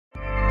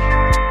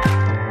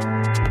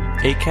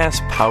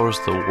Acast powers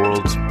the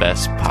world's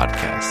best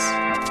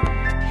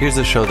podcasts. Here's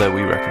a show that we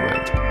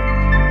recommend.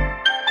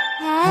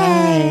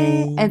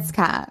 Hey, it's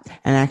Kat.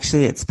 And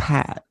actually, it's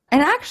Pat.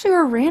 And actually,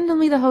 we're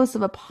randomly the hosts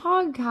of a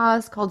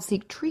podcast called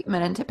Seek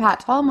Treatment. And Pat,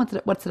 tell them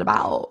what's it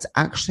about. It's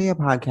actually a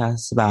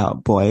podcast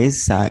about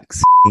boys,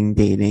 sex,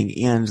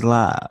 dating, and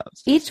love.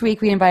 Each week,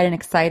 we invite an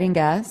exciting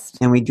guest.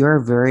 And we do our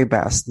very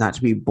best not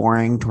to be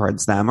boring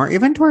towards them or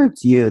even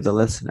towards you, the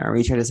listener.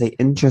 We try to say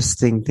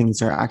interesting things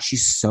that are actually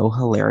so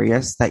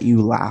hilarious that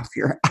you laugh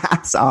your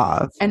ass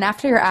off. And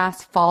after your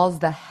ass falls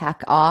the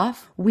heck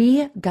off,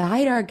 we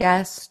guide our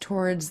guests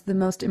towards the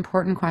most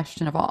important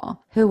question of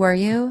all. Who are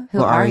you?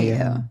 Who are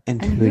you? And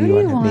who do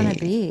you want to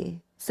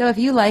be? So if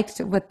you liked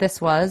what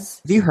this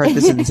was... If you heard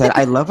this and said,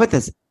 I love what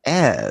this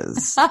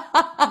is...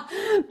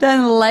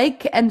 then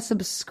like and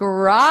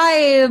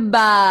subscribe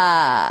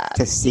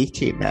to Seek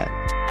Treatment.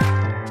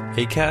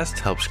 Acast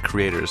helps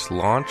creators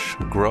launch,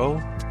 grow,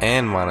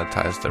 and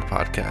monetize their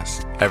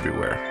podcasts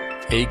everywhere.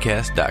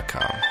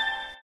 Acast.com.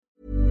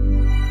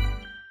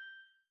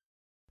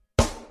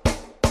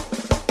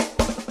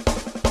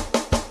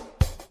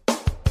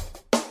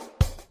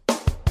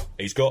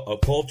 He's got a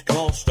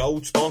podcast,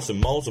 Old Spice and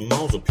miles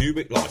of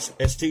pubic lice.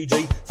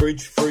 STD,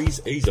 fridge freeze,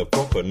 he's a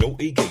proper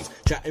naughty geese.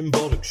 Chatting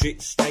bollock,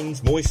 shit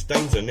stains, moist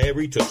stains and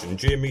airy tush. And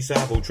Jimmy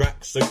Savile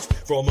track suits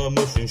from a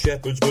mush and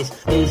shepherd's bush.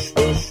 Bush,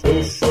 bush,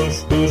 bush,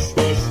 bush, bush,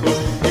 bush,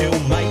 bush.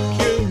 He'll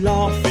make you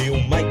laugh,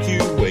 he'll make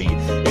you wee.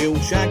 He'll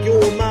shag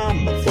your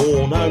mum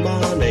for no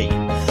money.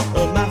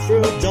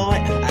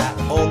 Hermaphrodite hat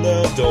on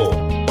the door.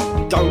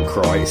 Don't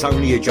cry, it's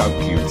only a joke,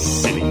 you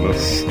silly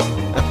mush.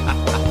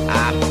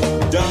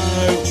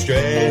 Don't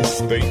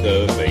stress, beat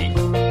the meat.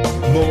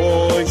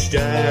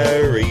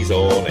 Moisture, he's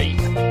on heat.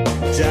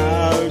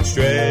 Don't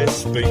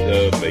stress, beat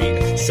the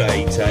meat.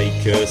 Say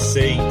take a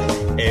seat,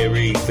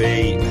 airy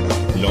feet.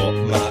 Not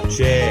much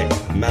air,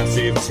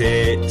 massive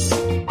tits.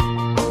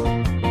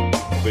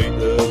 Beat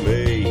the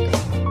meat.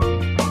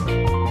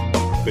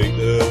 Beat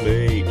the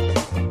meat.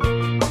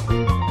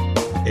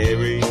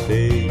 Airy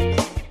feet.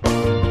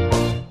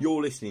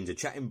 You're listening to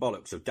Chatting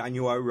Bollocks of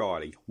Daniel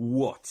O'Reilly.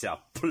 What a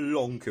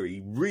plonker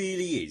he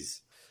really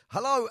is.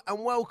 Hello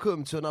and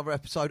welcome to another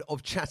episode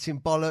of Chatting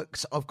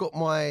Bollocks. I've got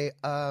my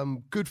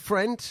good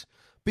friend,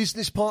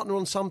 business partner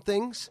on some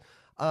things,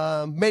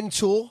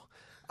 mentor.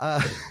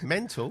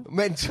 Mentor?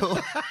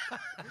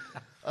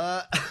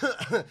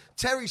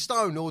 Terry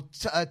Stone, or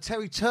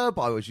Terry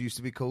Turbo as he used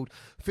to be called.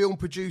 Film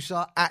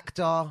producer,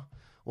 actor,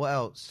 what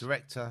else?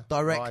 Director.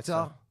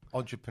 Writer,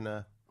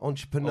 entrepreneur.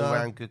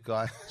 All-round good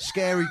guy.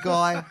 Scary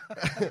guy.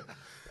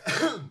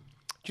 Do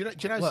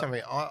you know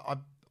something?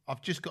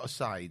 I've just got to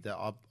say that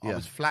I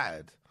was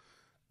flattered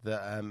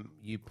that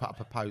you put up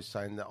a post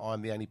saying that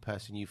I'm the only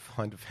person you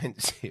find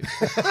offensive.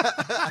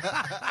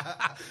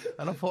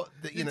 And I thought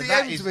that, You that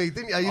DM'd is... me,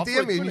 didn't you? You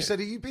DM'd me and you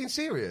said, are you being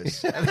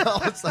serious? And I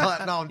was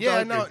like, no, I'm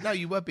yeah, joking. no,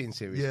 you were being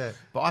serious. Yeah.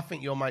 But I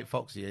think your mate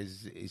Foxy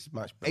is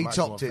much He much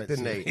topped more it,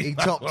 didn't he? offensive. He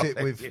topped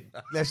it with...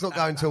 Let's not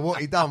go into what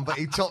he done, but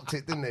he topped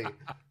it, didn't he?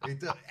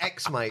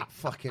 Ex-mate,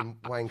 fucking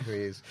wanker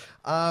he is.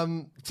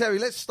 Terry,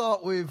 let's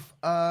start with...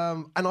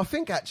 and I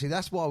think, actually,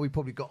 that's why we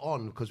probably got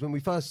on, because when we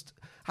first...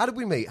 How did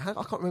we meet? I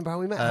can't remember how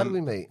we met. How did we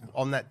meet?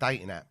 On that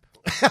dating app.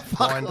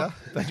 Grindr.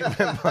 Don't you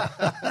remember?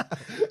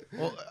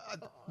 Well,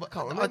 I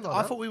can't remember.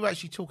 I thought we were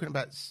actually talking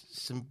about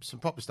some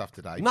proper stuff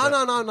today. No.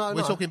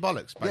 We're talking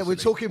bollocks, basically. Yeah, we're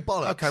talking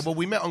bollocks. Okay, well,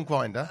 we met on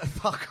Grindr.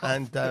 Fuck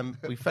off. And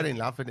we fell in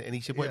love, and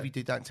he said, whatever you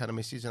do, don't tell the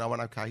missus. And I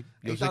went, okay,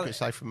 your secret's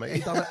safe from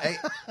me.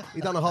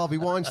 He done a Harvey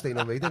Weinstein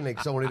on me, didn't he?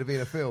 Because I wanted to be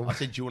in a film. I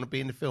said, do you want to be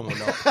in the film or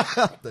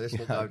not? Let's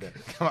not go there.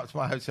 Come up to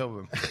my hotel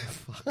room.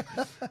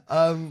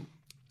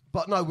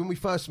 But no, when we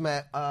first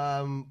met,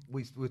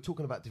 we were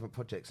talking about different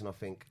projects, and I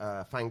think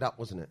Fanged Up,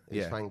 wasn't it? It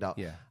was Fanged Up.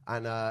 Yeah.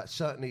 And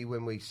certainly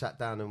when we sat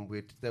down and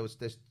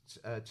there's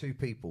two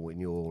people in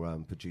your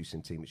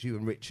producing team. It's you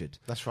and Richard.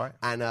 That's right.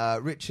 And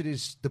Richard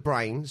is the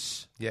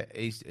brains. Yeah,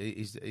 he's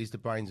the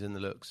brains and the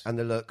looks.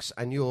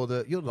 And you're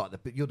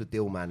the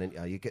deal man, aren't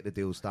you? You get the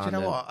deals done. Do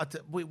you know what?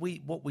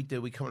 We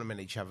do, we complement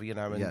each other,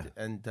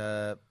 and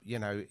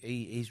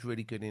he's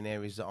really good in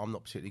areas that I'm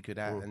not particularly good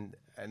at,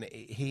 and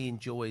he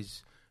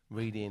enjoys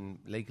reading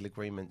legal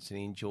agreements, and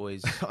he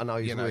enjoys I know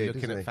he's weird,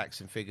 looking isn't at he?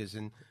 facts and figures,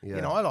 and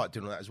I like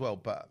doing all that as well.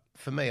 But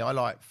for me, I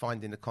like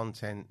finding the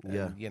content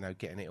and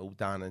getting it all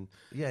done. And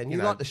and you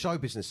like the show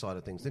business side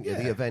of things, didn't you?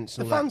 The events,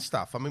 the and fun that.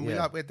 stuff. I mean, we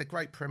had the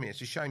great premiere. It's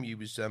a shame you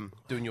was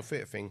doing your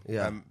theatre thing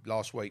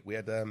last week. We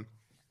had the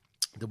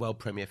world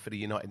premiere for the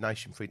United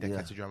Nations 3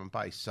 Decades of Drum and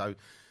Bass. So,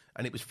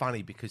 and it was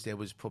funny because there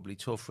was probably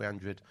 200 or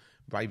 300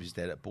 ravers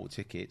there that bought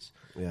tickets.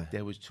 Yeah.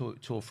 There was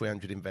 200 or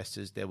 300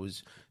 investors. There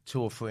was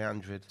 200 or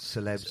 300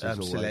 celebs.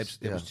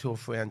 There was 200 or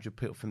 300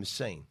 people from the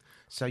scene.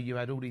 So you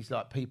had all these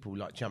people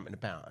jumping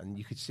about, and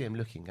you could see them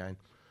looking, going,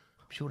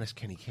 sure that's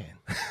Kenny Ken.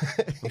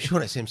 I'm sure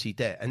that's MC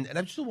Det. And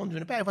I'm just all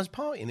wondering about everyone's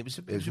partying. It was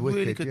a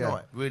really wicked, good yeah.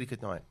 night. Really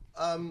good night.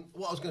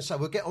 What I was going to say,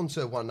 we'll get on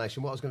to One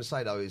Nation. What I was going to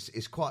say, though, is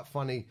it's quite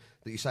funny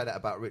that you say that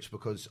about Rich,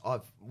 because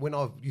when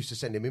I used to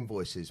send him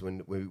invoices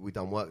when we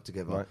done work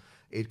together, Right.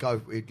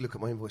 he'd look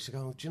at my invoice and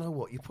go, oh, do you know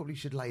what? You probably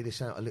should lay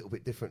this out a little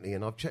bit differently.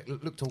 And I've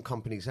looked on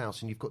Companies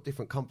House, and you've got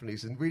different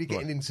companies, and really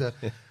getting into...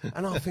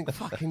 And I think,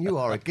 fucking, you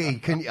are a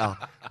geek, couldn't you? Do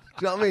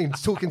you know what I mean?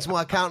 Talking to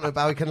my accountant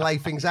about how he can lay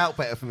things out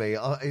better for me.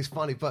 It's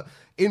funny. But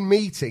in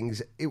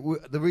meetings,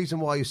 the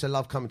reason why I used to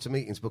love coming to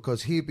meetings,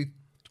 because he'd be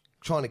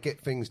trying to get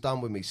things done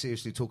with me,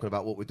 seriously talking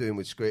about what we're doing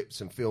with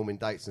scripts and filming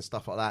dates and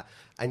stuff like that,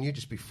 and you'd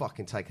just be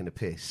fucking taking the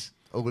piss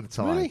all the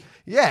time. Really?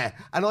 Yeah,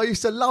 and I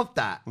used to love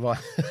that. Right.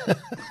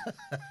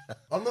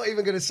 I'm not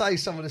even going to say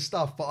some of the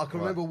stuff, but I can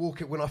remember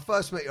when I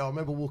first met you, I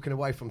remember walking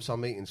away from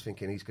some meetings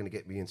thinking he's going to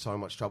get me in so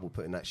much trouble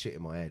putting that shit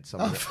in my head.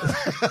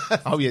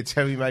 Oh, yeah,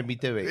 Terry made me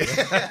do it.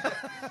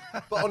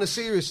 But on a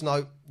serious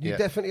note, you Yeah.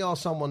 definitely are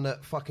someone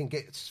that fucking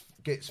gets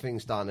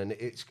things done, and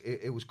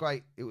it was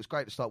great. It was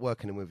great to start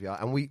working with you,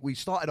 and we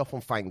started off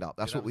on Fanged Up.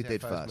 That's what we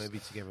did first. Movie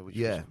together,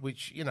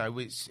 which you know,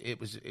 it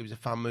was a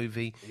fun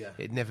movie. Yeah.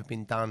 It'd never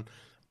been done,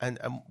 and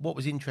what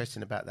was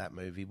interesting about that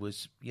movie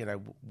was, you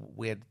know,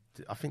 we had,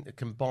 I think the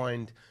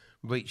combined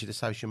reach of the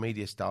social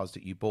media stars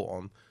that you brought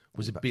on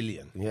was 1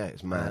 billion. Yeah,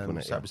 it's mad, wasn't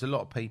it? So it was a lot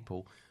of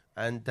people.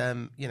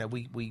 And, you know,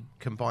 we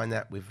combined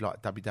that with,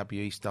 like,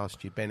 WWE star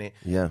Stu Bennett.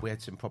 Yeah. We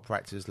had some proper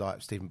actors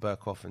like Stephen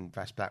Burkoff and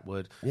Vass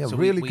Blackwood. Yeah, so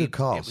really good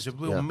cast. It was a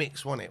real Yeah.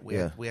 mix, wasn't it?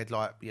 Yeah. We had,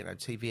 like, you know,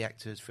 TV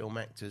actors, film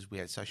actors. We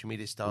had social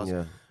media stars.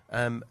 Yeah.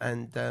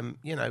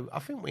 You know, I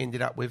think we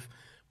ended up with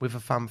a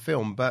fun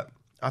film. But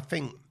I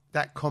think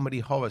that comedy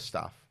horror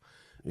stuff...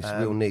 It's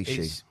real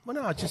niche-y. Well,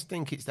 no, I just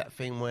think it's that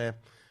thing where...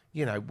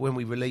 You know, when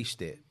we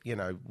released it, you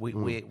know,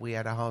 we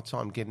had a hard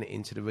time getting it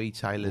into the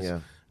retailers.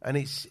 Yeah.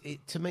 And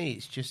to me,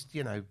 it's just,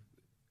 you know,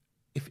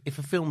 if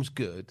a film's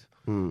good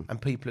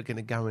and people are going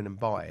to go in and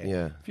buy it,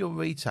 Yeah. if you're a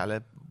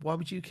retailer, why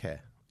would you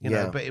care? You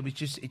Yeah. know, but it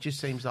just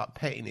seems like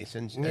pettiness.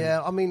 And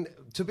Yeah, I mean,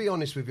 to be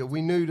honest with you,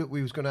 we knew that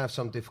we was going to have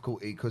some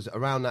difficulty, because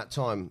around that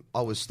time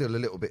I was still a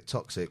little bit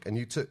toxic, and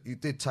you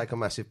did take a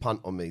massive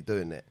punt on me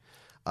doing it.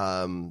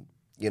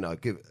 You know,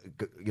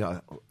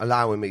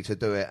 allowing me to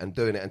do it and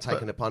doing it and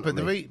taking a punt on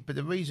me. But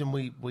the reason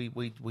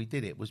we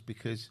did it was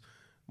because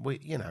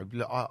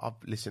I've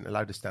listened to a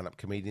load of stand-up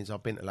comedians.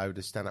 I've been to a load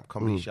of stand-up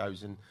comedy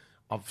shows, and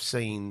I've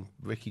seen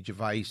Ricky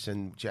Gervais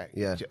and Jack.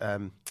 Yeah.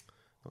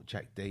 Not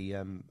Jack D.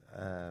 Who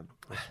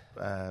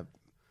are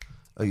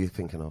you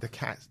thinking of? The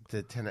cat,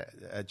 the tenor,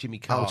 Jimmy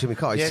Carr. Oh, Jimmy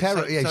Carr. He's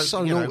he's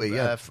so you know, naughty,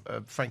 yeah.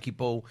 Frankie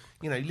Ball.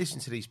 You know, you listen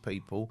to these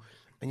people,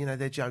 and, you know,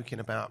 they're joking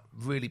about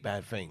really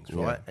bad things,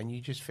 right? And you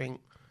just think,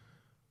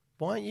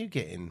 why aren't you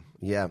getting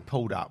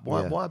pulled up?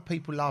 Why are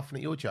people laughing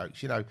at your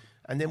jokes? You know,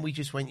 and then we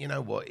just went, you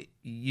know what?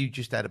 You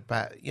just had a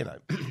bad, you know.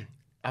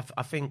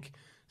 I think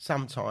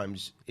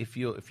sometimes if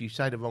you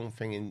say the wrong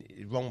thing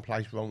in wrong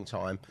place, wrong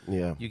time,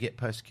 you get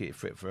persecuted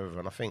for it forever.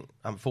 And I think,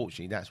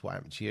 unfortunately, that's what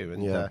happened to you.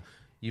 And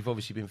you've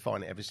obviously been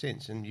fighting it ever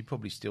since, and you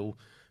probably still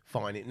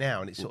fighting it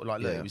now. And it's sort of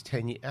like, look, it was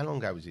 10 years. How long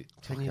ago was it?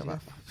 10 years ago?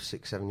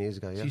 6-7 years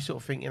ago. Yeah. So you sort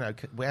of think, you know,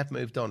 we have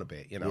moved on a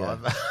bit. You know,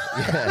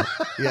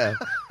 Yeah.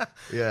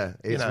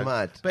 It's you know,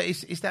 mad. But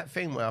it's that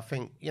thing where I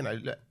think, you know,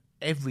 look,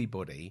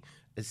 everybody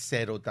has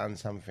said or done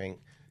something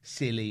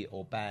silly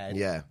or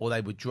bad, or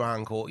they were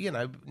drunk, or, you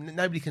know,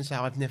 nobody can say,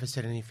 I've never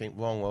said anything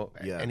wrong, or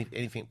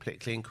anything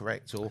politically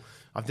incorrect, or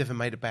I've never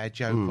made a bad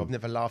joke, or I've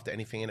never laughed at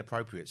anything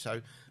inappropriate.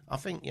 So I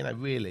think, you know,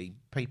 really,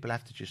 people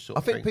have to just sort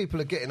of think people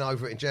are getting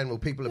over it in general.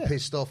 People are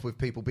pissed off with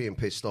people being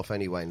pissed off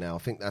anyway now. I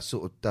think that's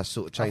sort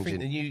of changing. I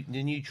think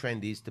the new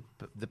trend is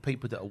the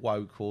people that are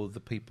woke, or the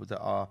people that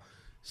are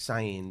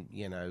saying,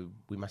 you know,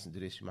 we mustn't do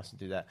this, we mustn't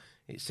do that.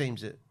 It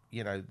seems that,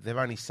 you know, they're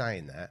only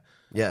saying that,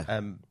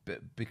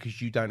 but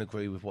because you don't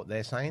agree with what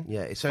they're saying.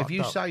 Yeah, it's so if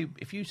you fucked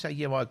say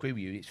yeah, I agree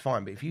with you, it's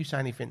fine. But if you say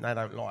anything they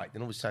don't like,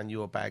 then all of a sudden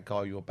you're a bad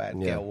guy, you're a bad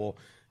girl, or,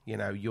 you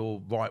know,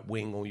 you're right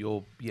wing, or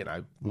you're, you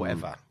know,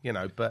 whatever. You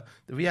know, but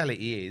the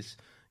reality is,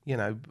 you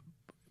know,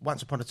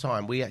 once upon a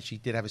time we actually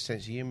did have a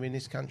sense of humour in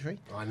this country.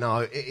 I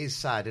know, it is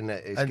sad, isn't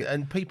it?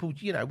 And people,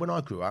 you know, when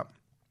I grew up,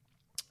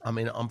 I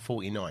mean, I'm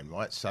 49,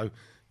 right? So,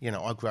 you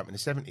know, I grew up in the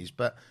 70s,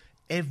 but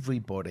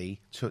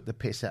everybody took the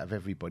piss out of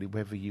everybody,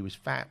 whether you was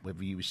fat,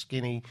 whether you was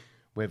skinny,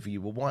 whether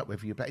you were white,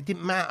 whether you were black. It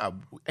didn't matter.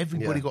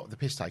 Everybody got the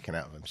piss taken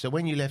out of them. So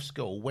when you left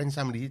school, when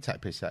somebody did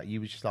take piss out,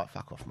 you was just like,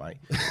 fuck off, mate.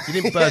 You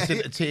didn't burst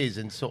into tears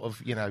and sort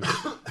of, you know,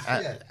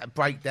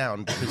 break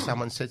down because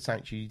someone said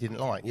something to you didn't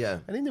like. Yeah.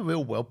 And in the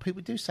real world,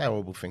 people do say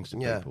horrible things to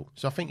people.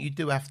 So I think you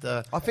do have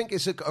to... I think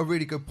it's a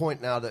really good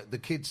point now that the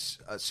kids,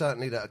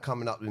 certainly that are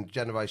coming up in the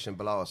generation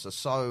below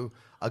us, are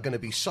going to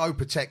be so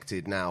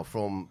protected now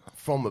from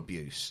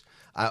abuse.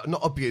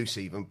 Not abuse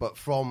even, but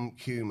from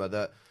humour,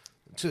 that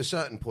to a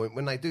certain point,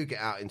 when they do get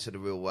out into the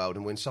real world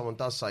and when someone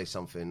does say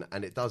something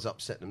and it does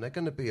upset them, they're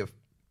going to be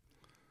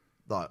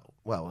I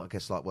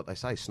guess like what they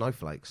say,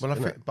 snowflakes. Well,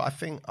 I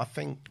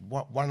think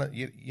what one,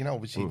 you know,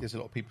 obviously there's a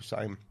lot of people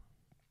saying,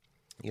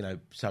 you know,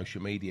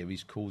 social media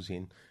is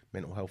causing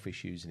mental health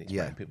issues and it's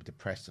making people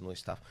depressed and all this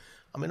stuff.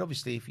 I mean,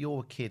 obviously, if you're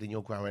a kid and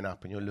you're growing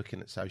up and you're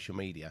looking at social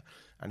media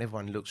and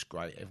everyone looks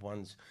great,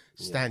 everyone's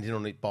standing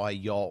on it by a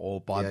yacht or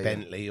by a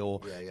Bentley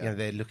or, you know,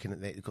 they're looking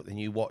at they've got the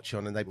new watch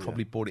on and they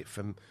probably bought it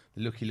from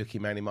the Looky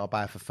Man in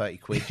Marbella for 30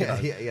 quid. You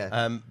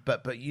know?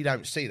 But you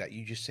don't see that.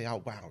 You just see,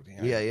 oh, wow,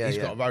 you know, he's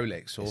got a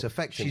Rolex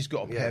or she's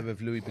got a pair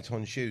of Louis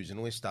Vuitton shoes and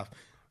all this stuff.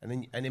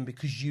 And then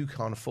because you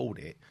can't afford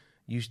it,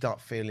 you start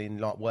feeling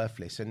like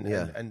worthless. And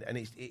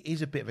it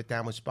is a bit of a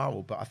downward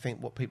spiral. But I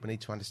think what people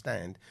need to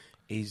understand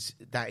is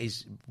that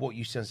is what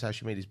you see on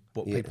social media is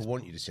what people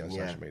want you to see on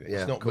social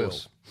media. It's not real.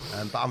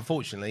 But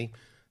unfortunately,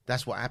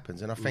 that's what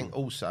happens. And I think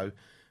also,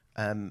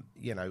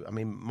 you know, I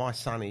mean, my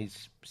son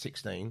is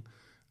 16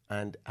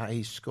 and at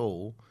his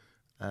school,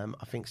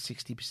 I think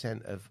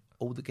 60% of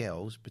all the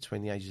girls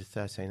between the ages of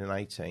 13 and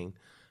 18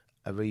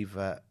 are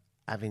either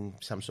having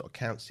some sort of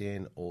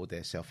counselling or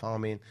they're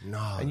self-harming.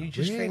 No, and you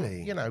just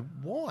think, you know,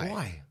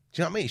 why?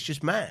 Do you know what I mean? It's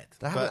just mad.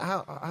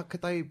 How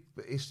could they?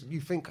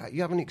 You think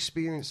you haven't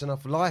experienced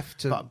enough life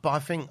to? But I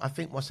think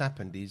what's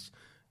happened is,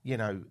 you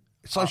know,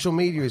 social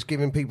media is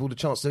giving people the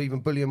chance to even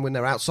bully them when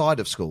they're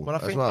outside of school. Well,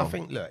 I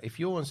think, look, if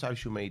you're on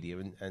social media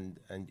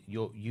and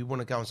you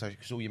want to go on social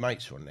because all your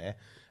mates are on there,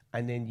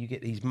 and then you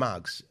get these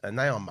mugs, and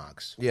they are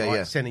mugs,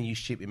 sending you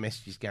stupid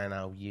messages going,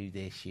 "Oh, you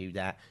this, you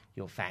that,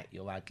 you're fat,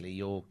 you're ugly,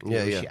 you're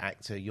a shit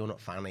actor, you're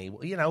not funny,"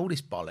 you know, all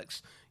this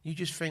bollocks. You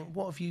just think,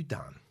 what have you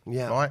done?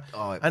 Yeah,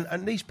 right.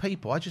 And these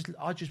people, I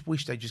just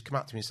wish they'd just come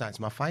up to me and say it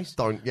to my face,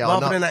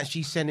 rather than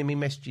actually sending me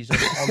messages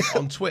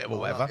on Twitter or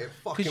whatever. It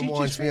fucking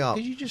winds me up.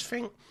 Because you just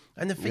think,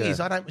 and the thing is,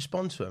 I don't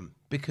respond to them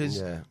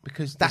because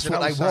that's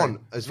what they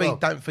want as well.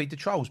 Don't feed the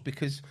trolls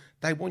because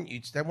they want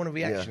you. They want a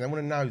reaction. They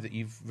want to know that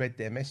you've read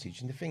their message.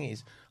 And the thing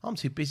is, I'm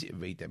too busy to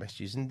read their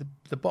messages. And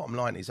the bottom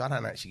line is, I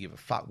don't actually give a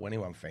fuck what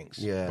anyone thinks.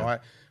 Yeah. Right.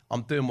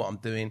 I'm doing what I'm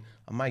doing.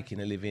 I'm making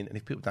a living, and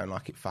if people don't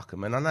like it, fuck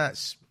them. And I know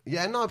that's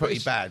pretty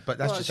bad, but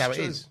that's just how it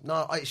is.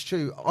 No, it's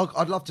true.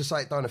 I'd love to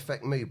say it don't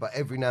affect me, but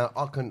every now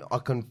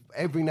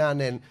every now and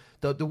then.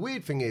 The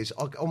weird thing is,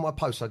 on my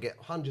posts, I get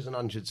hundreds and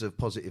hundreds of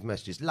positive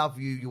messages. Love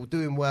you, you're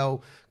doing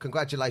well,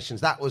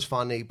 congratulations, that was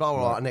funny, blah,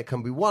 blah, blah. And there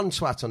can be one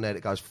twat on there that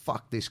goes,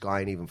 fuck, this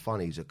guy ain't even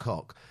funny, he's a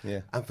cock.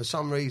 Yeah. And for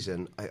some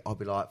reason, I'll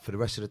be like, for the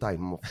rest of the day,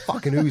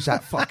 fucking who's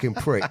that fucking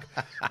prick?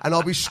 And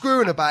I'll be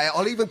screwing about it.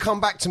 I'll even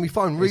come back to my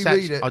phone,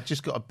 reread it. I've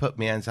just got to put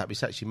my hands up.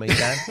 It's actually me,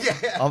 Dan.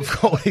 I've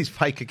got all these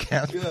fake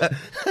accounts.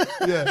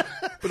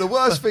 But the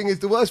worst thing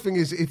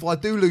is if I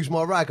do lose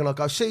my rag and I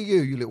go, see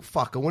you little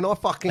fucker, when I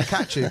fucking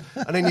catch you,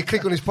 and then you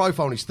click on his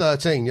profile and he's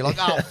 13, you're like,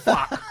 oh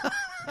fuck,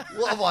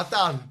 what have I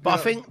done? But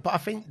I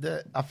think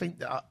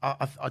that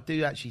I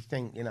do actually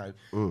think, you know,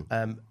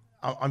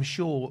 I'm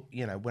sure,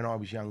 you know, when I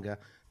was younger,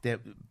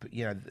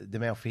 you know,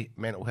 the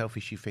mental health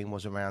issue thing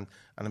was around,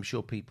 and I'm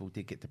sure people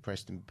did get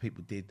depressed and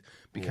people did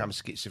become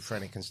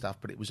schizophrenic and stuff,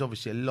 but it was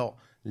obviously a lot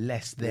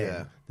less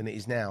then than it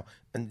is now.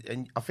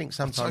 And I think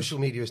sometimes social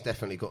media has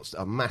definitely got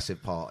a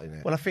massive part in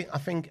it. Well, I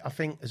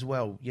think as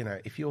well, you know,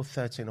 if you're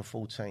 13 or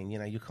 14, you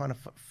know, you're kind of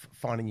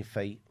finding your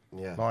feet,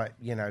 right?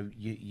 You know,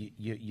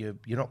 you're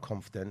not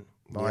confident.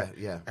 Right?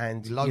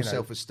 And low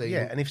self-esteem.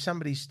 Yeah, and if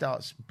somebody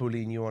starts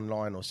bullying you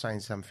online or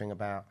saying something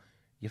about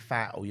you're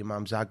fat or your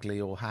mum's ugly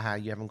or haha,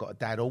 you haven't got a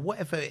dad or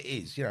whatever it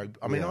is, you know.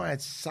 I mean, I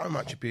had so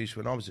much abuse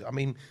when I was. I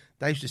mean,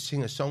 they used to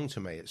sing a song to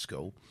me at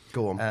school.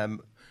 Go on.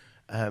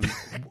 I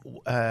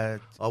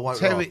won't.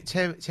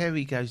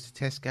 Terry goes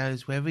to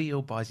Tesco's where he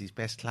all buys his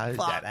best clothes.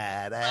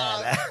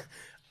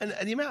 And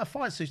the amount of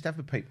fights I used to have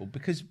with people,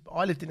 because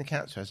I lived in a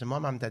council house and my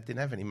mum and dad didn't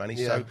have any money,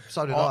 so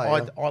did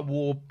I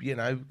wore, you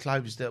know,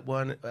 clothes that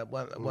weren't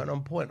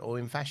on point or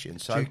in fashion.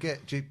 So do you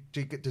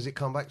get? Does it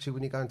come back to you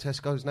when you go in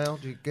Tesco's now?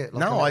 Do you get?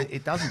 Like no,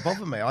 it doesn't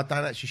bother me. I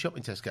don't actually shop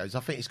in Tesco's. I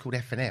think it's called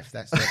F&F.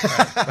 That's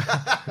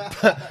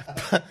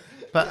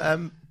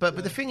but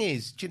the thing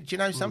is, do you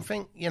know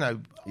something? You know,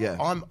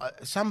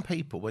 some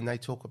people when they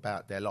talk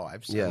about their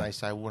lives and they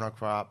say, well, when I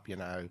grew up, you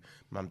know,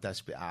 mum and dad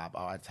split up,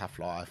 I had a tough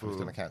life, I was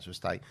in a council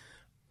estate.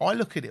 I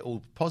look at it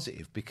all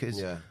positive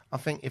because I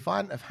think if I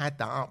hadn't have had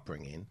that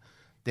upbringing,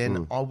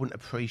 then I wouldn't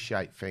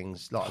appreciate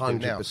things like 100%. I do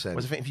now. Whereas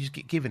I think if you just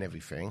get given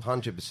everything,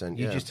 100%,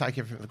 you just take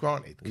everything for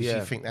granted because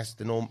you think that's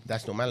the norm.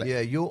 That's normality.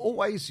 Yeah, you're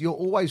always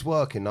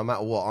working, no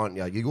matter what, aren't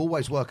you? You're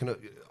always working.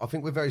 I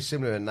think we're very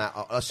similar in that.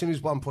 As soon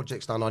as one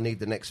project's done, I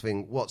need the next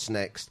thing. What's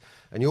next?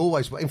 And you're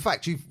always. In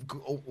fact, you've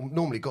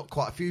normally got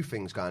quite a few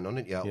things going on,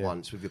 haven't you, at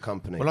once with your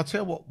company? Well, I'll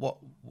tell you what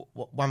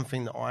one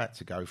thing that I had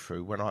to go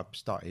through when I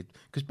started,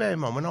 because bear in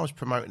mind, when I was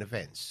promoting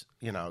events,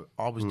 you know,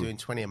 I was doing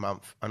 20 a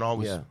month, and I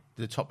was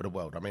the top of the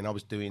world. I mean, I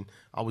was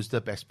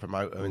the best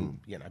promoter, and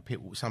you know,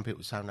 some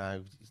people say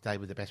no, they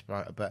were the best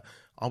promoter, but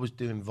I was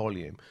doing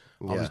volume.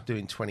 I was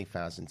doing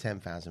 20,000,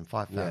 10,000,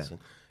 5,000.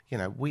 You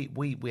know, we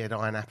had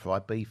Iron Apple,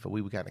 Ibiza,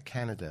 we were going to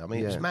Canada. I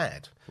mean, it was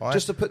mad. Right?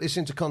 Just to put this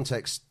into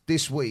context,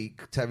 this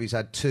week, Terry's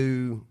had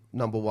 2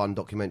 #1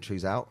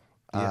 documentaries out.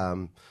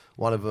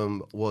 One of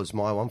them was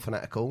my one,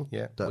 Fanatical.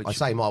 Yeah. I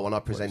say my one, I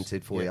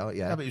presented for you.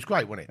 Yeah. No, but it was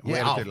great, wasn't it? We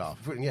had a good laugh.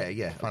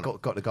 Yeah. I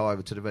got to go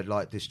over to the red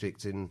light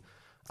district in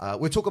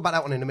We'll talk about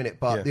that one in a minute.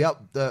 But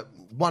the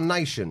One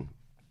Nation,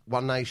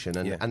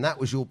 and that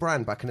was your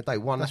brand back in the day.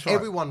 That's right.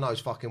 Everyone knows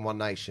fucking One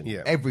Nation.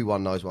 Yeah.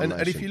 Everyone knows One Nation.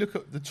 And if you look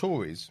at the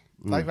Tories,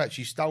 they've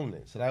actually stolen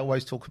it. So they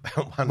always talk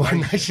about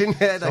One Nation.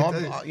 Yeah, they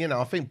do.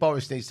 I think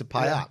Boris needs to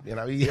pay up.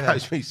 He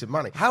owes me some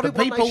money. How did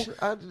people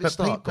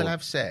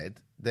have said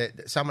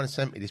that someone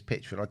sent me this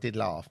picture, and I did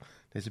laugh.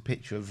 There's a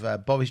picture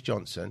of Boris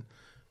Johnson,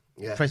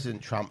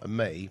 President Trump, and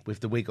me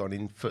with the wig on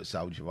in Foot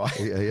Soldier, right?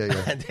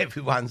 Yeah. And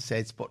everyone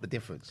said, "Spot the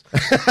difference."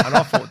 And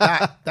I thought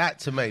that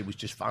to me was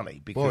just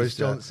funny because Boris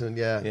Johnson,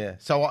 yeah.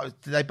 So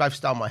they both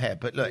stole my hair.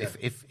 But look,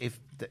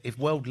 if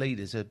world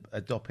leaders are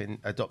adopting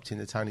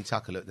the Tony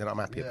Tucker look, then I'm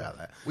happy about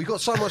that. We got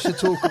so much to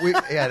talk.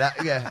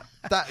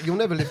 That you'll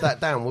never live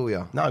that down, will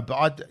you? No,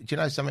 but do you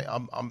know something?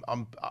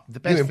 I'm the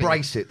best. You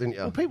embrace it, didn't you?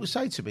 Well, people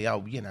say to me,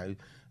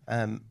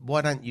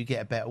 why don't you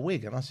get a better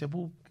wig? And I said,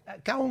 well,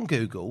 go on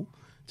Google,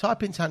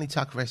 type in Tony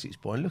Tucker Essex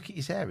Boy and look at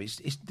his hair.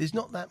 There's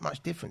not that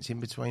much difference in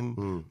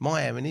between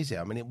my hair and his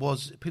hair. I mean,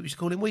 people used to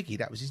call him Wiggy.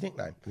 That was his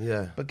nickname.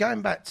 Yeah. But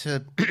going back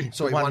to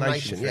One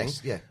Nation thing,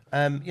 yes,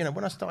 yeah.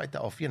 When I started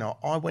that off,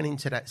 I went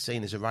into that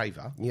scene as a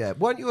raver. Yeah.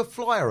 Weren't you a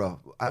flyer?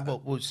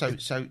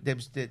 So there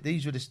was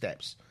these were the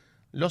steps.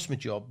 Lost my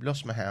job,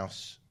 lost my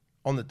house,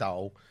 on the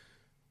dole.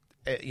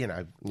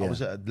 I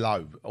was at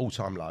a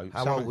all-time low.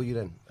 How old were you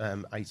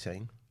then?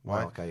 18.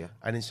 Right. Okay, yeah.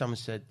 And then someone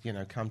said,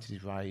 come to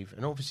this rave.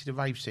 And obviously the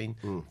rave scene,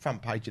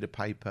 front page of the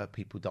paper,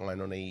 people dying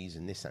on ease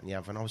and this, that and the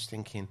other. And I was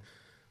thinking,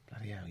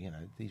 bloody hell,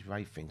 these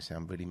rave things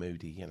sound really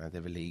moody.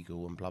 They're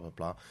illegal and blah, blah,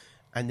 blah.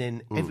 And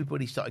then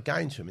everybody started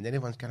going to them. And then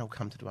everyone's going,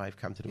 come to the rave,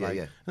 come to the rave.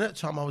 Yeah. And at the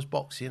time I was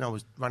boxing, I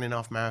was running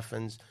half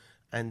marathons,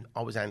 and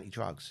I was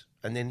anti-drugs.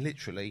 And then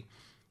literally,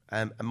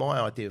 and my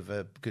idea of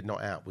a good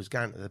night out was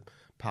going to the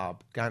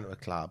pub, going to a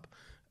club,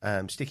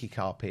 sticky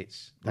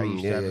carpets. They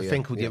used to have a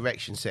thing called the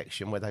erection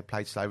section where they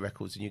played slow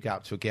records, and you go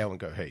up to a girl and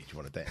go, "Hey, do you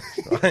want to dance?"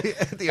 Right?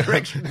 The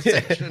erection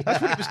section. That's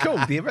what it was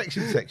called, the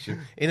erection section,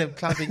 in a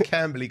club in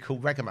Camberley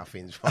called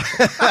Ragamuffins.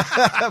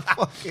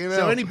 Right?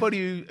 So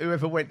anybody who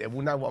ever went there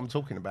will know what I'm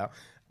talking about.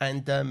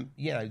 And the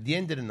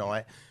end of the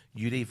night,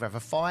 you'd either have a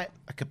fight,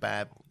 a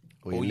kebab,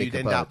 or you'd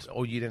end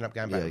up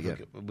going back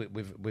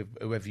with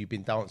whoever you've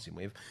been dancing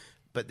with.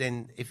 But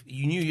then, if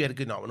you knew you had a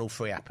good night when all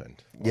three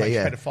happened, you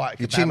had a fight,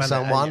 you chinned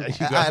someone, and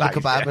had a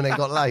kebab, and then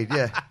got laid.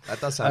 Yeah,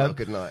 that does sound like a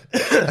good night.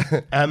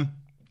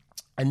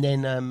 And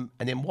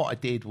then what I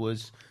did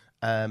was,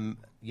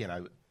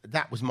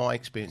 that was my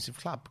experience of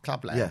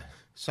club land. Yeah.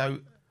 So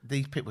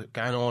these people were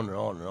going on and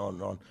on and on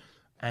and on,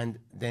 and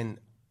then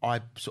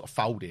I sort of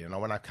folded and I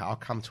went, okay, I'll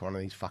come to one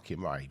of these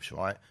fucking raves,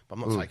 right? But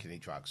I'm not taking any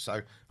drugs.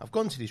 So I've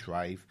gone to this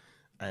rave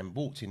and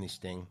walked in this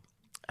thing,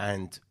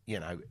 and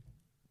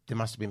there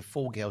must have been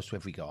 4 girls to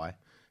every guy.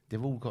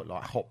 They've all got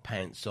like hot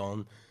pants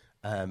on.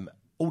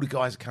 All the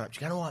guys are coming up to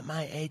you going, all right,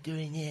 mate, how you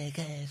doing? Yeah,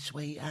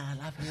 sweet, I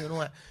love you and all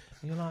that.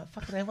 And you're like,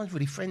 fucking everyone's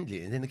really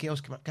friendly. And then the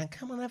girls come up going,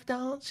 come on, have a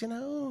dance,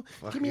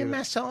 give me a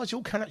massage.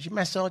 All come up to you,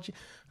 massage you.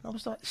 And I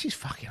was like, this is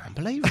fucking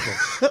unbelievable.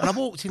 And I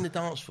walked in the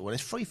dance floor and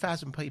there's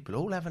 3,000 people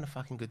all having a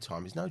fucking good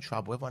time. There's no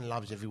trouble. Everyone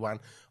loves everyone.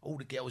 All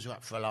the girls are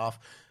up for a laugh.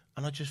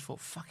 And I just thought,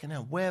 fucking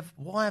hell,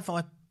 why have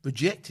I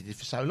rejected it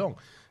for so long?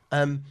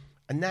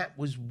 And that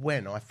was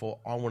when I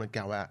thought, I want to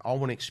go out. I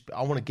want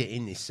to get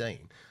in this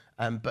scene.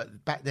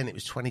 But back then it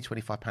was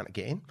 £20-25 to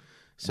get in.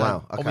 So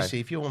wow, okay. Obviously,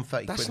 if you're on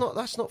 30 that's quid...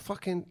 That's not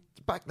fucking...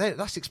 Back there,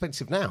 that's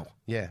expensive now.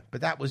 Yeah,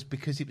 but that was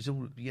because it was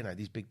all,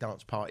 these big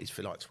dance parties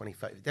for like 20,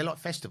 30... They're like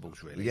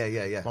festivals, really.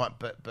 Yeah. Right,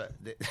 but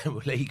they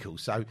were legal.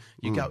 So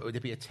you go...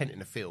 There'd be a tent in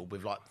the field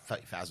with like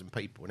 30,000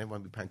 people and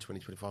everyone would be paying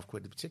 20-25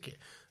 quid a ticket.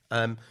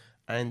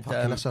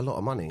 That's a lot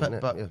of money, isn't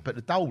it? But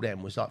the dole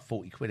then was like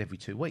 40 quid every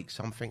 2 weeks.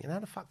 So I'm thinking, how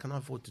the fuck can I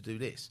afford to do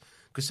this?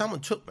 Because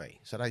someone took me,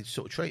 so they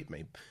sort of treated me.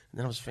 And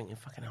then I was thinking,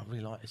 fucking hell, I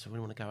really like this. I really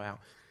want to go out.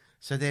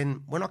 So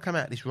then when I came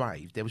out of this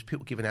rave, there was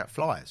people giving out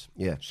flyers.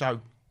 Yeah.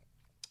 So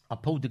I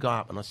pulled the guy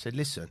up and I said,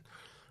 listen,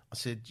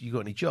 you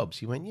got any jobs?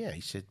 He went, yeah.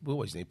 He said, we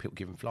always need people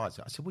giving flyers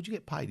out. I said, what'd you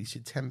get paid? He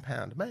said,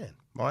 £10 a man,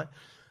 right?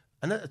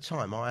 And at the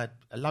time, I had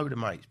a load of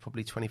mates,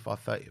 probably 25,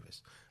 30 of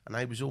us, and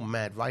they was all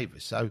mad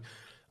ravers. So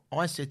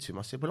I said to him,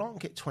 well, I can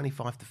get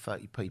 25 to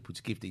 30 people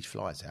to give these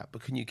flyers out,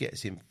 but can you get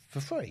us in for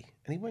free?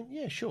 And he went,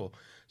 yeah, sure.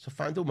 So I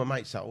phoned all my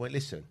mates up. I went,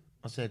 listen,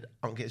 I said,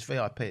 I can get us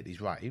VIP at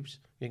these raves.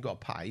 You ain't got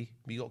to pay,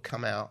 but you got to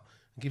come out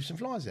and give some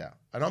flyers out.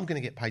 And I'm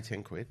going to get paid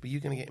 10 quid, but you're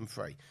going to get them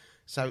free.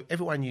 So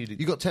everyone knew that.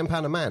 You got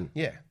 £10 a man?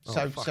 Yeah.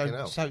 So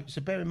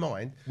bear in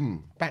mind,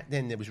 back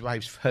then there was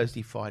raves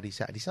Thursday, Friday,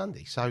 Saturday,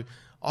 Sunday. So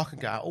I can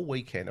go out all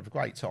weekend, have a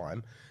great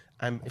time.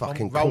 And if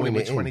I'm rolling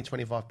with 20,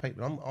 25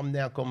 people, I'm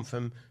now gone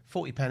from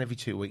 £40 every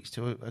 2 weeks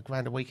to a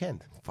grand a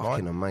weekend.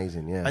 Fucking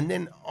amazing, yeah. And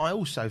then I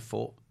also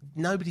thought,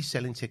 nobody's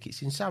selling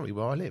tickets in Surrey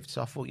where I lived.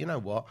 So I thought, you know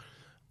what?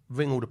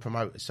 Ring all the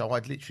promoters. So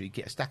I'd literally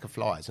get a stack of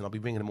flyers and I'd be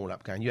ringing them all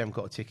up going, you haven't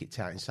got a ticket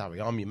out in Surrey.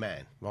 I'm your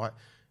man, right?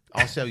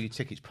 I'll sell you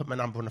tickets, put my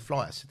number on the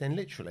flyer. So then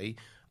literally,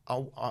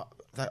 I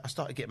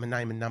started getting my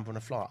name and number on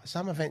the flyer.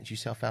 Some events you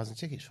sell 1,000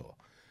 tickets for,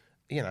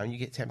 and you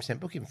get 10%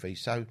 booking fee.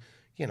 So,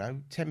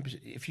 10%,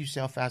 if you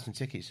sell 1,000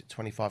 tickets at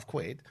 25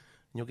 quid,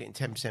 you're getting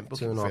 10%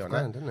 booking fee $2.5 on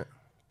grand, that. isn't it?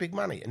 Big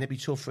money, and there'd be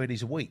 2 or 3 of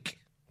these a week,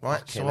 right?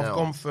 Fucking so I've hell.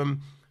 gone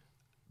from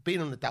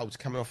being on the dole to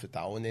coming off the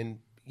dole, and then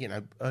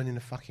earning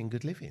a fucking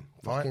good living,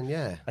 right? Fucking,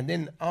 yeah. And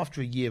then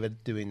after a year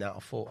of doing that, I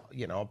thought,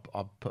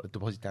 I put a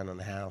deposit down on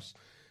the house,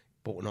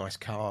 bought a nice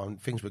car, and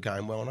things were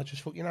going well. And I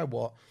just thought, you know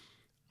what?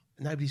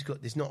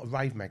 There's not a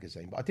rave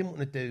magazine, but I didn't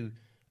want to do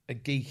a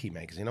geeky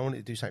magazine. I wanted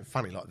to do something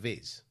funny like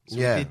Viz. So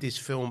we did this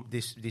film.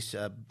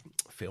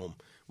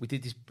 We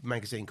did this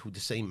magazine called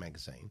The Scene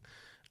Magazine.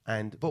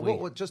 But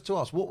what, just to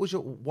ask,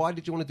 why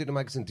did you want to do the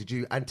magazine? Did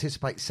you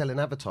anticipate selling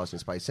advertising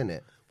space in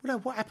it? Well, no,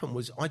 what happened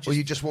was Or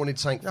you just wanted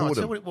something No, for I'll tell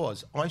them? you what it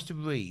was. I used to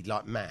read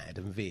like Mad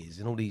and Viz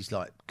and all these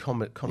like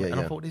comment, and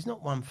I thought there's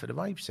not one for the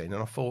rave scene.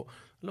 And I thought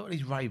a lot of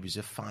these ravers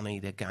are funny,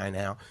 they're going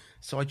out.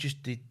 So I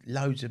just did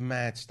loads of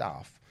mad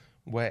stuff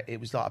where it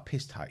was like a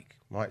piss take,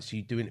 right? So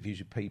you do interviews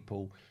with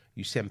people,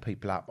 you send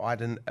people up. I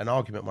had an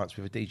argument once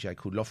with a DJ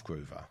called Loft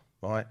Groover,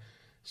 right?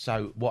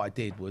 So what I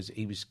did was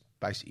he was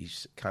basically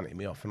cutting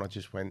me off, and I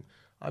just went,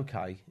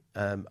 okay,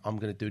 I'm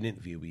going to do an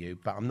interview with you,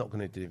 but I'm not going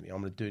to do it.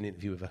 I'm going to do an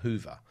interview with a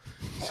Hoover.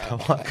 So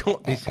I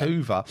got this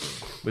Hoover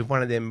with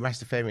one of them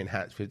Rastafarian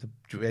hats with the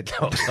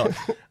dreadlocks on,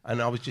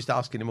 and I was just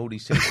asking him all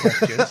these silly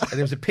questions. And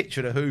there was a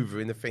picture of the Hoover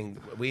in the thing.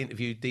 We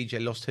interviewed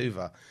DJ Lost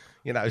Hoover,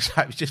 so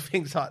it was just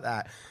things like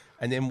that.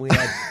 And then we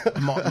had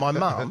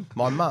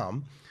my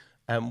mum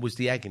was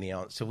the agony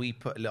aunt, so we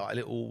put like a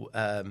little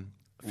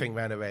thing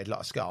around her head like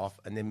a scarf,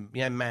 and then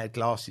mad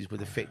glasses with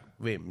the thick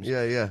rims.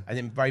 Yeah. And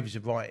then ravers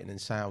would write in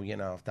and say,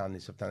 I've done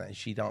this, I've done that, and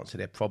she'd answer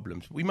their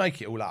problems. We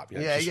make it all up,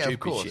 just of stupid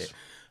course. shit.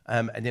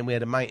 And then we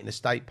had a mate in the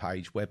state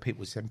page where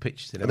people send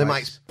pictures to And the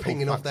mates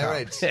pinging off their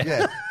heads.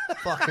 Yeah.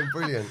 Fucking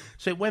brilliant.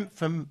 So it went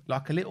from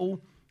like a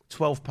little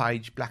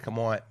 12-page black and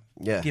white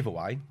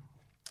giveaway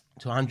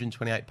to a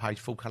 128-page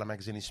full-colour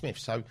magazine in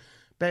Smiths. So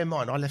bear in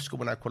mind, I left school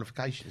with no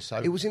qualifications. So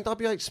It was in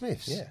W.H.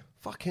 Smith's? Yeah.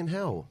 Fucking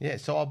hell. Yeah,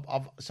 so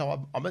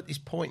I'm at this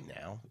point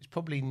now. It's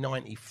probably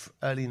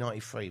early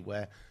 '93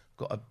 where I've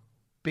got a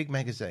big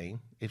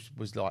magazine. It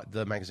was like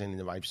the magazine in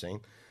the rave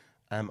scene.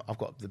 I've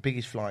got the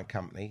biggest flying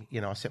company.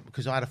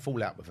 Because I had a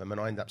fallout with them,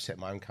 and I ended up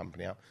setting my own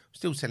company up.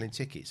 Still selling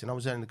tickets, and I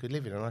was earning a good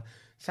living. And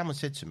someone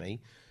said to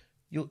me,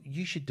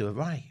 "You should do a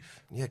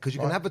rave." Yeah, because you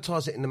can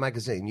advertise it in the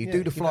magazine. You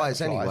do the flyers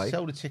anyway.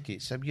 Sell the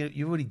tickets. So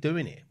you're already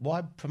doing it.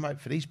 Why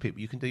promote for these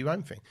people? You can do your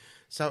own thing.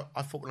 So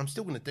I thought, well, I'm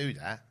still going to do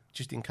that,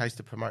 just in case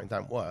the promoting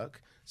don't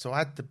work. So I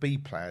had the B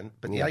plan,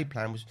 but the A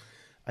plan was,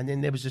 and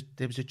then there was a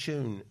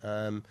tune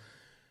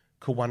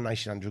called One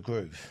Nation Under a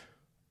Groove,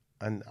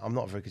 and I'm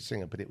not a very good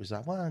singer, but it was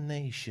like One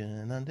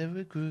Nation Under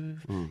a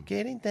Groove,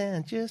 getting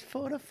down just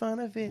for the fun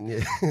of it.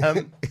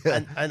 And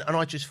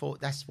I just thought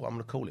that's what I'm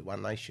going to call it,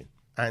 One Nation.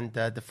 And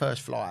the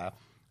first flyer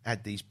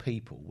had these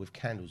people with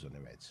candles on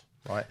their heads.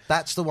 Right,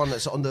 that's the one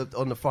that's on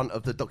the front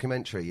of the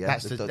documentary. Yeah,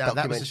 that was the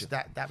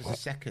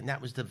second. That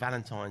was the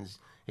Valentine's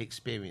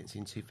experience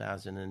in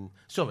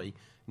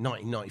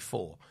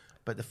 1994.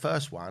 But the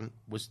first one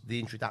was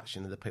the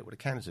introduction of the people with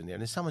the candles in there.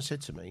 And then someone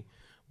said to me,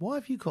 "Why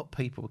have you got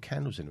people with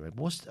candles in their head?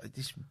 What's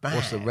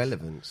the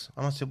relevance?"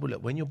 And I said, "Well,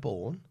 look, when you're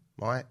born,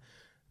 right,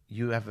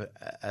 you have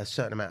a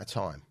certain amount of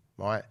time,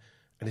 right,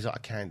 and it's like a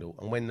candle.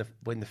 And when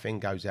the thing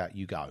goes out,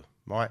 you go,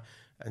 right."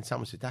 And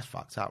someone said, "That's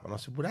fucked up." And I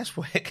said, "Well, that's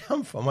where it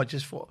come from." I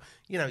just thought,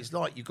 it's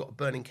like you've got a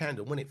burning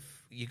candle. When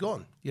you're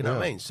gone, you know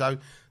what I mean? So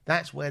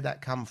that's where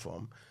that come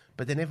from.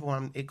 But then it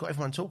got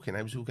everyone talking.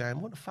 They was all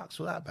going, "What the fuck's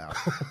all that about?"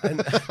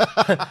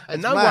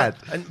 And no mad.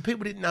 one, and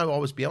people didn't know I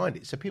was behind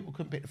it. So people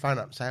couldn't pick the phone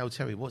up and say, "Oh,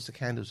 Terry, what's the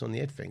candles on the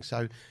head thing?"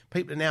 So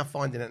people are now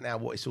finding out now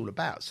what it's all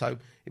about. So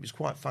it was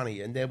quite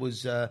funny. And there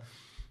was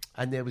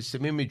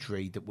some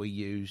imagery that we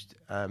used,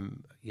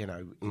 in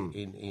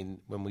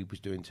when we was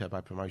doing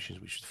Turbo Promotions,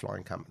 which was the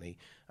flying company,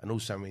 and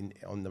also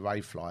on the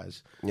rave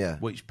flyers,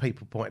 which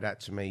people pointed out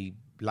to me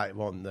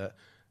later on that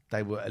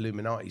they were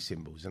Illuminati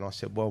symbols, and I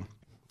said, "Well,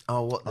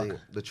 what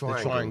the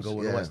triangle and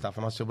all that stuff,"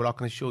 and I said, "Well, I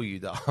can assure you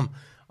that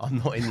I'm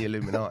not in the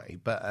Illuminati,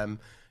 but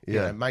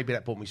maybe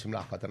that brought me some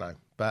luck. I don't know,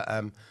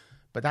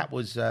 but that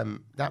was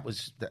and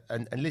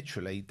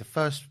literally the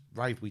first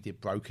rave we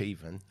did broke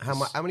even.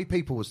 How many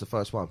people was the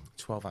first one?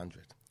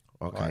 1,200.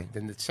 Okay. Right?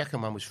 Then the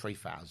second one was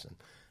 3,000,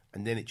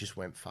 and then it just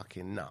went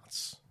fucking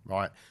nuts,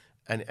 right?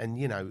 And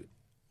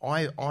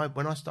I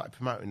when I started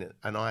promoting it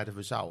and I had a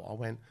result, I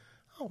went,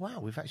 "Oh wow,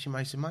 we've actually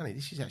made some money.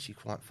 This is actually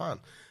quite fun."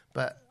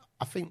 But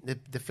I think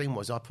the thing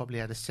was I probably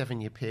had a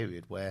 7-year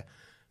period where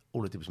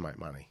all I did was make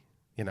money.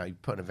 You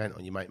put an event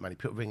on, you make money.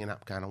 People ringing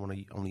up going, I want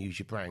to use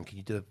your brand. Can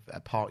you do a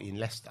party in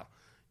Leicester?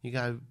 You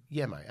go,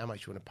 "Yeah, mate. How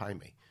much do you want to pay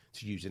me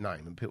to use a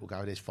name?" And people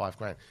go, "There's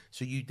 $5,000."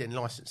 So you then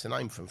license a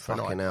name for them for a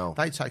night. Hell.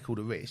 They take all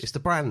the risk. It's the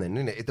brand then,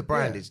 isn't it? The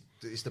brand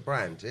it's the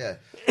brand, yeah.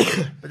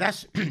 But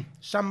that's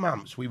some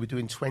months we were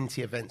doing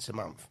 20 events a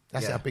month.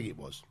 That's how big it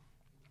was,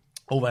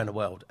 all around the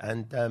world.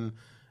 And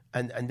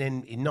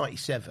then in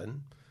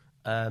 '97.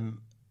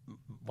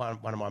 One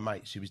of my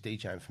mates who was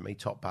DJing for me,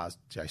 Top Buzz,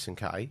 Jason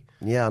Kay.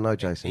 Yeah, I know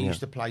Jason. He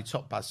used to play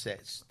Top Buzz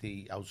sets,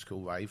 the old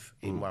school rave,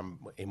 in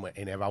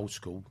our old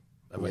school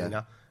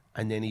arena.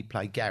 and then he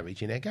played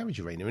garage in our garage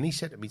arena. And he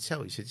said to me, he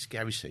said, this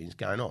garage scene's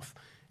going off.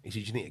 He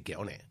said, you need to get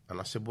on it. And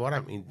I said, well, I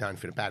don't know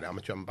anything about it. I'm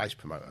a drum and bass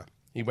promoter.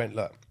 He went,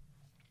 look,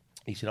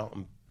 he said,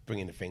 I'm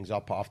bringing the things.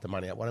 I'll put half the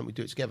money out. Why don't we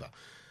do it together?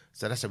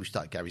 So that's how we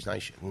started Garage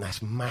Nation. And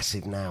that's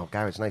massive now.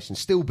 Garage Nation's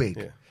still big.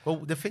 Yeah. Well,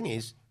 the thing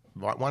is,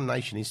 right, One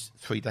Nation is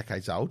 3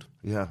 decades old.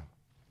 Yeah.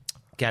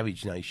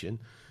 Garage Nation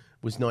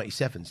was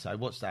 97, so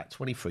what's that,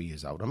 23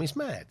 years old? I mean, it's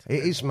mad.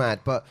 It is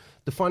mad, but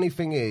the funny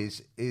thing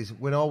is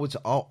when I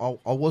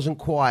wasn't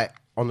quite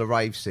on the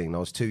rave scene. I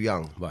was too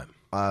young. Right.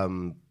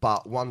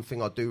 But one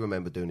thing I do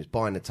remember doing is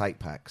buying the tape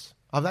packs.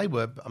 Oh, they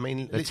were, I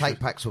mean... The tape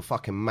packs were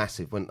fucking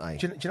massive, weren't they?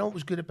 Do you know what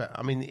was good about...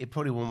 I mean, it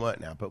probably won't work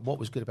now, but what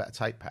was good about the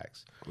tape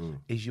packs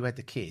is you had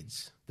the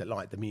kids that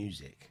liked the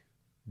music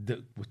that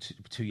were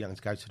too young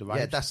to go to the raves.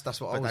 Yeah,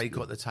 that's what I was... They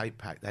got the tape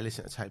pack, they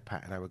listened to the tape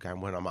pack, and they were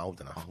going, when I'm old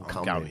enough, I'm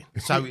coming. going.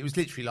 So it was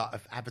literally like an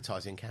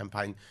advertising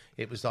campaign.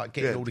 It was like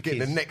getting all the kids...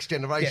 Getting the next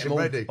generation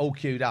ready. All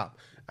queued up.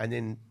 And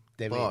then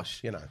they're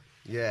Bosh. you know...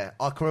 Yeah,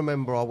 I can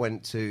remember I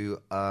went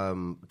to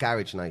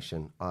Garage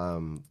Nation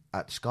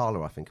at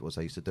Scala, I think it was.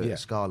 I used to do it at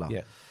Scala.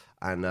 Yeah.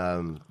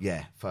 And,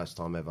 first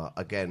time ever.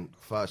 Again,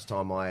 first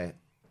time I...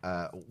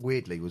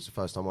 weirdly, was the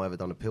first time I ever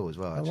done a pill as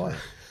well, actually.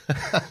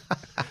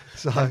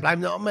 So don't blame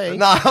that on me.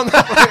 No, I'm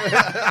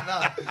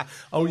not.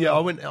 Oh, yeah,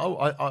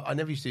 I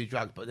never used to do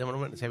drugs, but then when I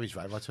went to Terry's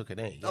rave, I took an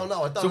E. Oh,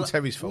 no, It's all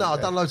Terry's fault. No,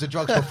 I've done loads of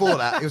drugs before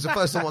that. It was the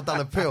first time I'd done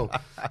a pill.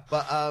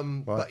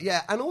 But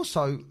yeah, and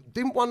also,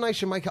 didn't One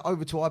Nation make it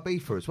over to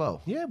Ibiza as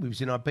well? Yeah, we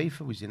was in Ibiza,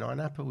 we was in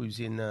Inapa, we was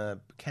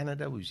in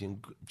Canada, we was in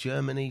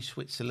Germany,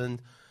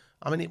 Switzerland.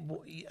 I mean,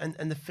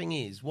 and the thing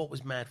is, what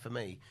was mad for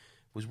me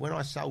was when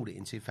I sold it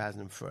in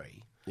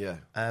 2003. Yeah.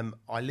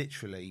 I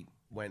literally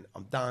went,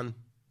 I'm done.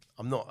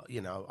 I'm not,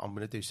 I'm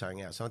going to do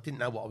something else. I didn't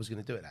know what I was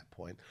going to do at that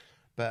point.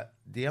 But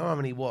the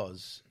irony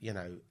was,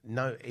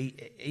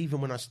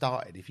 even when I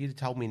started, if you'd have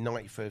told me in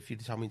 93, if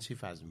you'd have told me in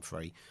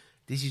 2003,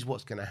 this is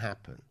what's going to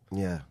happen.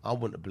 Yeah. I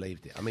wouldn't have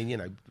believed it. I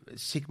mean,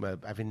 Sigma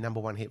having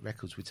 #1 hit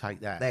records would take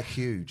that. They're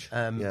huge.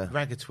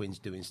 Ragga Twins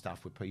doing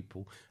stuff with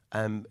people.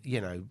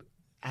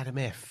 Adam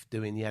F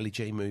doing the Ali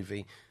G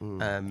movie.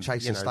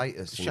 Chasing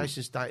Status.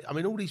 Chasing Status. I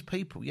mean, all these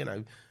people,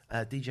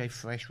 DJ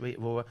Fresh,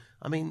 Rita Ora.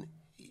 I mean,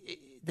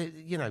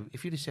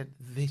 if you'd have said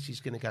this is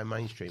going to go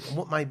mainstream, and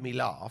what made me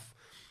laugh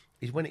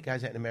is when it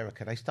goes out in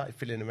America, they started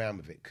fiddling around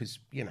with it because,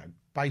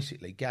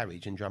 basically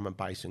garage and drum and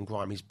bass and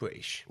grime is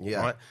British,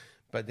 right?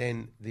 But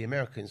then the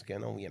Americans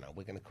going,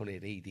 we're going to call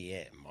it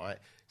EDM, right?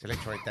 It's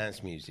electronic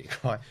dance music,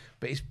 right?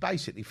 But it's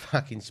basically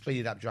fucking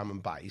speeded up drum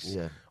and bass.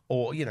 Yeah.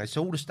 Or,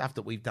 so all the stuff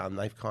that we've done,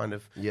 they've kind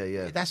of...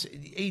 Yeah. That's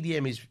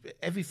EDM is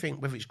everything,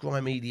 whether it's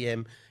grime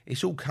EDM,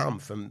 it's all come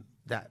from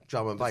that...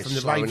 Drum and bass, from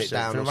the slowing rave it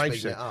down from the and rave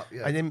speeding scene. it up,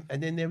 yeah.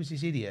 And then there was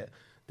this idiot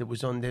that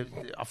was on there.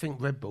 I think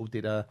Red Bull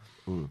did a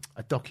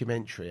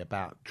documentary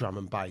about drum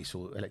and bass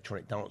or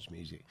electronic dance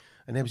music.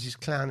 And there was this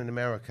clown in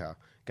America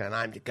going,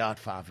 I'm the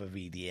godfather of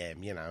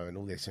EDM, and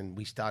all this. And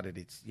we started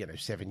it,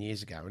 7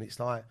 years ago. And it's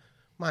like,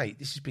 mate,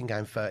 this has been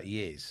going 30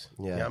 years.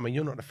 Yeah. You know what I mean?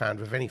 You're not the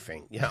founder of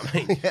anything. You know what I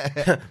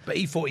mean? But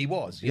he thought he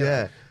was. You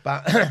know?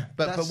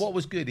 But what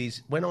was good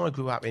is when I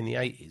grew up in the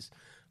 80s,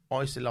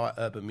 I used to like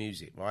urban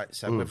music, right?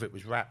 So whether it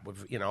was rap,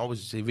 I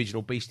was the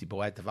original Beastie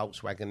Boy, I had the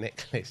Volkswagen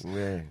necklace.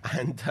 Yeah.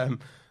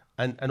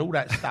 And all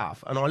that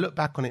stuff. And I look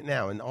back on it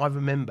now, and I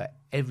remember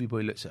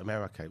everybody looks at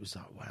America. It was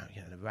like, wow,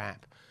 the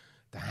rap,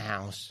 the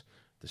house,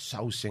 the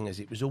soul singers.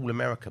 It was all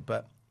America.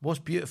 But what's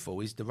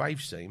beautiful is the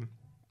rave scene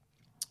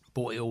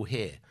brought it all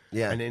here.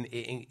 Yeah. And then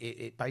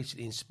it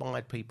basically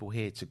inspired people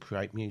here to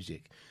create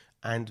music.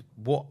 And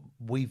what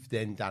we've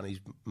then done is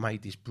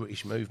made this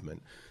British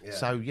movement. Yeah.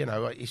 So,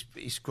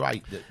 it's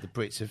great that the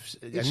Brits have...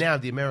 And now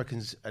the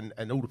Americans and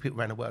all the people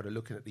around the world are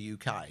looking at the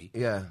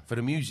UK for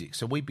the music.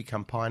 So we've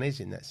become pioneers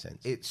in that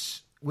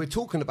sense. We're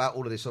talking about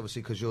all of this,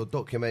 obviously, because your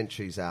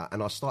documentary's out,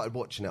 and I started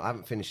watching it. I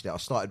haven't finished it. I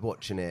started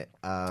watching it.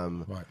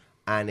 Right.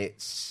 And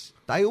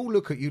they all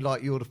look at you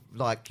like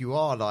you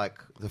are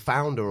the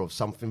founder of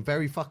something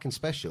very fucking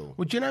special.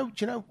 Well, do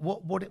you know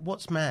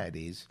what's mad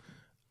is...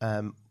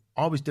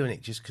 I was doing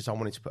it just because I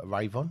wanted to put a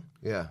rave on.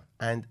 Yeah.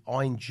 And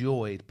I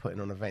enjoyed putting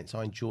on events.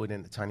 I enjoyed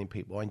entertaining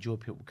people. I enjoyed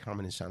people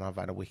coming and saying, I've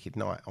had a wicked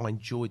night. I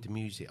enjoyed the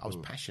music. I was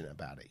passionate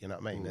about it, you know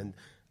what I mean?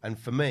 And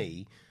for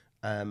me...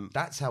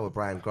 that's how a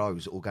brand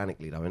grows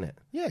organically, though, isn't it?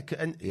 Yeah,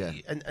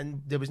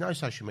 and there was no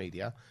social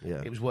media.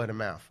 Yeah. It was word of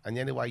mouth. And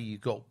the only way you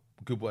got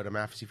good word of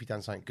mouth is if you've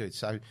done something good.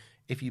 So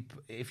if you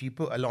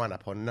put a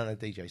lineup on and none of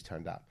the DJs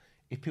turned up,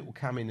 if people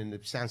come in and the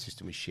sound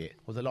system was shit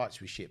or the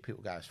lights were shit,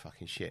 people go, it's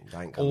fucking shit. They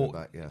ain't coming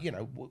back,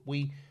 yeah.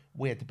 We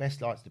had the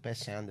best lights, the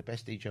best sound, the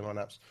best DJ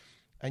lineups.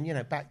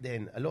 And, back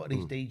then, a lot of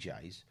these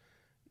DJs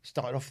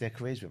started off their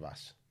careers with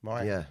us,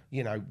 right? Yeah.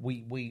 I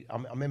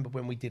remember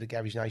when we did a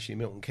Garage Nation in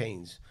Milton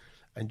Keynes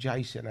and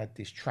Jason had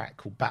this track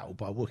called Battle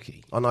by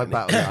Wookie. I know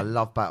Battle, I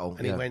love Battle.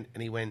 And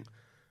he went,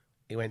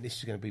 this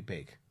is going to be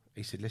big.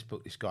 He said, let's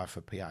book this guy for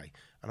PA.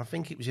 And I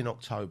think it was in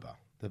October,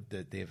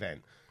 the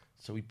event.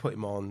 So we put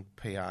him on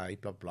PA,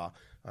 blah, blah.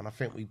 And I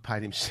think we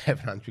paid him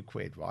 700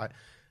 quid, right?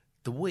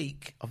 The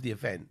week of the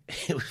event,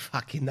 it was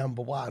fucking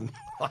number one.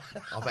 I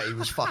bet he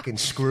was fucking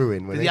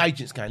screwing with the it.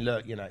 agent's going,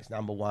 look, it's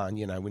number one.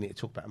 We need to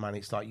talk about money.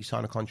 It's like you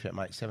sign a contract,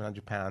 mate,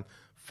 £700.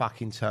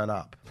 Fucking turn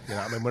up.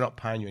 We're not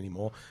paying you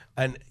anymore.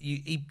 And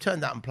he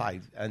turned up and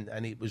played,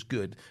 and it was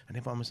good. And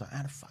everyone was like,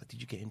 how the fuck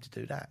did you get him to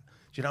do that?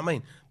 Do you know what I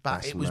mean?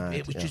 But it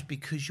was just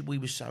because we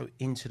were so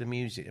into the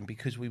music and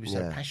because we were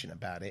so passionate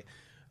about it.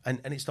 And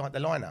it's like the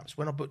lineups.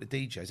 When I booked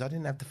the DJs, I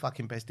didn't have the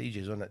fucking best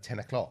DJs on at 10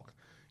 o'clock.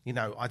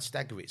 I'd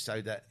stagger it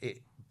so that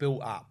it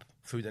built up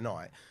through the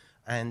night.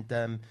 And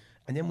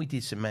then we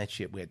did some mad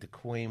shit. We had the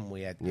Queen,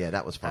 we had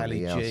that was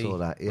funny. Ali G, I saw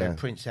that. we had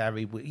Prince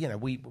Harry. We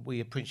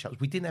had Prince Charles.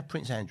 We didn't have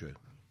Prince Andrew.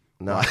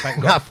 No, right,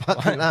 thank God.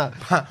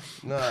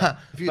 No.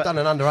 If you'd done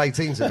an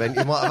under-18s event,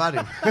 you might have had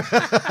him.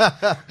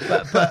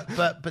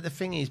 but the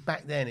thing is,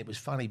 back then it was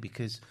funny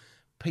because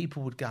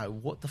people would go,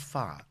 "What the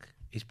fuck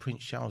is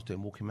Prince Charles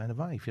doing walking around the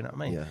rave?" You know what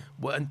I mean? Yeah.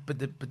 Well, but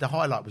the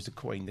highlight was the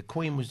Queen. The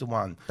Queen was the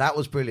one. That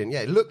was brilliant.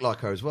 Yeah, it looked like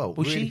her as well.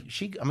 Well, really.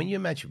 she. I mean, you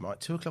imagine,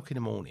 right? 2:00 in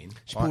the morning.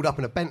 She pulled up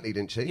in a Bentley,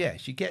 didn't she? Yeah,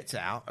 she gets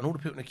out, and all the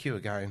people in the queue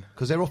are going,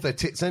 because they're off their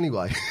tits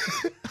anyway.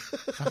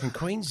 Fucking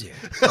Queen's here,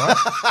 right?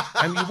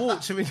 And you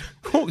walked her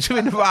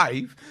in the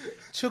rave,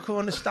 took her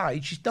on the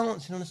stage. She's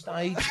dancing on the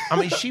stage. I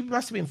mean, she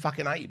must have been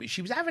fucking 80, but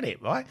she was having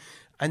it, right?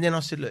 And then I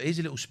said, look, here's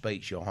a little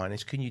speech, Your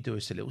Highness. Can you do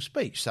us a little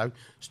speech? So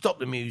stop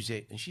the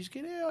music. And she's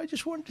going, I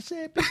just wanted to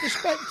say a big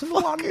respect to the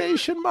One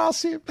Nation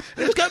Massive.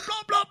 And it's going,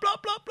 blah, blah, blah,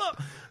 blah, blah.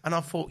 And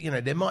I thought,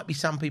 there might be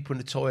some people in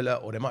the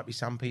toilet or there might be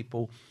some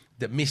people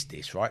that missed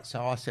this, right?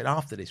 So I said,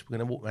 after this, we're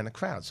going to walk around the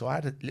crowd. So I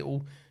had a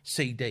little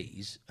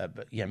CDs,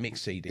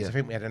 mixed CDs. Yeah. I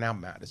think we had an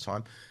album out at the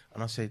time.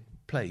 And I said,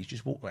 please,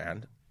 just walk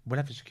around. We'll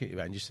have a security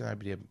around just so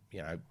nobody,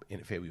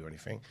 interfere with you or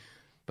anything.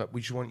 But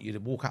we just want you to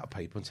walk up to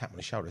people and tap on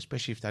the shoulder,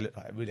 especially if they look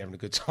like they're really having a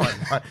good time.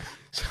 Right?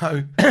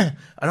 So, and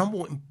I'm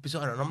walking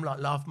beside her and I'm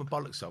like laughing my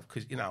bollocks off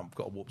because, I've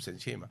got a warped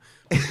sense of humour.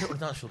 People on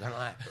the dance floor going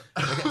like that.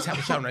 They get to tap on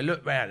the shoulder and they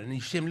look round and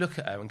you see them look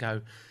at her and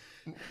go...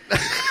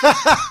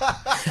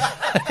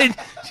 and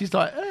she's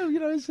like,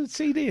 it's a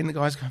CD. And the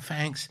guy's going,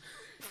 thanks.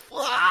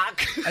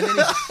 Fuck. And then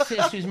he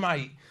says to his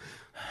mate,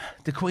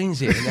 the Queen's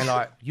here. And they're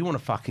like, you want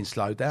to fucking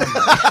slow down,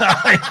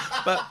 mate?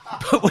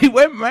 but we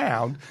went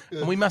round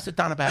and we must have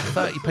done about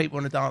 30 people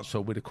on the dance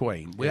floor with the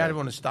Queen. We had her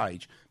on the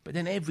stage. But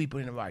then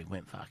everybody in the rave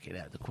went, fuck it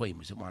out. The Queen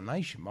was at One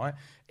Nation, right?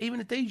 Even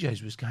the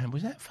DJs was going,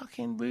 was that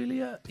fucking really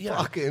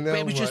fucking but hell,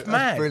 it was just mate.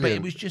 mad. But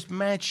It was just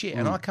mad shit.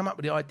 And I come up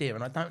with the idea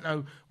and I don't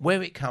know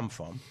where it come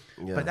from.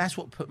 Yeah. But that's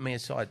what put me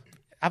aside.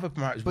 Other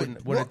promoters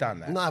wouldn't have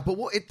done that. No, but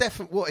what it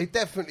definitely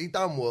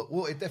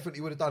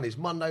would have done is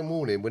Monday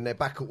morning when they're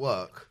back at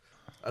work,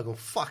 I go,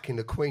 fucking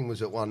the Queen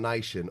was at One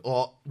Nation.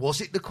 Or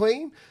was it the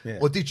Queen? Yeah.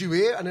 Or did you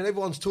hear? And then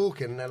everyone's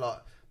talking and they're like,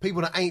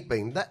 people that ain't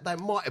been, that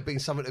might have been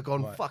something that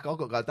gone, fuck, I've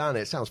got to go down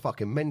there. It sounds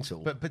fucking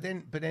mental. But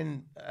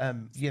then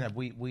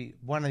we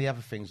one of the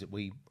other things that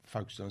we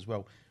focused on as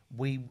well,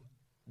 we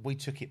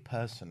took it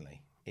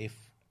personally.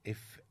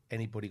 If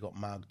anybody got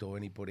mugged or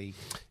anybody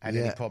had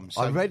any problems.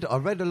 So, I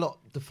read a lot.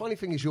 The funny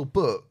thing is your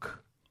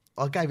book,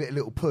 I gave it a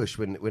little push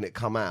when it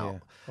come out. Yeah.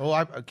 Well,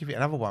 I'll give it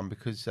another one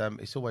because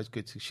it's always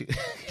good to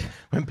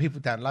when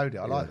people download it.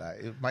 I like that.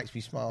 It makes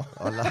me smile.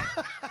 I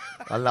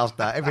love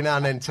that. Every now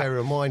and then Terry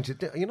reminds you,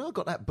 I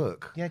got that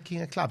book. Yeah,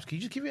 King of Clubs. Can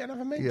you just give it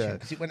another mention? Yeah.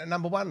 Because it went at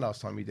number 1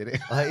 last time you did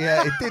it.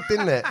 Yeah, it did,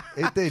 didn't it?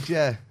 It did,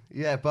 yeah.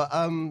 Yeah, but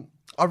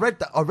I read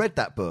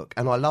that book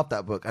and I love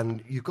that book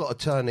and you've got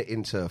to turn it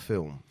into a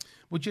film.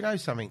 Would you know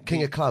something?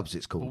 King of Clubs,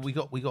 it's called.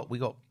 Well, we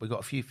got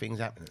a few things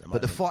happening at the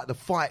moment. But the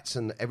fights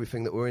and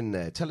everything that were in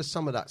there. Tell us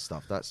some of that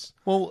stuff. That's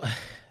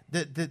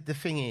the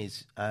thing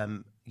is,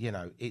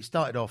 it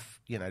started off.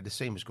 The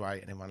scene was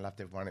great and everyone loved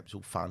everyone. It was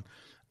all fun,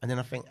 and then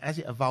I think as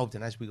it evolved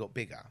and as we got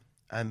bigger,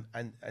 and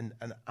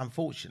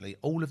unfortunately,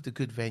 all of the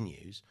good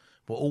venues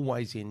were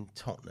always in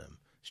Tottenham,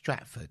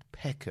 Stratford,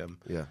 Peckham,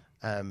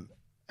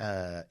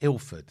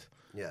 Ilford.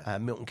 Yeah,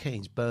 Milton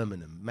Keynes,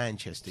 Birmingham,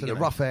 Manchester. So the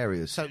rough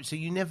areas. So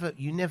you never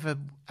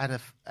had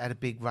a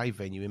big rave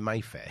venue in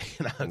Mayfair.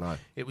 No.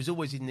 It was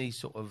always in these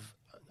sort of.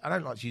 I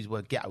don't like to use the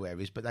word ghetto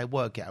areas, but they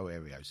were ghetto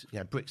areas.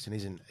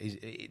 Brixton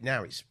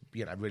now it's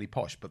really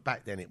posh, but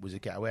back then it was a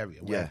ghetto area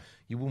where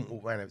you wouldn't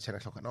walk around at 10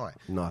 o'clock at night.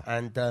 No.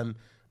 And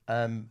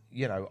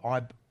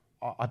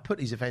I put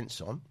these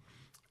events on,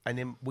 and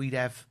then we'd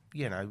have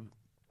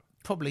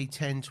probably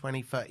 10,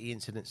 20, 30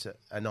 incidents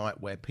a night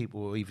where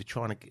people were either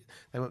trying to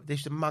they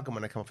used to mug them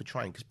when they come off a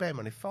train. Because bear in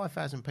mind, if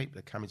 5,000 people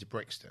are coming to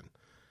Brixton,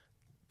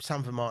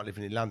 some of them aren't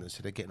living in London,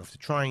 so they're getting off the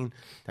train,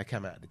 they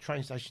come out of the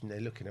train station, they're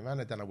looking around,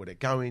 they don't know where they're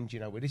going, do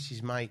you know where this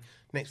is, mate?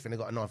 Next thing, they've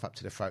got a knife up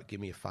to their throat, give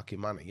me your fucking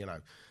money,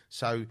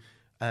 So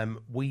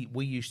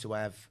we used to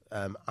have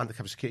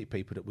undercover security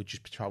people that would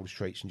just patrol the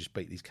streets and just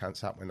beat these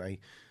cunts up when they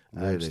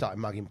started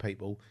mugging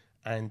people.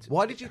 And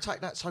why did you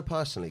take that so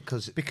personally?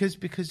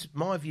 Because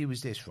my view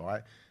was this,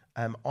 right?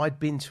 I'd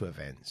been to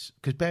events.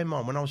 Because bear in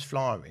mind, when I was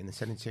flyering and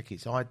selling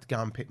tickets, I'd go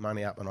and pick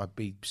money up and I'd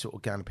be sort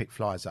of going to pick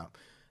flyers up.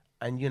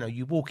 And,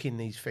 you walk in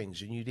these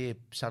things and you'd hear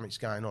something's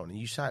going on and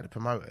you say to the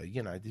promoter,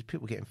 there's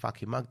people getting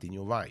fucking mugged in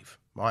your rave,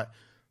 right?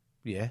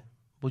 Yeah.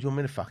 what do you want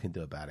me to fucking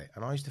do about it?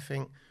 And I used to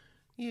think,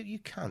 you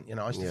can't,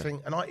 I used to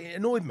think, and it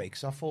annoyed me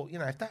because I thought,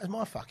 if that was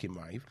my fucking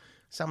rave,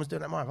 someone's doing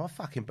that at my rave, I'd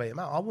fucking beat them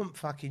up. I wouldn't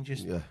fucking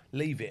just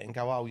leave it and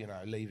go,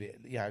 leave it,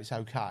 it's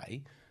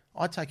okay.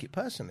 I'd take it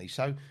personally.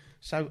 So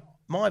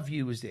my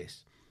view was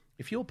this.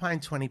 If you're paying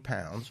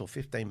 £20 or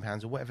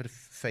 £15 or whatever the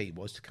fee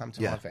was to come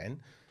to my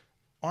event,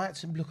 I had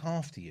to look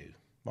after you,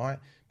 right?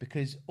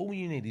 Because all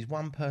you need is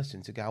one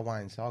person to go away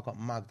and say, I got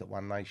mugged at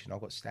One Nation, I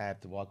got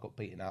stabbed, or I got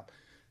beaten up.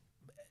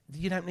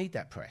 You don't need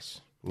that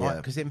press. Right,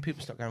 because then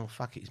people start going, well,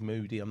 fuck it, it's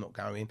moody, I'm not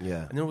going.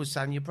 Yeah. And then all of a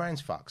sudden your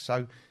brand's fucked.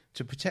 So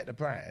to protect the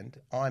brand,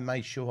 I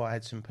made sure I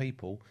had some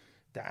people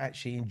that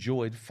actually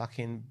enjoyed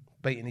fucking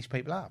beating these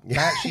people up. They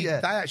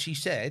actually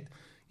said,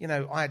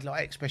 I had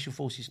like ex-Special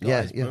Forces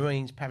guys,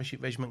 Marines, Parachute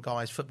Regiment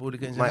guys, football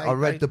hooligans. Mate, I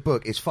read the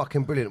book. It's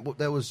fucking brilliant.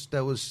 There was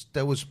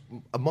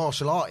a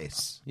martial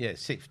artist. Yeah,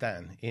 Sixth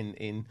Dan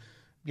and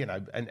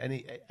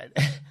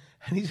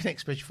he's an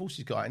ex-Special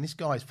Forces guy, and this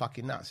guy's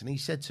fucking nuts. And he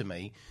said to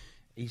me,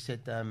 He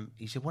said,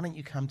 why don't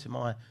you come to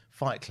my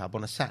fight club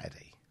on a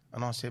Saturday?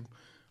 And I said,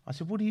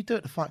 what do you do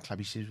at the fight club?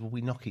 He says, well,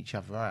 we knock each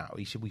other out.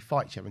 He said, we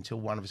fight each other until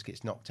one of us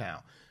gets knocked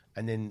out.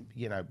 And then,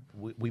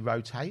 we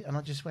rotate. And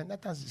I just went,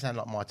 that doesn't sound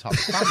like my type of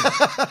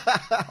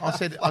fun.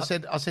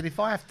 I said, if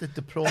I have to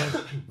deploy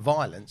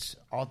violence,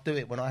 I'll do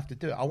it when I have to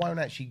do it. I won't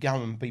actually go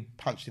and be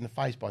punched in the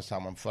face by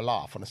someone for a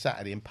laugh on a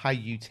Saturday and pay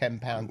you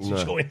 £10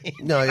 to join in.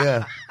 No,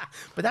 yeah.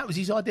 But that was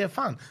his idea of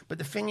fun. But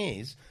the thing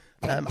is,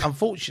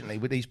 unfortunately,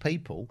 with these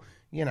people,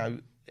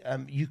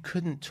 you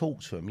couldn't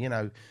talk to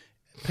them.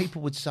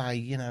 People would say,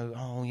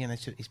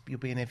 you're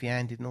being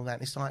heavy-handed and all that.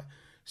 And it's like,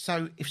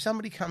 so if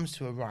somebody comes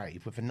to a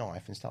rave with a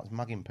knife and starts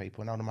mugging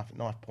people and hold them up at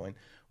knife point,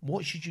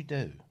 what should you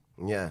do?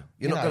 Yeah,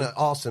 you're not going to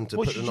ask them to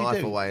put the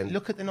knife away. And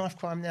look at the knife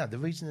crime now. The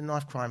reason the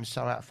knife crime is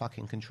so out of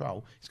fucking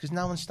control is because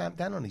no one's stamped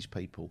down on these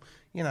people.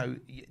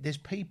 There's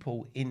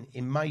people in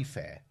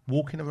Mayfair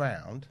walking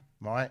around,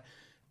 right,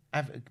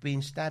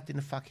 being stabbed in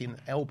the fucking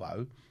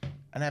elbow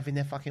and having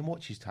their fucking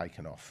watches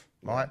taken off,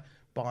 right?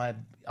 By,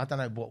 I don't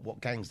know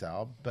what gangs they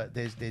are, but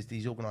there's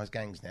these organised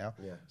gangs now.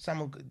 Yeah.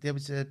 There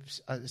was a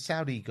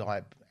Saudi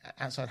guy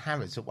outside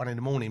Harrods at 1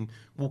 a.m,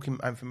 walking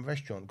home from a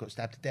restaurant, got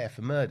stabbed to death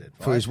and murdered.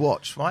 Right? For his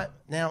watch. Right?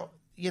 Now,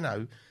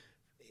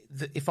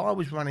 if I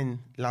was running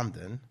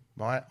London,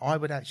 right, I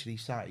would actually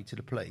say to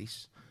the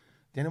police,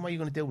 the only way you're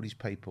going to deal with these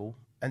people,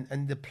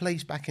 and the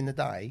police back in the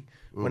day,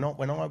 when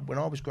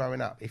I was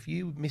growing up, if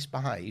you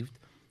misbehaved,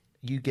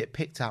 you get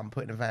picked up and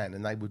put in a van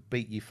and they would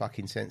beat you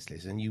fucking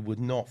senseless and you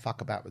would not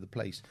fuck about with the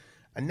police.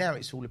 And now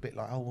it's all a bit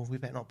like, oh, well, we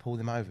better not pull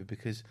them over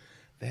because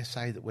they'll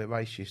say that we're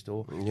racist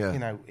or,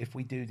 if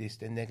we do this,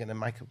 then they're going to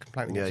make a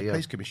complaint against the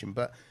police commission.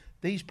 But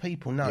these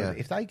people know that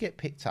if they get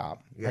picked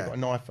up, they've got a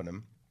knife on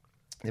them,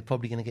 they're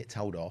probably going to get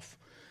told off.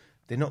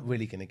 They're not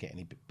really going to get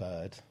any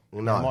bird.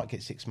 No. They might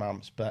get 6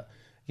 months, but...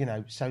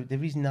 so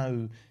there is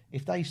no...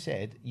 If they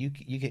said you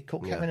get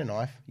caught carrying a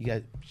knife, you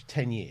go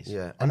 10 years.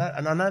 Yeah. And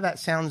I know that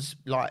sounds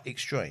like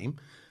extreme,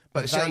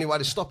 but it's the only way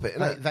to stop it,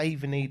 isn't it? They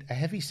either need a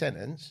heavy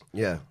sentence,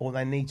 or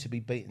they need to be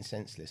beaten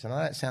senseless. I know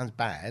that sounds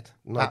bad,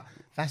 but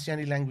that's the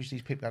only language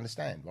these people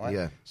understand, right?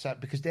 Yeah. So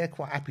because they're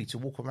quite happy to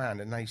walk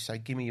around and they say,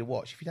 "Give me your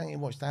watch." If you don't get your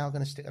watch, they are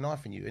going to stick a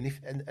knife in you.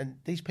 And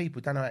these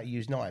people don't know how to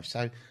use knives,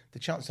 so the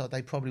chances are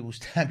they probably will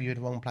stab you in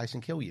the wrong place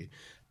and kill you.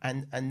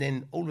 And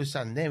then all of a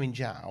sudden they're in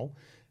jail.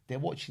 They're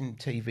watching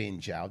TV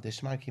in jail. They're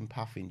smoking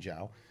puff in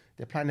jail.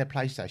 They're playing their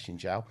PlayStation in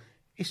jail.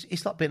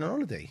 It's like being on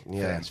holiday.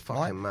 Yeah, it's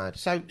fucking mad.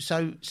 So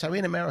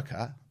in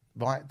America,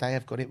 right, they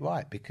have got it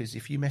right because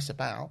if you mess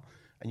about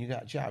and you go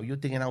to jail, you're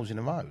digging holes in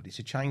the road. It's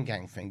a chain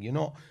gang thing. You're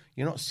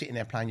not sitting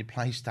there playing your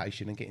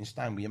PlayStation and getting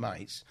stoned with your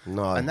mates.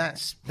 No, and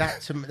that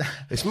to me,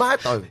 it's mad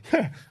though.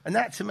 And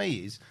that to me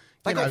is.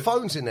 They got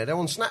phones in there. They're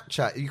on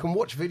Snapchat. You can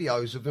watch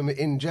videos of them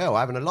in jail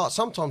having a laugh.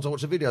 Sometimes I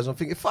watch the videos and I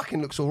think it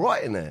fucking looks all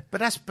right in there. But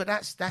that's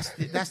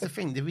the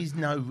thing. There is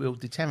no real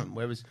deterrent.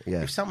 Whereas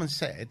if someone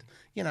said,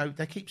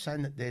 they keep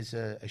saying that there's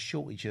a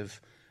shortage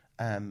of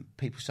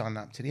people signing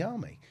up to the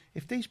army.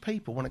 If these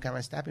people want to go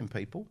around stabbing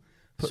people,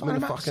 put them in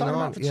the fucking army. Sign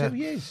them up for 2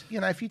 Yeah. years.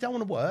 If you don't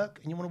want to work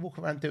and you want to walk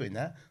around doing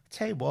that, I'll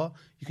tell you what,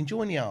 you can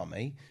join the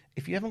army.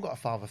 If you haven't got a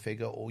father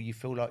figure or you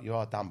feel like you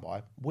are done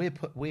by, we're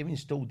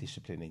installed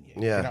discipline in you.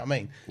 Yeah. You know what I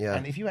mean? Yeah.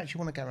 And if you actually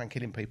want to go around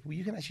killing people,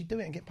 you can actually do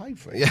it and get paid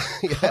for it.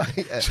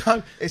 Yeah.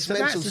 So it's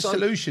that's the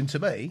solution to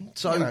me.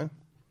 So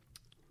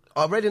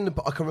I read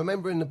I can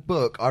remember in the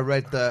book, I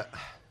read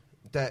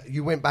that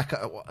you went back.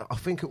 I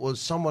think it was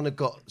someone had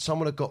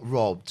got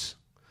robbed,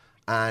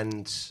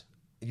 and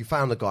you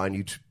found the guy, and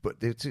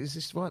is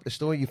this right? The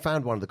story, you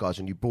found one of the guys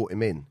and you brought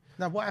him in.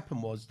 No, what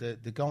happened was the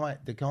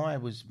guy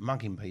was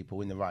mugging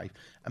people in the rave,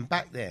 and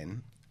back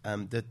then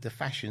the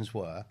fashions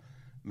were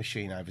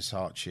Moschino,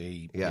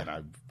 Versace,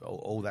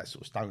 all that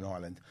sort of Stone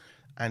Island,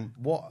 and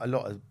what a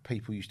lot of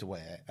people used to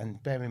wear.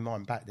 And bear in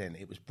mind, back then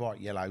it was bright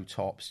yellow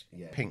tops,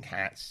 pink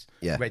hats,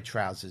 red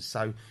trousers.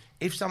 So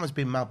if someone's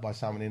been mugged by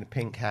someone in a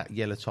pink hat,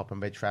 yellow top,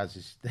 and red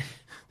trousers,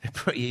 they're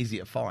pretty easy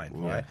to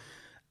find, right?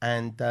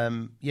 And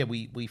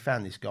we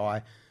found this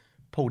guy.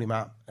 pulled him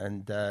up,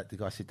 and the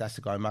guy said, "That's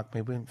the guy who mugged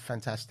me." We went,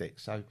 fantastic.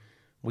 So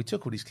we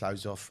took all his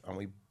clothes off and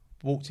we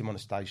walked him on the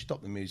stage,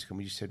 stopped the music, and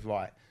we just said,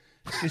 right,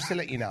 just to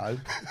let you know,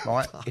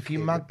 right, if you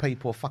mug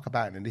people or fuck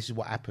about them, this is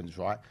what happens,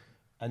 right?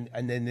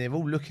 And then they're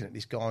all looking at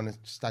this guy on the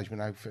stage,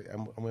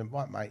 and we went,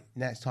 right, mate,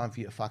 now it's time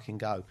for you to fucking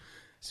go.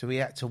 So he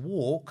had to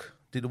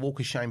do the walk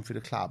of shame through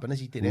the club, and as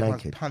he did,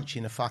 everyone's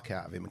punching the fuck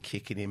out of him and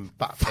kicking him,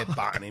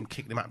 headbutting him,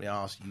 kicking him up the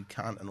arse, you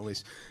cunt, and all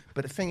this.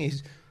 But the thing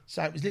is,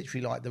 so it was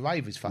literally like the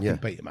ravers fucking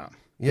beat him up.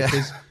 Yeah.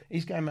 Because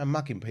he's going around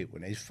mugging people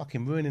and he's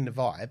fucking ruining the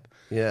vibe.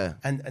 Yeah.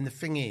 And the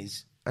thing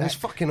is... And it's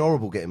fucking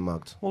horrible getting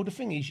mugged. Well, the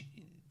thing is,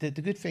 the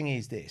good thing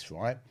is this,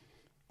 right?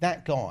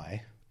 That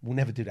guy will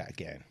never do that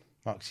again.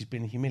 Right? Because he's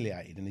been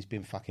humiliated and he's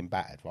been fucking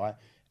battered, right?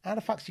 How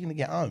the fuck's he going to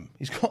get home?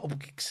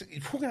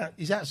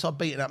 He's outside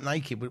beating up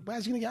naked, but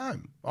where's he going to get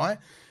home, right?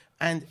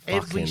 And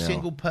every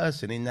single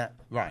person in that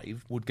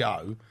rave would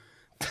go,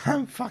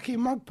 don't fucking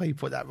mug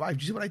people at that rave.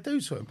 Do you see what they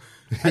do to him?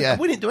 And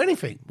we didn't do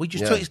anything. We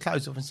just took his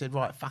clothes off and said,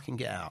 right, fucking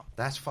get out.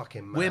 That's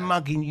fucking mad. We're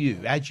mugging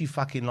you. How do you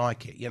fucking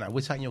like it? You know,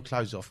 we're taking your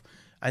clothes off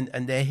and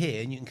they're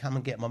here and you can come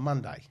and get them on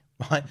Monday,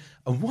 right?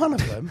 And one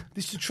of them,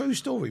 this is a true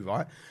story,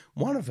 right?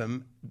 One of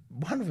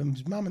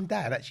them's mum and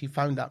dad actually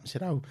phoned up and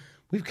said, oh,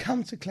 we've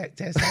come to collect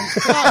their son's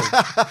clothes.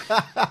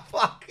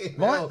 Fucking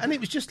right? hell. And it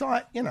was just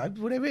like, you know,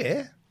 well, they're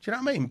here. Do you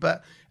know what I mean?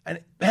 But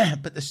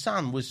the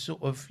son was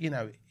sort of, you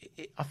know,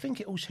 I think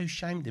it also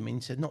shamed him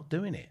into not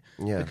doing it.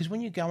 Yeah. Because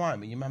when you go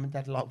home and your mum and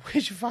dad are like,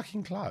 where's your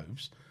fucking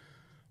clothes?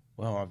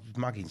 Well, I was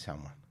mugging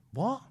someone.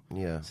 What?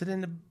 Yeah. So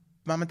then the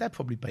mum and dad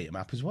probably beat him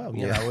up as well,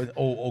 you know,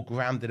 or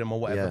grounded him or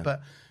whatever. Yeah.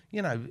 But,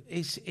 you know,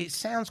 it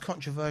sounds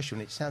controversial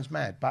and it sounds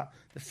mad. But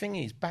the thing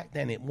is, back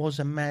then it was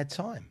a mad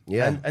time.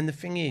 Yeah. And the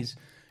thing is,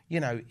 you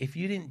know, if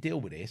you didn't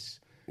deal with this,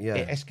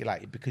 it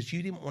escalated because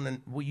you didn't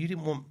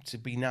want to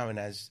be known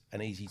as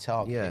an easy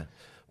target. Yeah.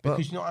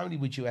 Because not only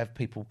would you have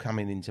people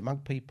coming in to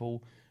mug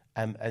people,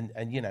 and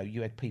you know,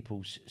 you had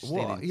people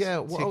stealing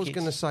tickets. What I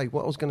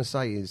was going to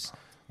say is,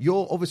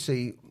 you're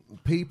obviously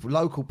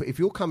local. If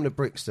you're coming to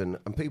Brixton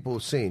and people are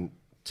seeing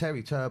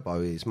Terry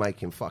Turbo is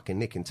making fucking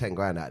nicking 10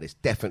 grand out of this,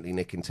 definitely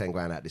nicking 10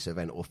 grand out of this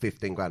event, or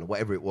 15 grand, or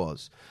whatever it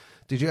was.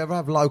 Did you ever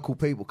have local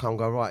people come and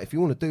go, right, if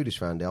you want to do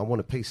this round here, I want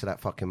a piece of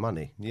that fucking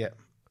money? Yeah.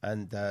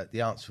 And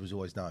the answer was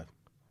always no.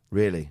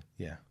 Really?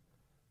 Yeah.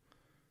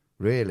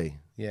 Really?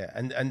 Yeah.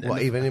 And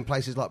even in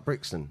places like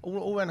Brixton?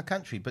 All around the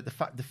country. But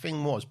the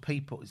thing was,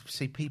 people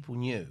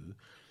knew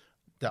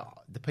that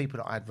the people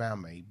that I had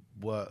around me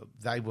were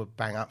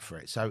bang up for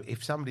it. So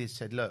if somebody had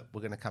said, look,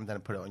 we're going to come down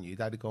and put it on you,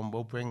 they'd have gone,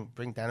 well, bring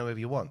down whoever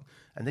you want.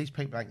 And these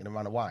people ain't going to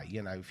run away.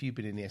 You know, if you've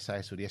been in the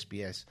SAS or the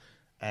SBS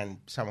and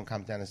someone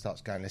comes down and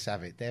starts going, let's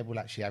have it, they will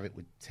actually have it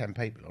with 10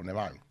 people on their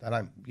own. They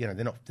don't, you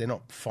know, they're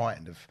not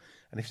frightened of.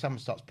 And if someone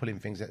starts pulling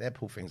things out, they'll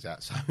pull things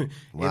out. So it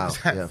was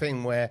that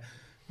thing where,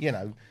 you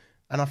know,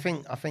 and I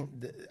think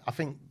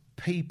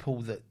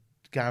people that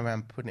go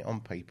around putting it on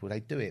people, they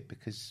do it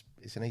because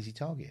it's an easy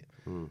target.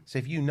 So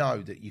if you know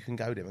that you can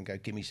go there and go,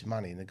 give me some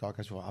money, and the guy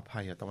goes, well, I'll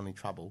pay you, I don't want any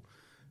trouble,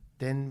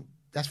 then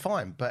that's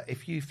fine. But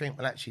if you think,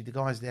 well, actually, the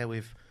guy's there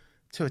with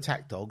 2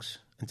 attack dogs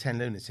and 10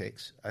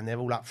 lunatics, and they're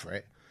all up for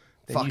it,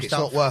 then it's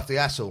not worth the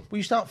hassle. Well,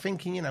 you start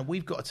thinking, you know,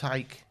 we've got to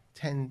take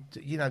 10,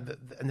 you know,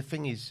 and the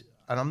thing is,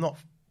 and I'm not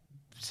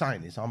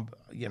saying this,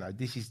 you know,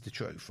 this is the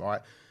truth,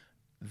 right?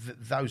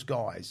 Those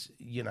guys,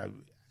 you know,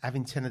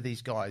 having 10 of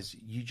these guys,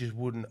 you just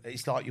wouldn't.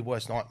 It's like your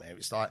worst nightmare.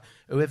 It's like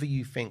whoever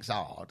you think's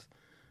hard,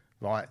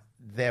 right?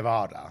 They're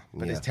harder,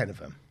 but there's 10 of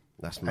them.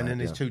 That's mad, and then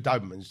there's 2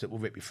 Dobermans that will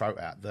rip your throat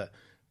out. That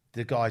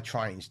the guy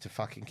trains to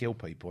fucking kill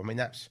people. I mean,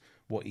 that's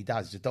what he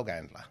does. He's a dog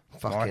handler.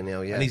 Fucking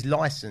hell, yeah. And he's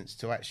licensed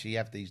to actually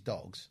have these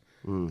dogs.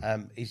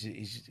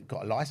 He's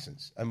got a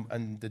license,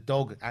 and the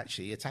dog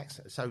actually attacks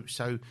it.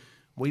 So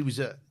we was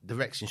at the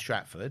Rex in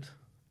Stratford,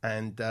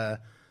 and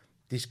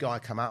this guy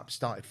come up,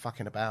 started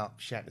fucking about,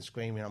 shouting and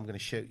screaming, I'm going to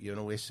shoot you and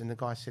all this. And the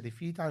guy said,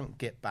 if you don't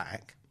get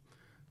back,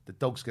 the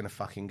dog's going to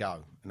fucking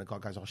go. And the guy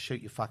goes, I'll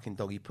shoot your fucking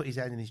dog. He put his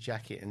hand in his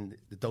jacket and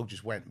the dog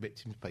just went and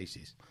ripped him to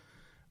pieces.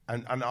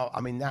 And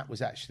I mean, that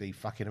was actually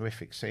fucking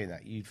horrific seeing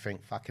that. You'd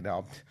think, fucking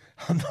hell,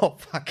 I'm not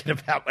fucking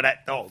about with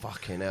that dog.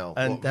 Fucking hell.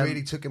 And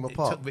really took him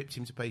apart? Ripped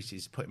him to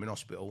pieces, put him in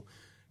hospital.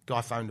 Guy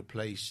phoned the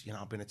police, you know,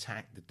 I've been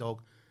attacked. The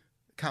dog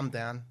come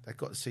down, they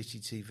got the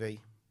CCTV.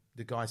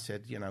 The guy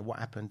said, you know, what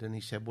happened? And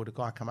he said, well, the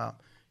guy come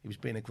up, he was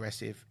being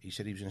aggressive. He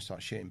said he was going to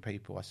start shooting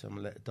people. I said, I'm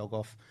going to let the dog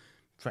off.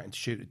 Threatened to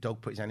shoot the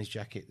dog, put his hand in his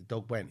jacket. The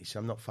dog went. He said,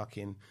 I'm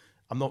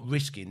not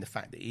risking the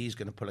fact that he is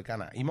going to pull a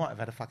gun out. He might have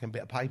had a fucking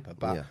bit of paper,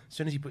 but as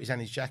soon as he put his hand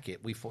in his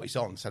jacket, we thought he's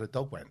on, so the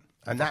dog went.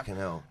 And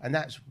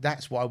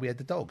that's why we had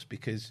the dogs,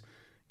 because,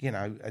 you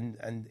know,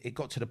 and it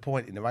got to the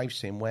point in the rave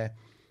scene where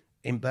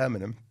in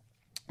Birmingham,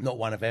 not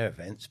one of their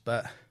events,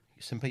 but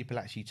some people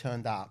actually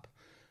turned up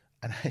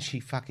and actually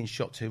fucking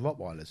shot 2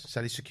 Rottweilers.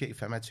 So the security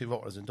firm had 2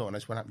 Rottweilers and door, and they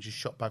just went up and just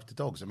shot both the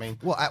dogs. I mean...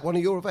 What, at one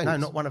of your events? No,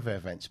 not one of their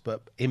events,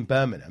 but in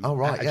Birmingham,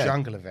 at a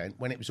jungle event,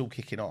 when it was all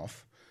kicking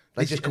off,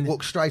 They just could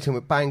walk straight in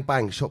with bang,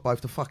 bang, shot both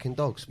the fucking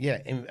dogs. Yeah,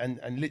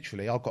 and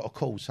literally, I got a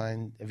call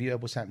saying, have you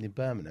heard what's happening in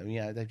Birmingham?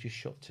 Yeah, they've just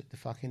shot the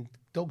fucking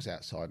dogs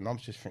outside. And I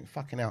was just thinking,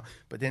 fucking hell.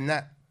 But then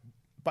that,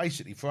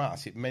 basically for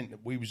us, it meant that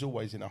we was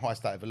always in a high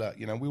state of alert.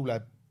 You know, we all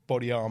had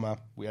body armour,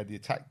 we had the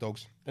attack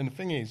dogs. And the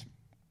thing is,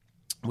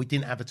 we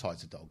didn't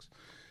advertise the dogs.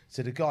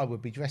 So the guy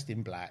would be dressed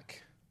in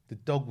black, the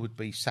dog would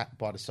be sat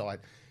by the side.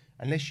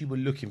 Unless you were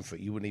looking for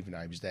it, you wouldn't even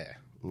know he was there.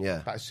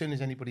 Yeah. But as soon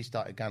as anybody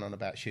started going on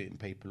about shooting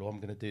people, or I'm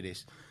going to do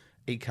this,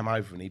 he'd come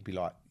over and he'd be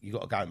like, you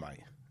got to go, mate.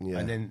 Yeah.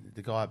 And then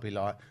the guy would be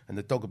like, and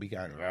the dog would be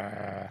going,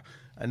 "Rah."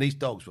 And these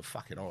dogs were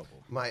fucking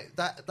horrible. Mate,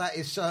 that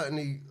is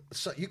certainly...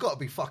 you got to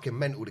be fucking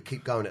mental to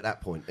keep going at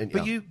that point, ain't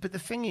you? But the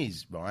thing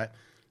is, right,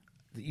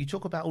 that you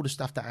talk about all the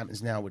stuff that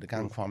happens now with the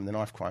gun crime and the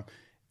knife crime,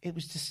 it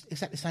was just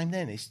exactly the same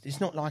then. It's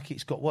not like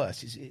it's got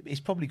worse. It's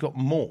probably got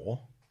more,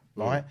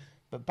 right?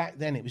 But back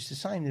then it was the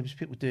same. There was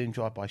people doing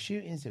drive-by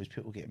shootings. There was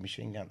people getting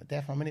machine gunned to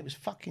death. I mean, it was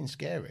fucking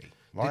scary.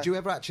 Right? Did you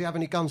ever actually have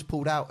any guns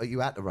pulled out at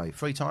you at the rave?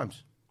 3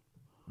 times.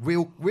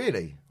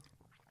 Really?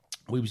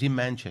 We was in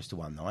Manchester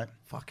one night.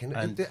 Fucking...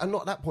 And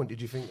not at that point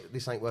did you think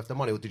this ain't worth the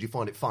money, or did you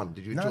find it fun?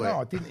 Did you enjoy it? No,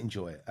 I didn't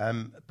enjoy it.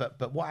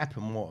 But what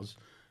happened was,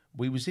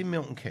 we was in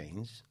Milton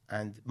Keynes,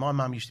 and my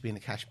mum used to be in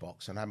the cash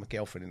box, and I had my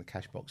girlfriend in the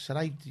cash box. So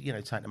they,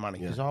 take the money,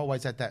 because I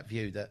always had that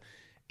view that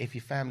if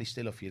your family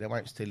steal off you, they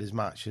won't steal as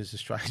much as a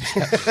stranger.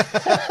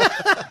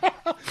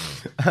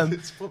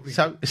 It's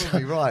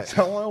probably right.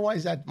 So I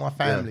always had my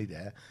family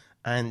there,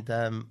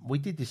 and we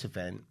did this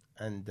event,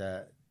 and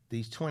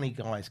these 20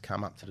 guys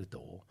come up to the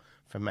door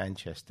from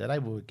Manchester. They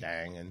were a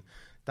gang, and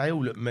they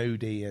all looked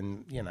moody,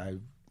 and,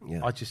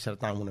 I just said,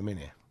 I don't want them in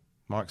here,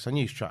 Mike, because I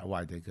knew straight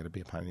away they're going to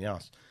be a pain in the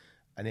ass.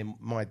 And then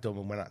my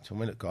doorman went up to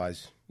him, look,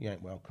 guys, you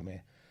ain't welcome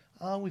here.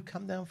 Oh, we've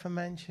come down from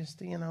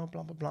Manchester, blah,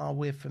 blah, blah.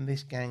 We're from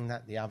this gang,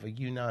 that, the other.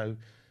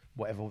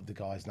 Whatever the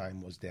guy's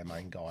name was, their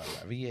main guy or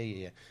whatever.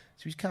 Yeah.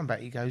 So he's come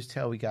back. He goes,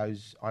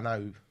 I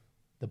know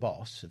the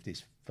boss of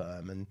this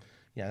firm, and,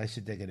 they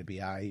said they're going to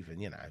behave.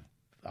 And,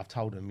 I've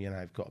told them,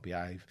 they've got to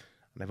behave.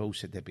 And they've all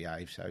said they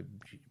behave. So,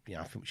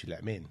 I think we should let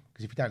them in.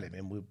 Because if we don't let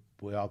them in,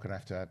 we are going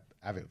to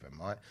have it with them,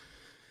 right?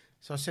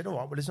 So I said, all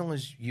right, well, as long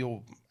as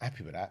you're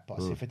happy with that. But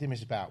I said, if they do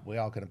miss about, we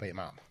are going to beat them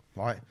up,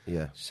 right?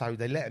 Yeah. So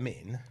they let them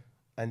in.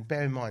 And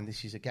bear in mind,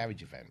 this is a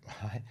garage event,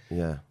 right?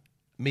 Yeah.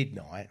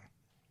 Midnight.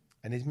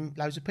 And there's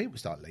loads of people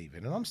start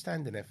leaving. And I'm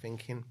standing there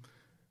thinking,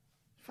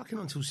 fucking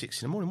on until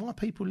 6 a.m. Why are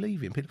people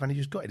leaving? People have only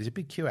just got it. There's a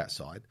big queue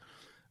outside.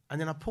 And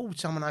then I pulled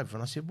someone over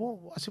and I said, what?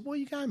 I said, where are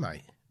you going,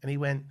 mate? And he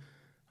went,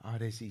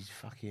 there's these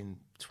fucking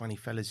 20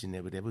 fellas in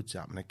there with their hoods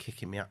up and they're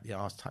kicking me up the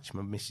arse, touching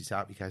my missus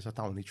up. He goes, I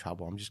don't want any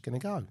trouble. I'm just going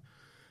to go.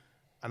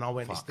 And I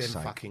went, it's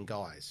them fucking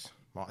guys.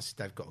 Right? I said,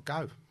 they've got to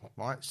go.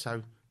 Right?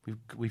 So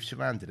we've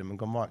surrounded them and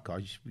gone, right,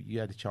 guys, you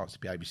had a chance to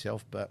behave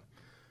yourself, but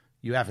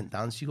you haven't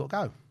done, so you got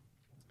to go.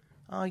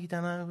 Oh, you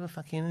don't know,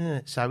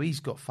 fucking... So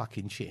he's got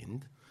fucking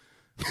chinned.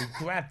 We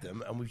grabbed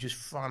them and we've just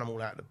thrown them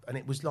all out. And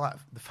it was like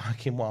the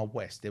fucking Wild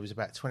West. There was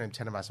about 10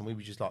 of us and we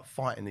were just like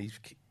fighting these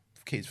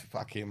kids for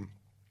fucking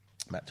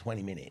about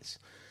 20 minutes.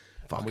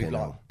 And we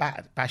like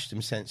bashed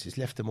them senses,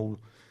 left them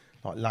all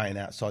like laying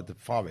outside the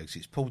fire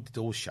exits, pulled the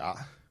door shut,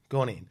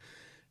 gone in.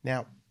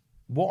 Now,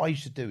 what I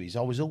used to do is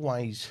I was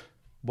always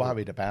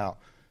worried about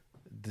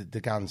the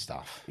gun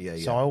stuff. Yeah.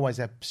 So I always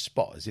had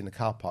spotters in the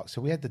car park.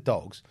 So we had the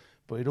dogs,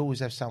 but we'd always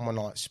have someone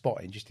like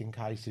spotting just in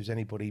case there's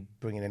anybody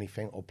bringing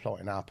anything or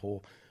plotting up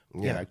or,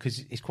 you know,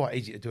 because it's quite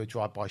easy to do a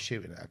drive-by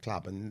shooting at a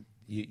club and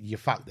you're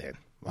fucked then,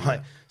 right?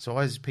 Yeah. So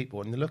I was people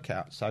on the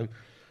lookout. So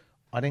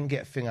I didn't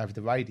get a thing over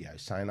the radio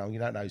saying, oh, you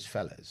don't know those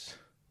fellas.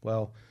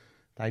 Well,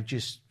 they've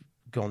just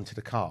gone to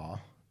the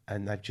car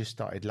and they've just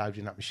started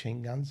loading up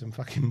machine guns and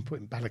fucking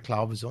putting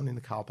balaclavas on in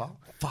the car park.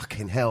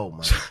 Fucking hell,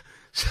 man.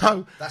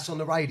 So that's on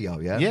the radio,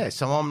 yeah? Yeah,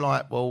 so I'm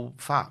like, well,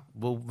 fuck,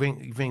 we'll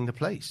ring the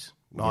police,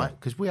 right?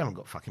 Because we haven't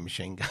got fucking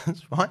machine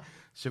guns, right?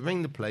 So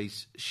ring the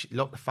police,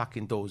 lock the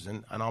fucking doors,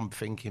 and I'm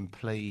thinking,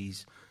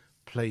 please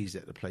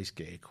let the police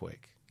get here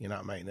quick. You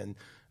know what I mean?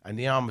 And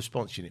the armed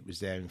response unit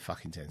was there in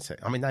fucking 10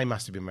 seconds. I mean, they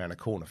must have been around the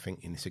corner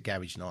thinking it's a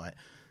garage night,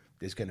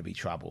 there's going to be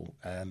trouble.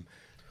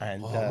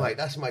 Mate,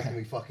 that's making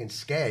me fucking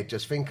scared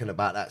just thinking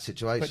about that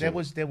situation. But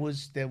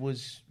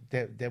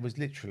there was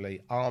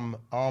literally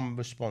armed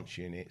response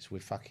units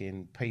with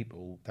fucking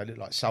people. They look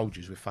like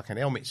soldiers with fucking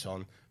helmets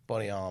on,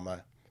 body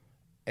armour,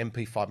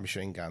 MP5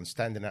 machine guns,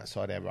 standing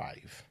outside their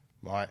rave,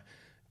 right?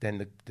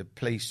 Then the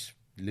police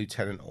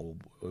lieutenant or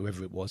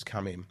whoever it was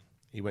come in.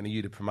 He went, are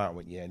you the promoter? I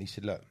went, yeah. And he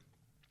said, look,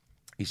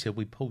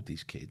 we pulled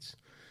these kids.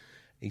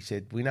 He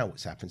said, we know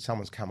what's happened.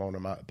 Someone's come on a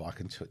motorbike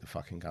and took the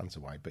fucking guns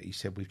away. But he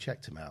said, we've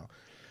checked them out.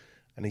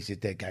 And he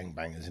said, they're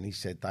gangbangers. And he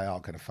said, they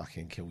are going to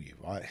fucking kill you,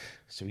 right?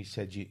 So he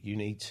said, you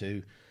need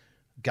to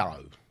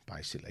go,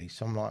 basically.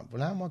 So I'm like,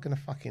 well, how am I going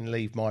to fucking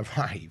leave my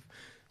rave?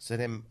 So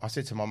then I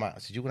said to my mate, I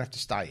said, you're going to have to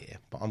stay here,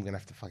 but I'm going to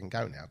have to fucking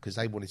go now. Because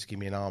they wanted to give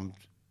me an armed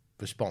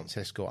response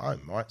escort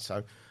home, right?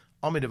 So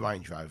I'm in the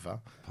Range Rover.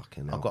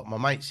 Fucking hell. I've got my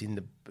mates in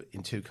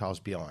 2 cars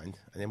behind.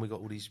 And then we've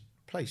got all these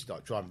police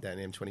like driving down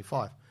the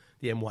M25,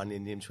 the M1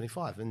 in the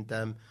M25.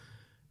 And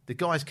the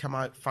guys come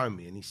out, phone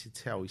me, and he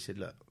said,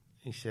 look,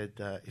 he said,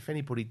 if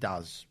anybody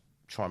does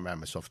try and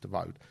ram us off the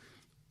road,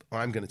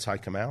 I'm going to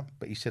take them out.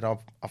 But he said,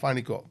 I've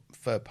only got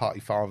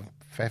third-party fire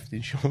theft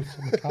insurance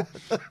in the car.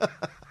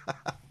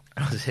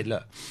 I said,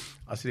 look,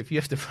 if you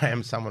have to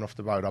ram someone off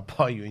the road, I'll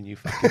buy you a new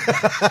fucking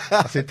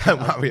car. I said,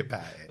 don't worry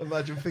about it.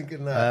 Imagine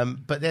thinking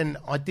that. But then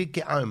I did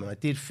get home and I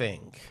did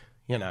think,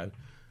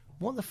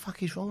 what the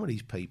fuck is wrong with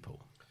these people?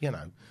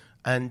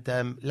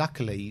 And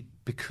luckily,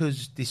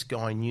 because this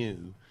guy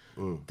knew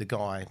the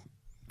guy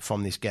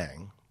from this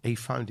gang, he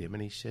phoned him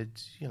and he said,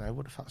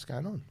 what the fuck's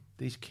going on?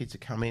 These kids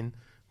have come in,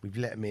 we've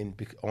let them in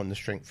on the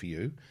strength for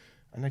you,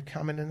 and they've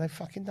come in and they've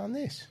fucking done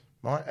this,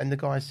 right? And the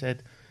guy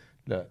said,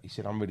 look, he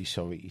said, I'm really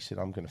sorry. He said,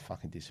 I'm going to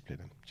fucking discipline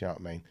them. Do you know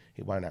what I mean?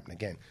 It won't happen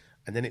again.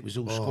 And then it was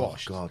all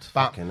squashed. Oh, God,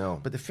 but, fucking hell.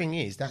 But the thing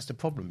is, that's the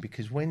problem,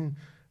 because when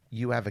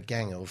you have a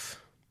gang of,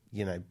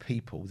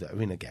 people that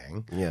are in a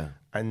gang,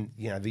 and,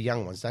 the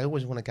young ones, they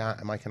always want to go out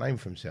and make a name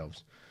for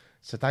themselves.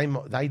 So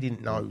they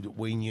didn't know that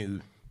we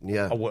knew.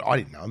 Yeah. Well, I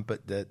didn't know him,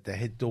 but the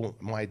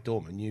my head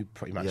doorman knew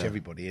pretty much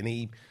everybody, and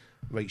he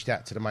reached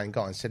out to the main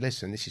guy and said,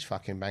 "Listen, this is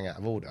fucking bang out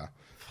of order."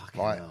 Fucking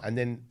right? Hell. And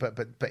then, but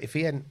if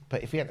he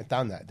hadn't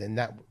done that, then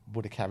that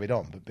would have carried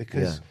on. But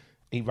because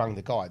he rang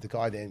the guy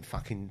then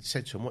fucking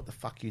said to him, "What the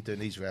fuck are you doing?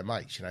 These are our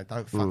mates,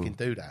 don't fucking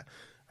do that."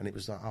 And it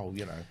was like,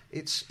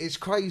 it's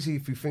crazy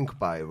if you think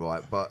about it,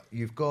 right? But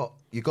you got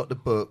the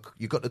book,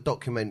 you got the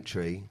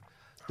documentary.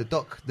 The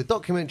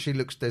documentary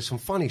there's some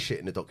funny shit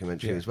in the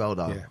documentary as well,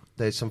 though. Yeah.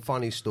 There's some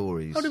funny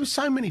stories. Oh, there was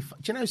so many. Do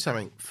you know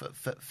something?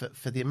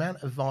 For the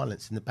amount of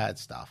violence and the bad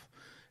stuff,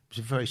 it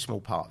was a very small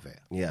part of it.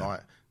 Yeah. Right?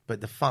 But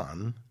the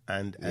fun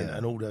and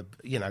all the,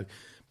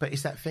 but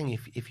it's that thing,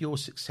 if you're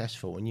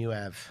successful and you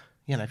have,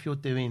 if you're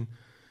doing,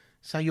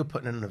 say you're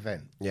putting on an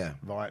event,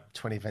 right,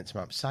 20 events a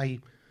month, say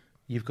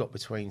you've got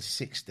between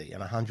 60 and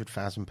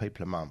 100,000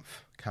 people a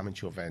month coming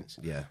to your events,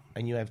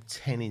 and you have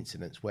 10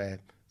 incidents where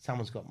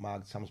someone's got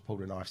mugged, someone's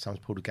pulled a knife,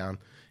 someone's pulled a gun.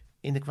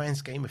 In the grand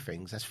scheme of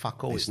things, that's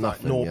fuck all. It's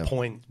nothing, like 0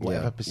 point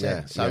whatever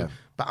 %.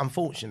 But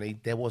unfortunately,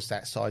 there was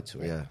that side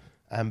to it.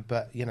 Yeah.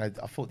 But I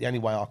thought the only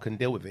way I can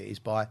deal with it is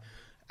by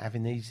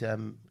having these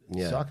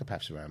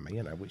psychopaths around me.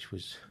 Which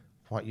was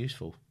quite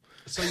useful.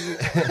 So you,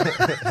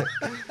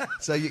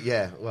 Do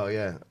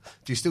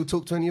you still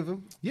talk to any of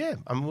them? Yeah,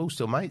 and we're all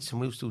still mates,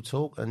 and we'll still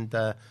talk. And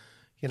if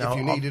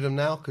you needed them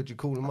now, could you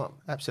call them up?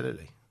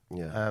 Absolutely.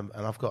 Yeah.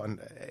 And I've got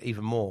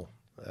even more.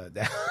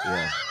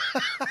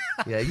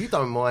 You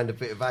don't mind a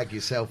bit of ag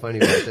yourself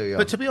anyway, do you?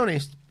 But to be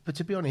honest,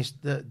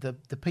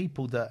 the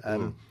people that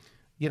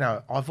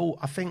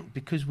I think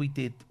because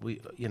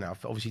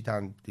I've obviously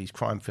done these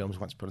crime films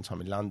once upon a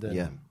time in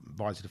London,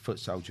 Rise of the Foot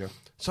Soldier.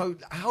 So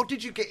how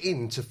did you get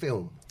into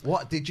film?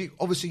 What did you?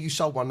 Obviously, you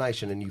sold One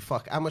Nation, and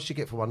how much did you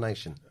get for One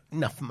Nation?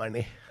 Enough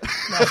money.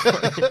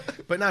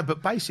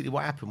 But basically,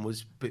 what happened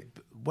was,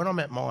 when I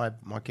met my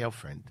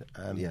girlfriend,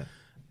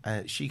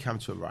 she came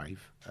to a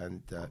rave,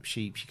 and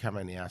she came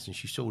around the house and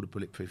she saw the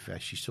bulletproof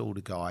vest, she saw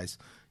the guys,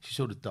 she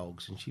saw the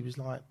dogs, and she was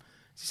like,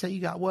 she said,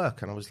 "You got to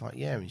work?" And I was like,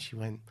 "Yeah." And she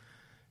went,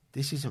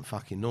 "This isn't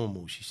fucking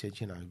normal." She said,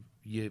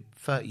 "You're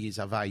 30 years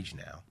of age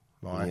now,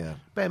 right?" Yeah.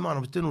 Bear in mind, I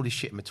was doing all this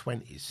shit in my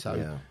 20s,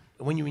 so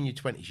when you're in your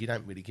 20s, you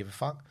don't really give a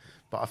fuck.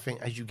 But I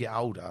think as you get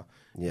older,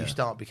 you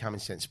start becoming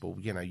sensible.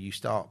 You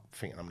start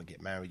thinking, I'm going to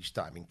get married. You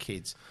start having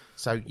kids.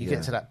 So you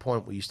get to that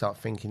point where you start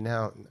thinking,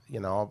 now,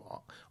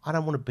 I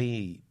don't want to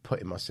be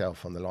putting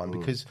myself on the line,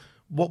 because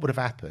what would have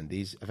happened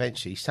is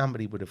eventually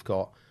somebody would have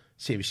got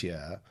seriously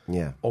hurt,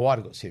 or I'd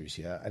have got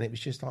seriously hurt, and it was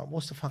just like,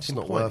 what's the fucking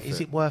point? Is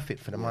it worth it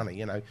for the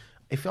money?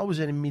 If I was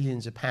earning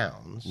millions of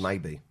pounds,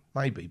 maybe.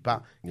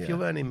 But if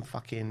you're earning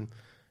fucking,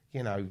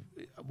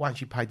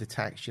 once you pay the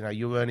tax, you're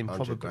earning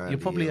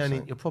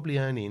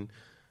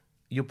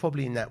you're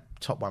probably in that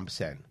top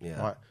 1%,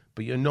 right?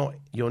 But you're not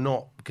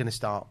going to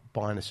start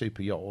buying a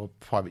super yacht or a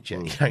private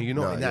jet. You're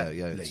not in that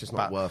league. It's just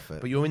not worth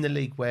it. But you're in the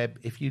league where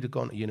if you'd have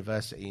gone to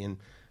university and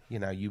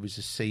you was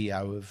a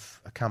CEO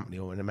of a company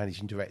or a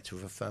managing director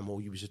of a firm,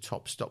 or you was a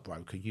top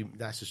stockbroker,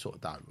 that's the sort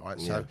of dough, right?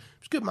 So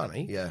it's good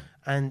money. Yeah.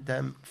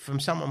 And from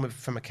someone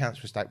from a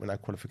council estate with no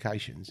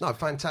qualifications. No,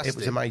 fantastic. It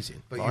was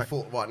amazing. But you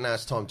thought, right, now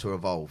it's time to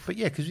evolve. But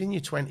because in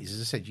your 20s,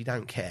 as I said, you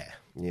don't care.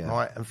 Yeah.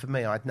 Right? And for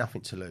me, I had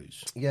nothing to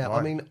lose. Yeah, right?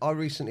 I mean, I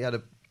recently had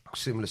a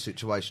similar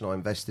situation. I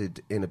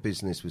invested in a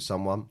business with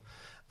someone,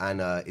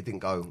 and it didn't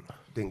go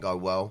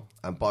well.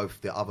 And both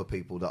the other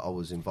people that I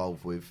was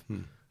involved with.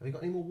 Have you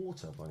got any more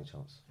water by any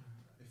chance?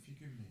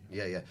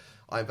 Yeah.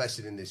 I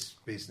invested in this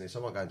business. I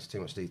won't go into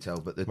too much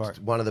detail, but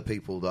one of the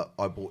people that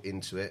I brought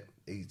into it,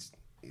 he's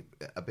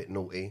a bit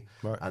naughty,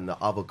 and the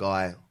other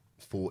guy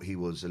thought he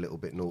was a little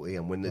bit naughty.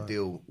 And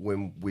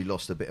when we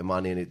lost a bit of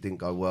money and it didn't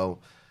go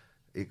well,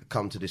 it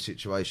come to this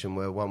situation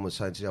where one was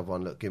saying to the other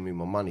one, "Look, give me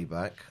my money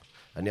back,"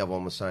 and the other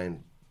one was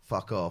saying,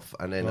 "Fuck off."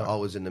 And then I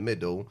was in the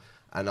middle,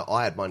 and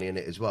I had money in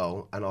it as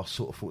well. And I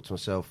sort of thought to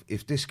myself,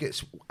 if this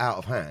gets out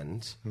of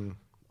hand.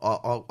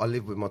 I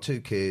live with my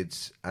 2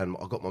 kids, and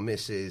I got my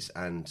missus,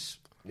 and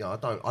I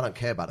don't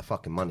care about the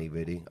fucking money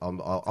really.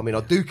 I mean,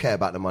 I do care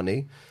about the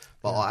money,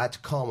 but I had to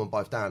calm them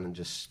both down and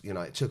just,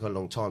 it took a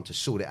long time to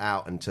sort it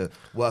out and to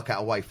work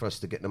out a way for us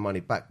to get the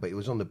money back. But it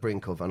was on the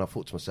brink of, and I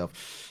thought to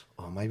myself,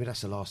 maybe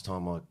that's the last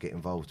time I get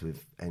involved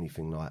with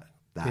anything like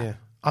that. Yeah,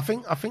 I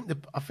think the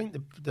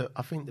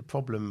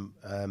problem,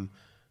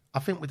 I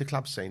think with the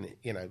club scene,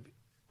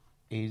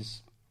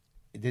 is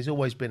there's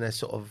always been a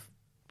sort of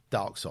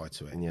dark side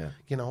to it. Yeah.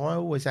 I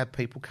always had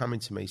people coming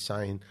to me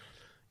saying,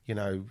 we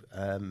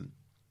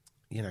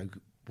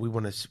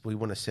want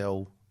to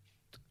sell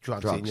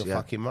drugs in your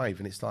fucking rave,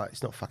 and it's like,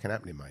 it's not fucking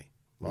happening, mate.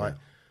 Right? Yeah.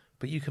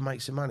 But you can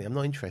make some money. I'm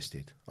not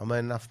interested. I'm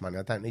earning enough money.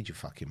 I don't need your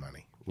fucking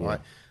money. Right?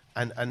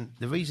 And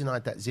the reason I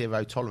had that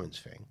zero tolerance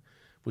thing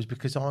was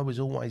because I was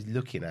always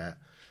looking at,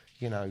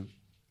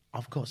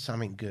 I've got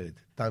something good.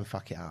 Don't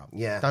fuck it up.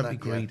 Yeah, don't be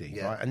greedy.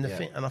 Right? And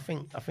I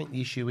think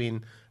the issue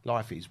in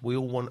life is we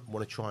all want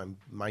to try and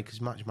make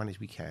as much money as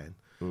we can.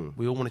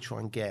 We all want to try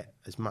and get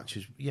as much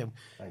as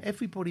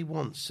everybody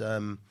wants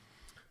to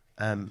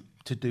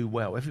do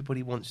well.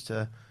 Everybody wants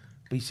to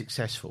be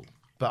successful.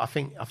 But I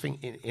think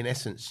in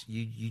essence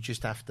you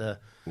just have to.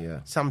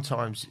 Yeah.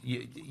 Sometimes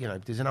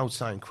there's an old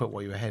saying: "Quit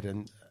while you're ahead."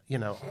 And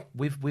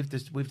with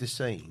the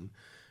scene,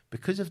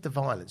 because of the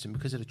violence and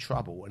because of the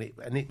trouble,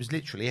 and it was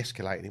literally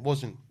escalating. It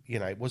wasn't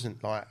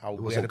like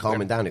it wasn't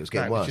calming down. It was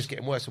getting worse. It was just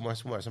getting worse and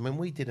worse and worse. I mean,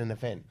 we did an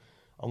event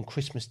on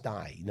Christmas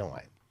Day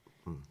night,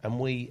 and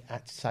we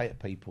had to say to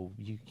people,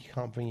 "You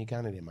can't bring your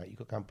gun in here, mate. You've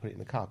got to go and put it in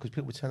the car," because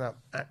people would turn up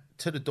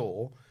to the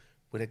door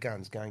with their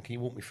guns, going, "Can you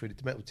walk me through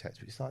the metal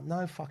detector?" It's like,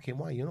 no fucking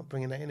way. You're not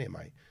bringing that in here,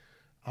 mate.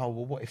 Oh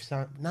well, what if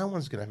no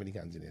one's going to have any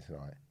guns in here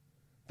tonight?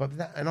 But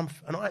and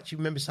I actually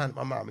remember saying to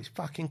my mum, "It's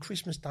fucking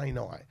Christmas Day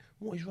night.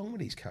 What is wrong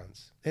with these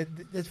cunts?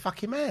 They're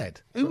fucking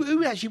mad.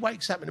 Who actually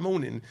wakes up in the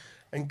morning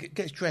and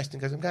gets dressed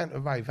and goes, I'm going to a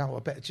rave. Oh, I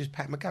better just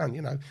pack my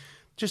gun,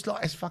 just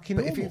like it's fucking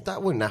normal." But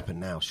that wouldn't happen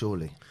now,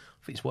 surely.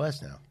 I think it's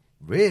worse now.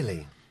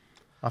 Really?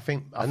 I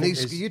think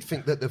you'd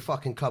think that the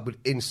fucking club would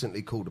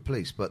instantly call the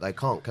police, but they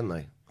can't, can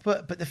they?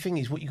 But the thing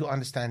is, what you got to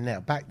understand now.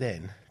 Back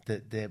then,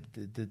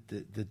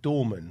 the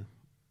doormen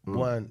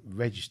weren't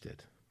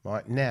registered.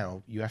 Right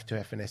now, you have to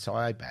have an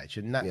SIA badge,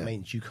 and that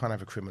means you can't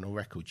have a criminal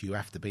record. You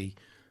have to be,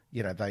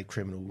 they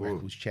criminal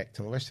records checked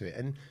and all the rest of it.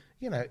 And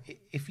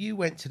if you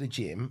went to the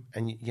gym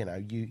and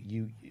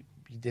you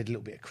did a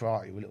little bit of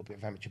karate, or a little bit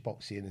of amateur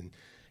boxing, and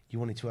you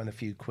wanted to earn a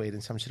few quid,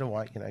 and someone said, "All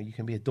right, you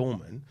can be a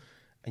doorman,"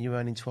 and you're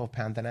earning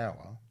 £12 an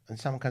hour, and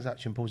someone comes up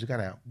to you and pulls a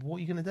gun out, what are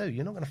you going to do?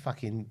 You're not going to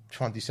fucking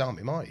try and disarm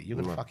him, are you? You're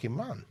going to fucking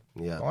run.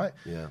 Yeah. Right?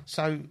 Yeah.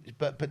 So,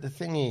 but the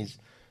thing is,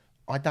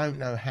 I don't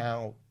know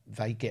how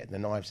they get the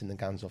knives and the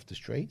guns off the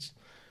streets,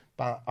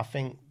 but I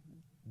think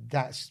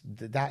that's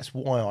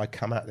why I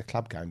come out of the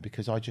club game,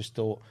 because I just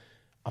thought,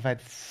 I've had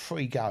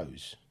 3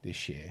 goes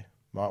this year,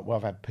 right, where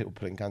I've had people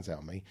pulling guns out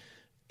on me.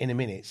 In a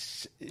minute,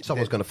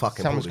 someone's going to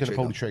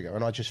pull the trigger,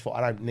 and I just thought,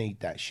 I don't need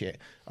that shit,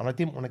 and I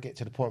didn't want to get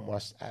to the point where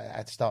I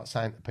had to start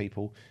saying to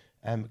people,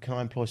 "Can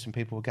I employ some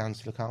people with guns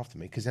to look after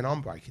me?" Because then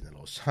I'm breaking the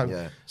laws.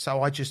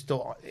 So I just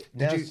thought,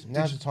 now's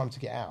the time to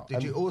get out.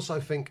 Did you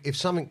also think, if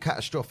something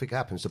catastrophic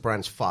happens, the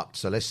brand's fucked,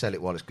 so let's sell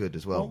it while it's good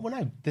as well?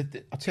 Well, no.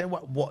 I'll tell you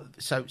what.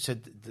 So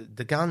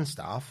the gun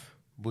stuff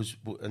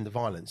and the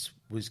violence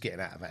was getting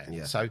out of hand.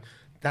 Yeah. So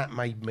that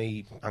made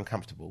me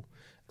uncomfortable.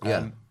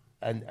 And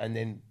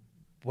then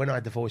when I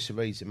had the voice of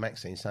reason,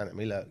 Maxine saying to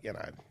me, "Look,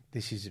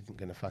 this isn't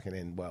going to fucking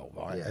end well,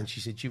 right?" Yeah. And she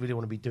said, "Do you really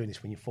want to be doing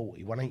this when you're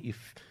 40? Why don't you?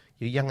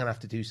 You're young enough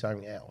to do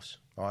something else,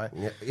 right?"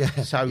 Yeah.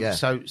 So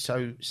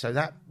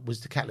that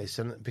was the catalyst,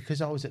 and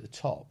because I was at the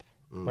top,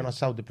 when I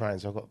sold the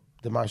brands, I got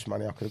the most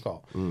money I could have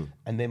got.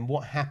 And then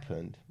what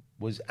happened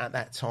was, at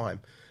that time,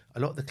 a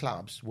lot of the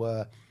clubs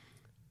were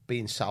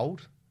being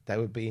sold; they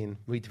were being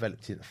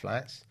redeveloped into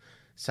flats.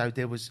 So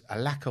there was a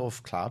lack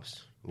of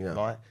clubs,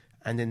 right?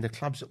 And then the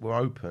clubs that were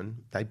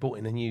open, they brought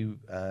in a new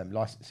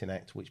licensing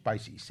act, which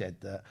basically said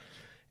that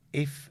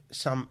if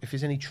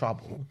there's any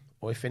trouble,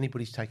 or if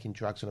anybody's taking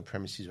drugs on the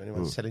premises, or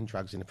anyone's selling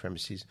drugs in the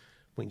premises,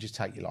 we can just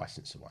take your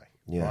licence away.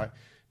 Yeah. Right?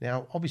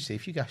 Now, obviously,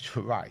 if you go to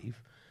a rave,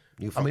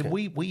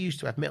 we used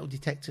to have metal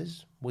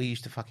detectors. We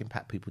used to fucking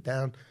pat people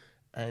down.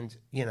 And,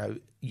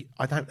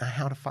 I don't know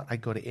how the fuck they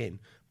got it in,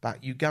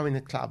 but you go in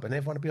the club and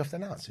everyone would be off their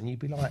nuts, and you'd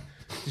be like,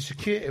 the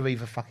security are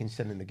either fucking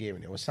selling the gear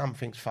in here, or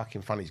something's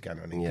fucking funny's going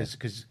on here,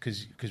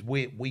 because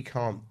we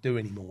can't do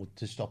any more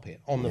to stop it.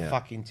 On the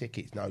fucking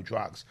tickets, no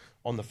drugs.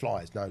 On the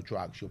flyers, no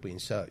drugs. You're being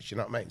searched. You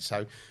know what I mean?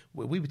 So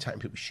we were taking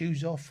people's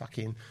shoes off,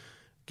 fucking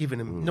giving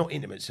them not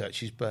intimate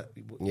searches, but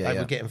they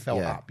were getting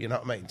felt up. You know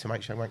what I mean? To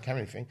make sure they won't carry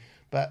anything.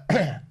 But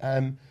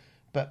then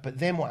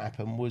what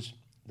happened was,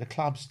 the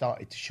clubs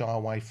started to shy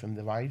away from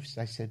the raves.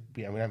 They said,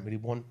 we don't really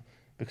want,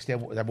 because they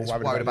were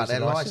worried about their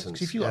license.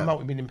 Because if you've got a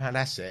multi-million pound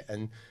asset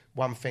and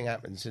one thing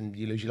happens and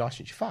you lose your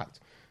license, you're fucked.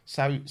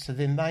 So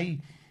then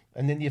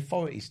the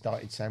authorities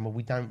started saying, well,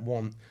 we don't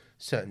want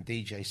certain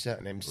DJs,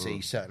 certain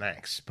MCs, certain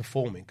acts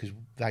performing, because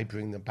they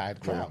bring the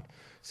bad crowd.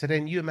 So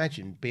then you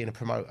imagine being a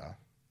promoter,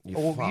 You're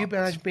you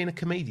imagine being a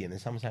comedian and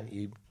someone saying to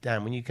you,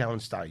 Dan, when you go on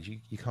stage,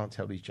 you can't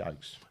tell these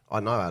jokes. I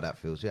know how that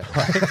feels, yeah.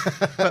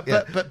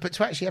 But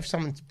to actually have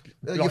someone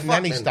like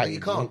nanny state, you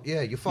can't.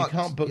 Yeah, you're fucked. You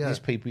can't book yeah. these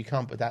people. You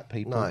can't book that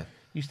people. No.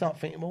 You start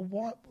thinking, well,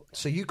 what?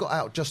 So you got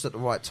out just at the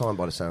right time,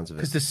 by the sounds of it.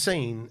 Because the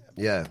scene,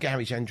 Yeah.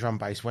 garage and drum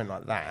bass went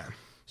like that.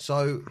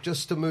 So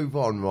just to move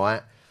on,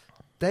 right?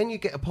 Then you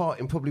get a part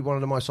in probably one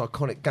of the most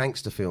iconic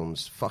gangster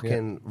films,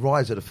 fucking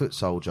Rise of the Foot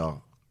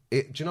Soldier.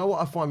 Do you know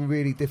what I find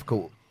really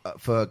difficult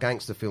for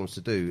gangster films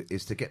to do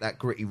is to get that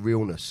gritty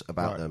realness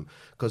about them?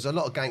 Because a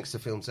lot of gangster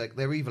films,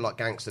 they're either like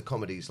gangster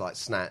comedies like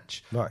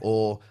Snatch,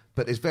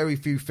 but there's very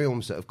few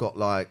films that have got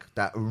like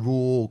that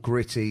raw,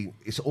 gritty,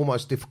 it's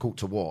almost difficult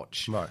to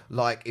watch. Right.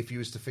 Like if you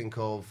was to think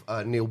of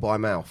Kneel by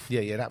Mouth.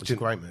 Yeah, that was a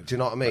great movie. Do you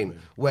know what I mean?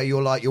 Where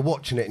you're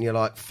watching it and you're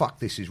like, fuck,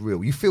 this is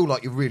real. You feel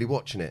like you're really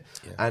watching it.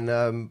 Yeah.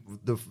 And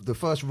the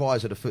first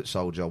Rise of the Foot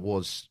Soldier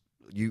was...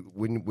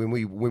 when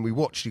we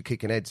watched you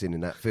kicking heads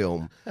in that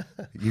film,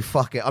 you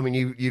fuck it. I mean,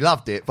 you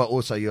loved it, but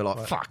also you're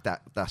like, fuck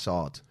that's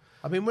hard.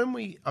 I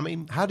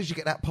mean, how did you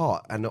get that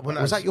part? And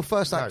was that your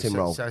first acting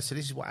role? So this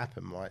is what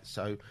happened, right?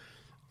 So,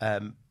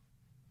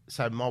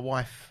 so my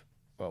wife,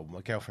 well,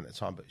 my girlfriend at the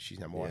time, but she's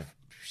now my wife,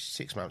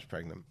 6 months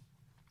pregnant.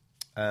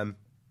 I'd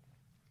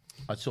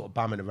sort of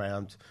bumming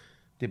around,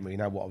 didn't really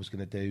know what I was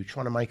going to do,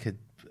 trying to make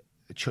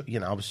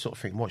I was sort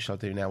of thinking, what should I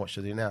do now? What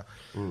should I do now?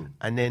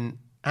 And then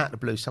out of the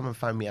blue, someone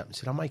phoned me up and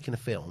said, I'm making a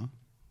film.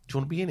 Do you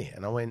want to be in it?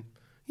 And I went,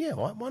 yeah,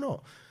 why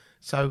not?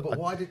 So, but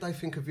why did they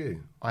think of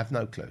you? I have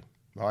no clue,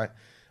 right?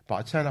 But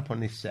I turn up on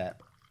this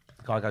set.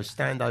 The guy goes,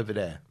 stand over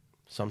there.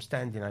 So I'm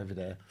standing over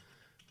there.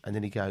 And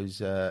then he goes,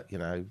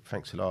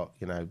 thanks a lot.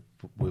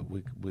 We'll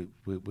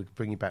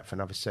bring you back for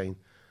another scene.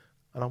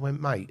 And I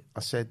went, mate, I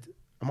said,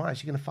 am I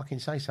actually going to fucking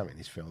say something in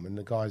this film? And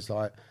the guy's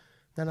like,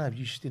 no,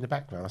 you're just in the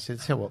background. I said,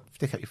 tell you what,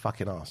 stick up your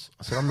fucking ass.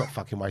 I said, I'm not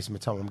fucking wasting my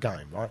time, I'm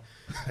going, right?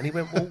 And he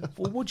went, well,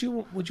 what do you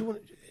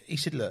want? He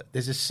said, look,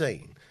 there's a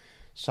scene.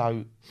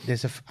 So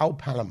there's an old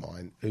pal of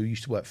mine who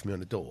used to work for me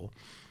on the door,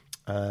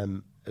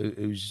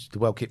 who's the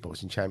world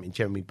kickboxing champion,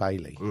 Jeremy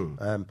Bailey.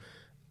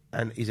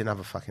 And he's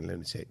another fucking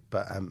lunatic,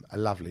 but a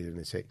lovely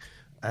lunatic.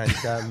 And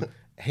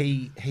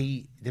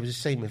there was a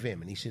scene with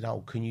him, and he said,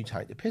 oh, can you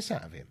take the piss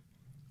out of him?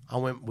 I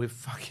went with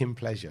fucking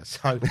pleasure.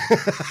 So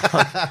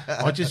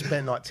I just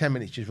spent like 10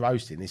 minutes just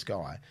roasting this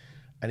guy.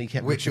 And he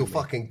kept Which you're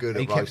fucking good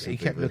at roasting. He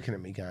kept looking at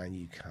me going,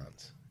 you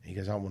can't. He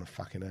goes, I want to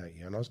fucking hurt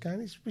you. And I was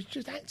going, it's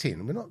just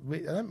acting. I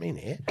don't mean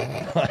it.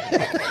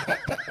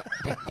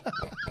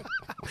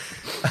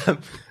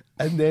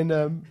 And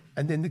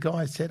then the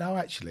guy said, oh,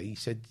 actually, he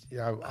said,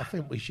 I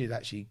think we should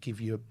actually give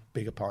you a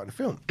bigger part in the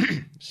film.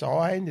 So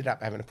I ended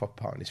up having a proper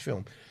part in this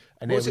film.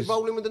 And was it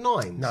Rolling with the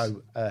Nines?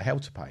 No, Hell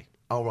to Pay.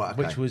 Oh, right,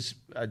 okay. Which was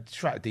a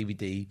straight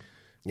DVD,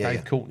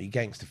 Dave Courtney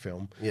gangster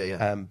film.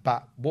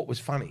 But what was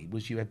funny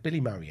was you had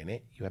Billy Murray in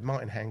it, you had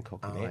Martin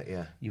Hancock in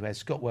it, you had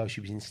Scott Welsh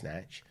who was in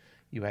Snatch,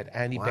 you had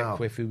Andy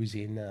Beckwith who was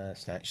in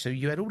Snatch. So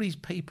you had all these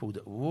people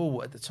that were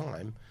all, at the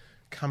time,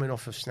 coming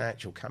off of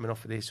Snatch or coming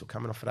off of this or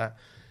coming off of that.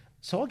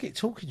 So I get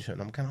talking to them,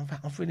 I'm going,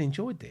 I've really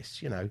enjoyed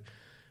this,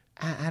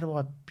 How do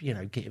I,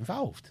 get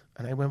involved?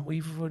 And they went, well,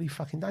 you've already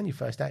fucking done your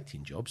first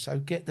acting job, so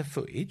get the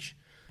footage,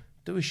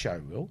 do a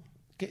show reel,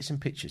 get some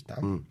pictures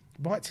done,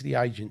 write to the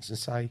agents and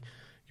say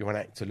you're an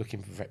actor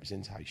looking for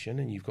representation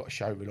and you've got a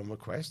show reel on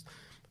request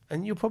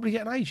and you'll probably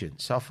get an agent.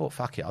 So I thought,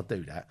 fuck it, I'll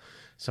do that.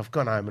 So I've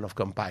gone home and I've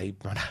gone, babe,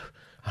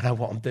 I know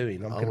what I'm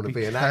doing. I want to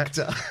be an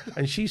actor.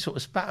 And she sort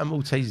of spat her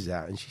Maltesers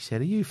out and she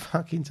said, are you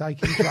fucking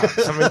taking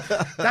drugs? I mean,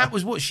 that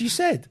was what she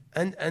said.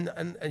 And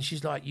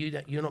she's like,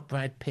 you're not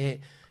Brad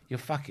Pitt. You're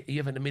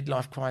having a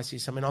midlife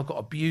crisis. I mean, I got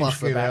abused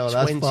for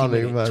about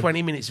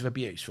 20 minutes of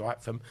abuse,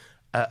 right, from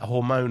a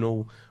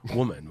hormonal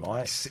woman,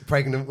 right?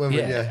 Pregnant woman,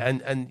 yeah.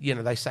 And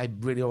they say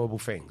really horrible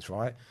things,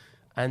 right?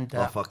 And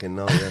I fucking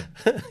know,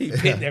 yeah.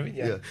 You've been there,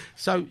 yeah.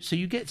 So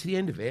you get to the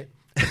end of it,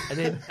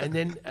 and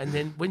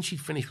then when she'd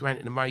finished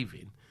ranting and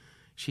raving,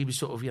 she was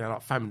sort of,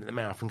 like foaming at the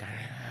mouth and going,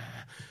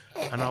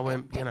 and I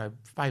went,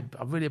 babe,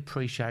 I really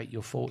appreciate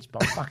your thoughts,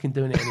 but I'm fucking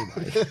doing it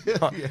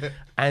anyway.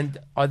 And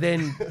I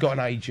then got an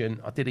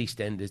agent. I did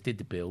EastEnders, did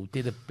the bill,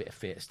 did a bit of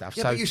theatre stuff.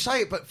 Yeah, but you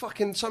say it, but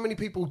fucking so many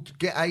people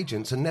get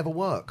agents and never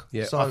work.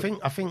 Yeah, so I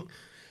think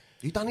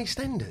you done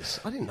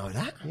EastEnders. I didn't know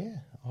that. Yeah,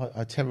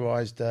 I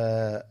terrorised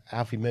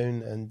Alfie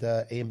Moon and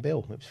Ian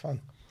Bill. It was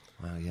fun.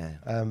 Well, yeah.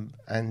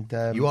 And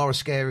you are a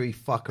scary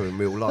fucker in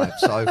real life,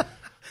 so.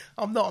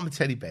 I'm not. I'm a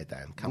teddy bear,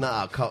 Dan. No,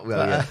 I can't.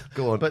 Well, yeah.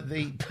 Go on. But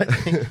the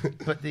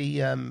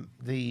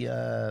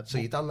So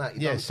you done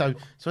that? So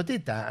I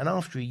did that, and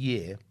after a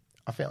year,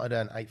 I think I'd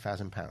earned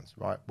 £8,000,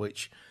 right?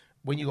 Which,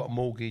 when you got a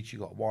mortgage, you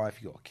got a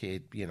wife, you got a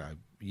kid, you're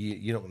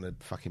not going to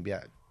fucking be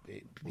out.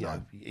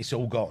 It's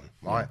all gone,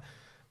 right?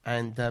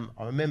 And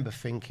I remember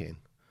thinking,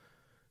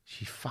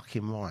 she's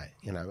fucking right,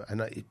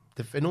 And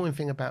the annoying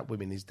thing about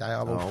women is they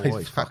are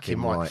always fucking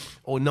right,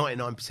 or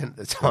 99% of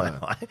the time,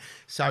 right?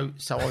 So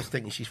I was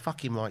thinking, she's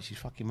fucking right.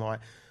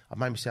 I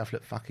made myself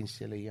look fucking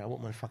silly. What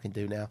am I fucking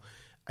do now?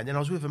 And then I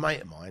was with a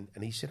mate of mine,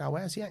 and he said, "Oh,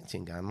 how's the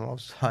acting going?" And I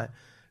was like,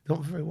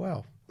 "Not very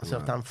well." I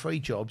said, I've done 3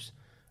 jobs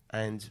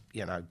and,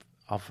 you know,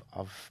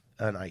 I've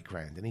earned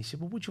 $8,000. And he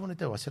said, well, what do you want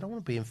to do? I said, I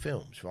want to be in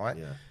films, right?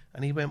 Yeah.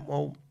 And he went,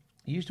 well,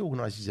 you used to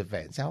organise these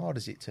events. How hard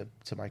is it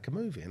to make a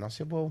movie? And I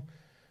said, well,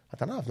 I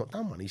don't know. I've not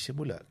done one. He said,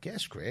 well, look, get a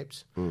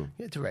script,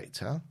 get a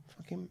director,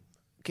 fucking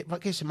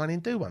get some money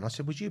and do one. I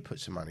said, would you put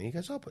some money? He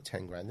goes, I'll put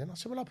 10 grand in. I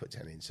said, well, I'll put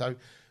 10 in. So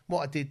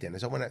what I did then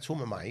is I went out to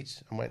all my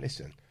mates and went,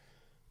 listen,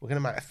 we're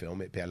going to make a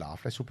film. It'd be a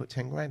laugh. Let's all put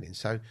 10 grand in.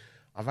 So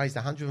I raised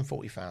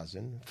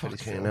 140,000 for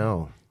this film.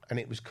 Hell. And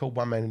it was called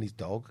One Man and His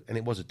Dog. And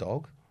it was a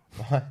dog,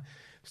 right?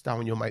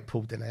 Starring your mate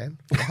Paul Denan.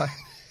 Right?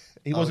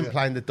 He wasn't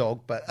playing the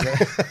dog, but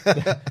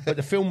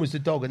the film was the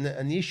dog.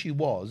 And the issue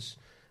was,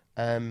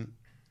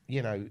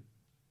 you know,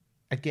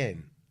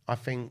 again, I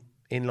think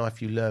in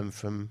life you learn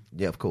from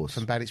of course,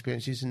 from bad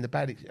experiences, and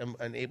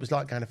and it was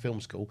like going to film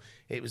school.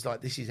 It was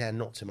like, this is how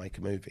not to make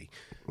a movie.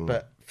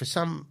 But for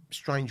some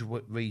strange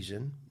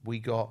reason, we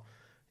got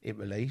it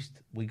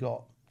released. We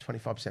got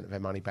 25% of our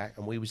money back,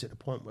 and we was at the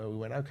point where we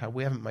went, okay,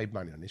 we haven't made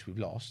money on this, we've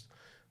lost,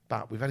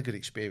 but we've had a good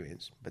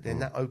experience. But then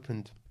that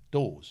opened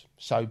doors.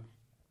 So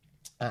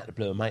out of the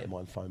blue, a mate of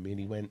mine phoned me, and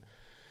he went,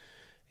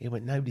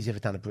 nobody's ever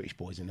done a British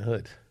Boys in the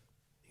Hood.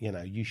 You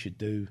know, we should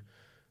do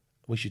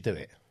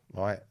it,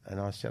 right? And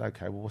I said,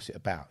 okay, well, what's it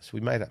about? So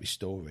we made up this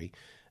story,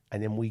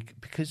 and then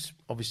because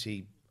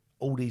obviously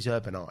all these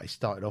urban artists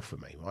started off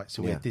with me, right?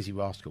 So we had Dizzy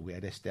Rascal, we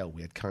had Estelle,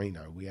 we had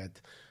Kano, we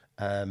had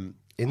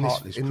in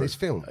this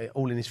film,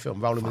 all in this film,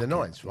 Rolling with the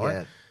Nines, right?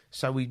 Yeah.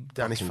 So we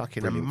done this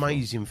fucking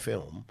amazing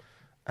film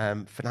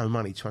for no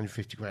money,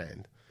 250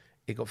 grand.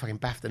 It got fucking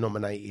BAFTA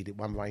nominated. It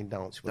won Rain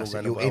Dance.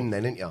 You're in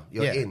then, aren't you?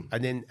 You're in.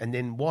 And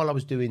then while I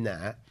was doing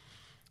that,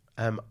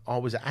 I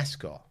was at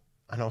Ascot,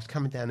 and I was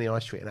coming down the high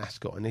street in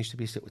Ascot, and there used to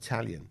be this little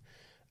Italian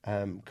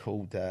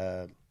called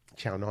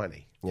Ciao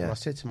 90. Yeah. And I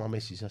said to my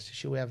missus, I said,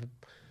 shall we have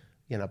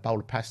a bowl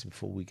of pasta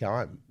before we go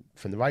home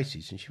from the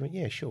races? And she went,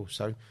 yeah, sure.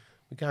 So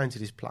we go into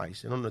this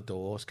place, and on the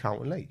door is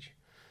Carlton Leach.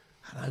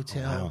 Hello,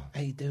 Tel. Wow.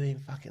 How you doing?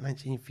 Fucking ain't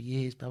seen you for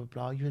years, blah, blah,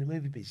 blah. You're in the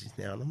movie business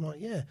now. And I'm like,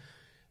 yeah.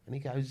 And he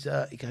goes,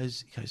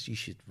 you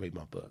should read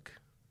my book.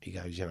 He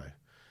goes, you know,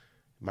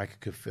 make a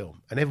good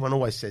film. And everyone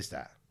always says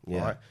that,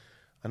 right?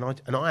 And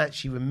I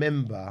actually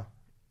remember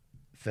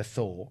the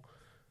thought,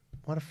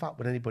 why the fuck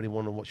would anybody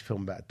want to watch a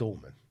film about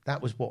Dorman?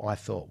 That was what I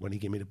thought when he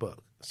gave me the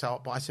book. So,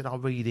 but I said, I'll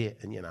read it,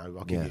 and, you know,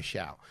 I'll give you a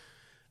shout.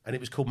 And it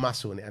was called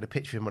Muscle, and it had a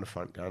picture of him on the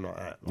front going like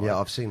that. Right? Yeah,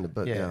 I've seen the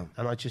book, yeah.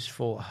 And I just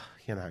thought,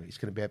 you know, it's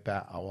going to be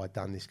about, I've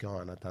done this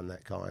guy and I've done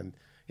that guy, and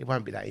it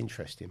won't be that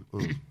interesting.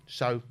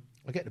 So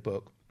I get the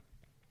book,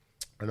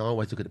 and I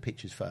always look at the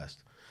pictures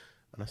first.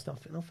 And I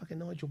start thinking, fucking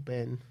Nigel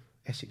Benn,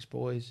 Essex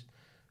Boys,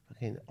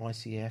 fucking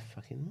ICF,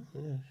 fucking,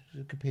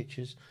 good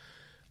pictures.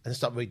 And I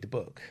start reading the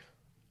book,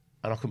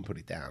 and I couldn't put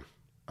it down.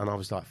 And I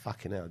was like,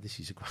 fucking hell, this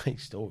is a great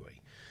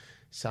story.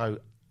 So,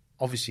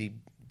 obviously,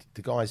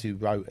 the guys who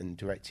wrote and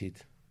directed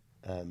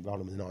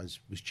Rolling with the Nines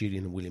was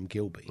Julian and William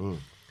Gilby. And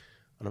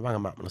I rang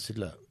them up and I said,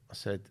 look,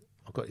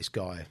 I've got this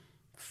guy,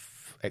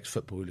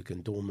 ex-football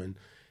hooligan, Dorman.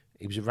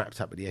 He was wrapped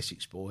up with the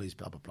Essex Boys,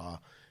 blah, blah, blah.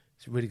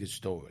 It's a really good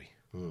story.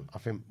 I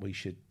think we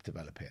should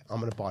develop it. I'm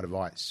going to buy the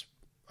rights.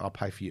 I'll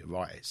pay for you to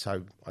write it.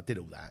 So I did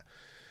all that.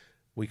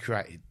 We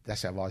created,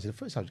 that's how Rise of the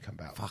Foot Soldier come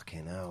about.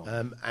 Fucking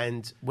hell.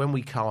 And when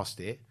we cast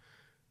it,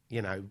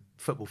 you know,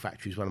 Football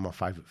Factory is one of my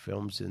favourite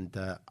films, and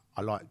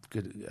I like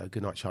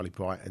Good Night Charlie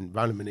Bright, and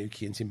Roland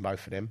Manukian's in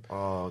both of them.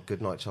 Oh,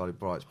 Good Night Charlie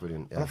Bright's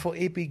brilliant. Yeah. And I thought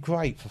he'd be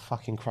great for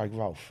fucking Craig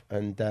Rolfe.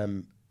 And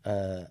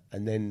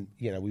then,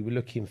 you know, we were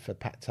looking for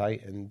Pat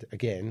Tate, and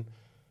again,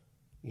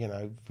 you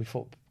know, we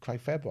thought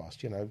Craig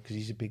Fairbrass, you know, because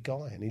he's a big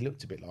guy and he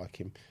looked a bit like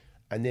him.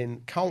 And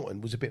then Carlton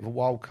was a bit of a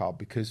wild card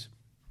because,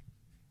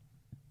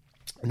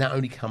 and that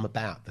only come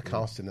about, the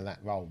casting of that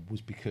role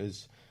was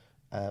because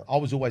I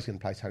was always going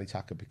to play Tony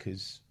Tucker,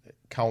 because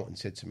Carlton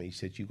said to me, he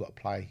said, you've got to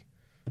play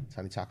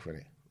Tony Tucker in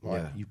it.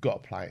 Right? Yeah. You've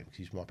got to play him because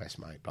he's my best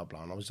mate, blah,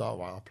 blah. And I was like, all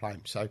right, I'll play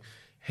him. So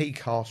he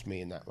cast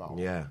me in that role.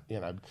 Yeah. You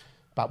know,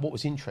 but what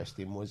was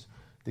interesting was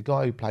the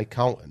guy who played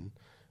Carlton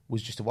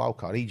was just a wild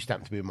card. He just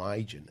happened to be my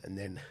agent. And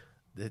then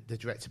the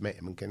director met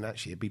him and said,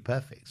 actually, it'd be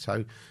perfect.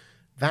 So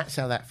that's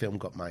how that film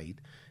got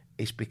made.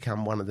 It's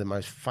become one of the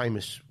most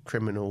famous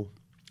criminal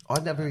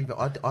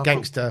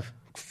gangster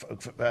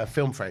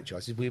film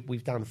franchises.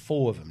 We've done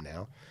 4 of them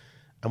now,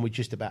 and we're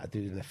just about to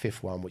do the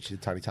 5th one, which is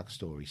the Tony Tucker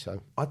story.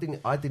 So I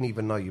didn't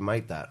even know you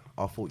made that.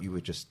 I thought I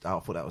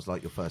thought that was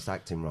like your first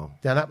acting role.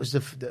 Now that was the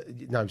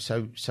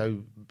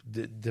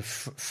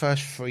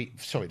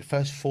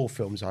first 4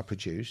 films I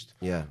produced.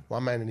 Yeah,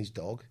 One Man and His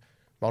Dog,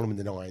 Rolling with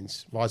the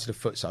Nines, Rise of the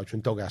Foot Soldier,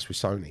 and Doghouse with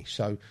Sony.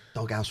 So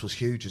Doghouse was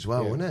huge as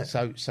well, wasn't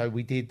it? So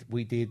we did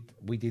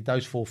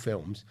those 4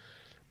 films,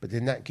 but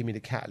then that gave me the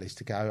catalyst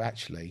to go,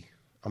 actually,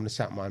 I'm going to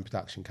set up my own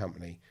production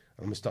company and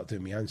I'm going to start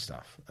doing my own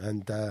stuff.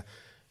 And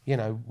you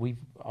know,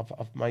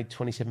 I've made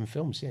 27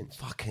 films since.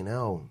 Fucking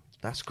hell,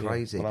 that's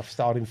crazy. And I've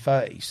starred in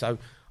 30. So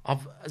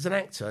as an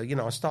actor, you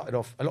know, I started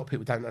off. A lot of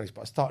people don't know this,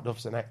 but I started off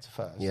as an actor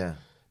first. Yeah.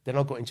 Then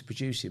I got into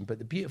producing. But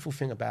the beautiful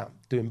thing about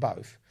doing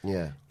both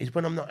is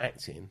when I'm not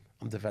acting,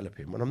 I'm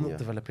developing. When I'm not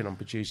developing, I'm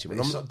producing.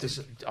 When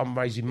I'm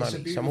raising money.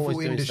 It's a So I'm always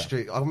doing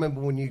industry. stuff. I remember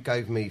when you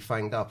gave me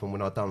Fanged Up, and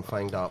when I'd done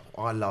Fanged Up,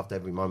 I loved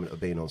every moment of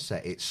being on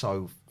set. It's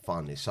so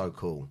fun. It's so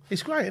cool.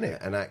 It's great, isn't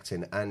it? And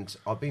acting. And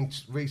I've been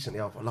recently,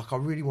 I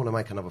really want to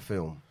make another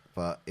film,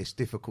 but it's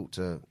difficult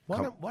to...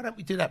 Why don't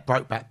we do that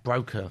Brokeback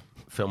Broker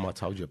film I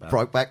told you about?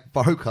 Brokeback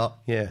Broker.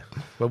 Yeah.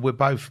 Well, we're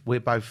both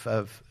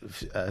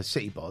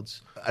city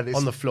bods. And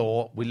On the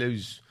floor, we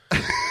lose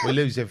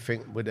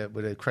everything with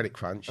a credit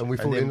crunch, and we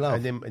fall in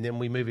love, and then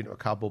we move into a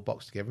cardboard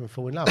box together and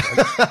fall in love.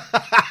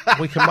 And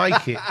we can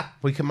make it.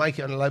 We can make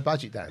it on a low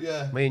budget, Dan.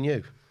 Yeah. Me and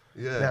you.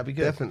 Yeah, that'd be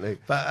good. Definitely.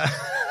 But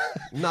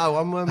no,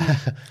 I'm.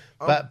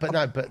 But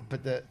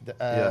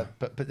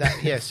that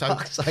yeah.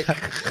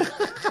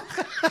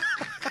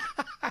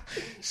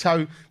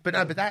 So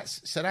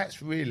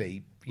that's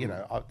really, you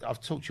know,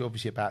 I've talked to you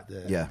obviously about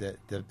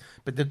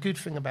but the good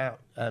thing about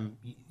going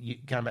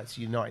back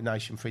to United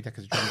Nation 3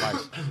 Decades of Drum and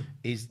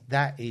Bass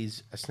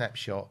is a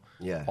snapshot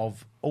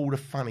of all the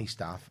funny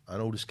stuff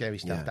and all the scary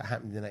stuff that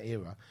happened in that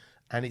era,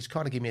 and it's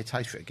kind of given me a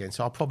taste for it again.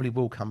 So I probably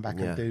will come back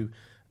and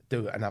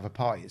do another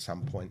party at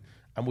some point.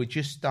 And we're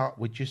just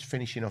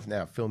finishing off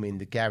now filming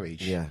The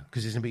Garage,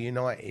 because there's gonna be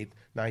United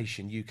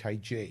Nation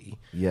UKG.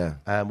 Yeah,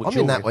 I'm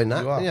in that one.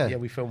 Yeah,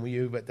 we filmed with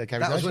you at the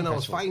Garage. That was when I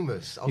was Festival.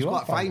 famous. I was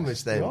quite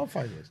famous then. You are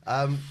famous.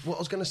 What I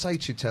was going to say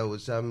to you, Tel,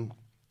 was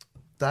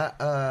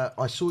that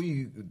I saw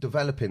you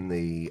developing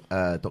the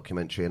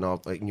documentary,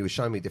 and you were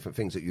showing me different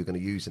things that you were going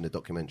to use in the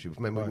documentary.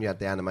 Remember when you had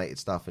the animated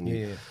stuff?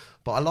 And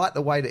But I like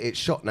the way that it's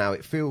shot now.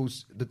 It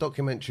feels, the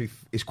documentary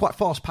is quite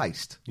fast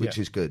paced, which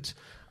is good.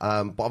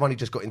 But I've only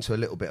just got into a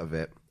little bit of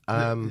it.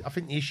 I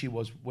think the issue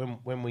was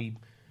when we,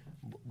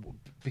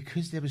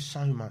 because there was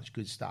so much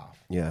good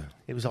stuff. Yeah,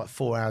 it was like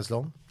 4 hours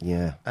long.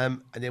 Yeah,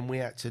 and then we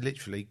had to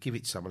literally give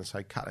it to someone and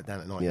say, cut it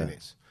down to 9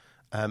 minutes.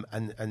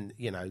 And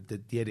you know,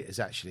 the editors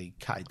actually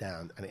cut it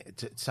down, and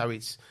so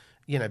it's,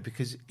 you know,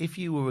 because if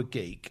you were a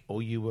geek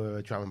or you were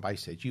a drum and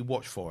bass head, you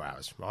watch 4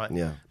 hours, right?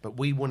 Yeah. But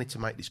we wanted to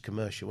make this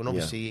commercial, and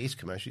obviously it is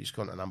commercial. It's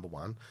gone to number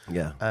one.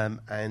 Yeah.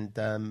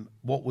 And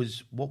what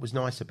was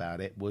nice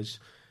about it was,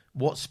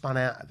 what spun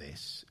out of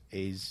this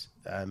is,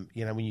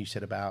 you know, when you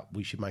said about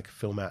we should make a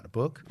film out of the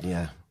book.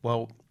 Yeah.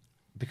 Well,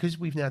 because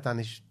we've now done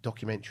this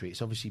documentary,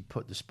 it's obviously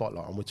put the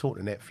spotlight on. We're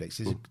talking to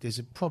Netflix. There's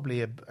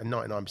probably a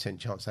 99%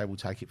 chance they will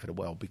take it for the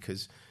world,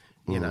 because,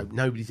 you know,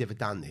 nobody's ever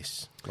done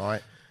this,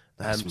 right?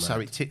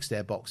 So it ticks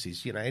their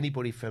boxes. You know,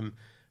 anybody from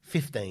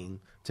 15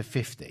 to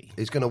 50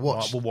 is going to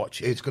watch. Right, will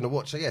watch it. It's going to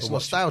watch. So yeah, it's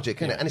nostalgic,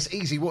 isn't it? And it's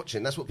easy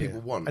watching. That's what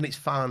people want. And it's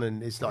fun,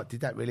 and it's like,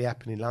 did that really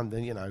happen in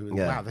London? You know, and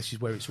wow, this is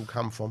where it's all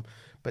come from.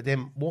 But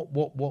then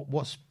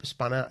what's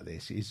spun out of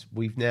this is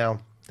we've now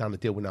done a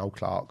deal with Noel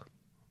Clarke,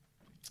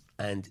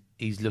 and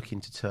he's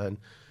looking to turn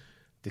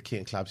the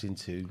Keaton Clubs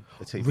into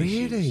a TV series.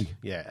 Really?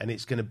 Yeah, and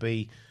it's going to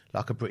be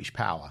like a British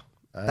Power.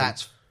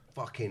 That's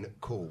fucking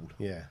cool.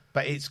 Yeah,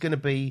 but it's going to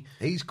be.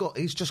 He's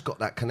just got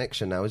that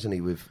connection now, isn't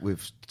he,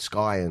 with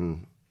Sky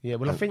and. Yeah,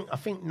 well, I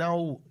think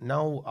Noel.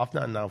 I've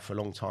known Noel for a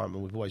long time,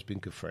 and we've always been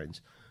good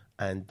friends.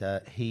 And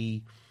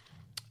he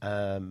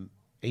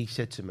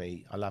said to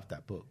me, "I love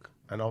that book."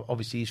 And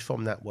obviously he's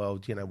from that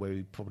world, you know, where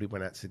he probably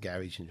went out to the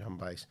garage and drum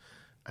bass.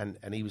 And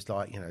he was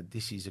like, you know,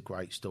 this is a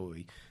great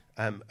story.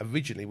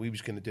 Originally, we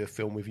was going to do a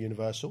film with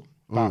Universal,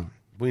 but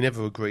we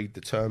never agreed the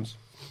terms.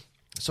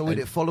 So would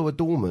it follow a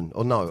Dorman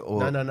or no?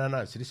 Or...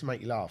 No. So this will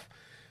make you laugh.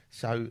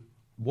 So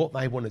what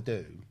they want to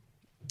do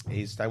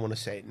is they want to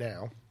set it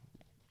now.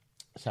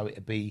 So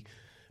it'll be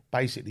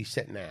basically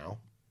set now,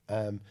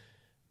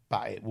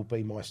 but it will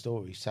be my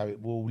story. So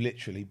it will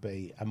literally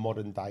be a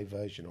modern day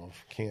version of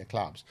King of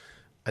Clubs.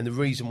 And the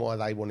reason why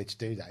they wanted to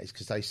do that is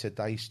because they said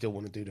they still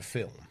want to do the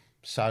film.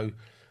 So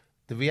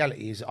the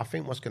reality is, I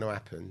think what's going to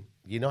happen,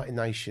 United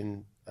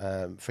Nation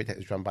 3 Decades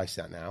of Drum and Bass is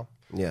out now.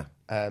 Yeah.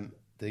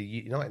 The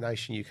United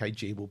Nation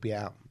UKG will be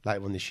out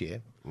later on this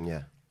year.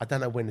 Yeah. I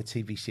don't know when the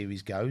TV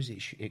series goes.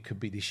 It could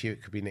be this year,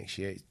 it could be next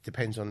year. It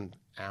depends on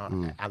how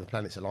the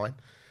planets align.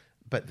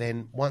 But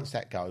then once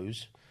that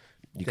goes...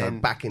 You go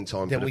back in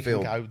time for the film. Then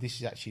we can go, this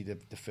is actually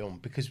the film.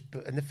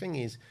 And the thing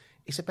is,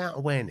 it's about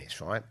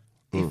awareness, right?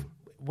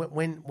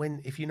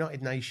 If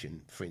United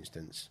Nation, for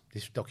instance,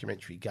 this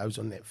documentary goes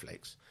on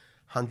Netflix,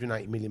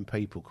 180 million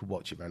people could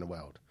watch it around the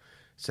world.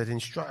 So then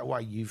straight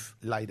away you've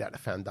laid out the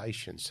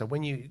foundation. So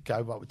when you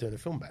go, right, we're doing a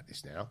film about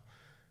this now,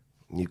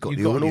 you've got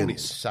an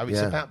audience. So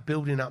it's about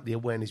building up the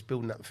awareness,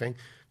 building up the thing.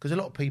 Because a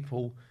lot of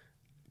people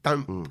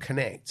don't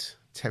connect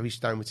Terry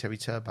Stone with Terry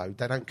Turbo.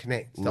 They don't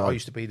connect that I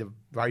used to be the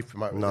rave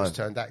promoter and was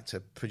turned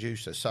actor,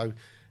 producer. So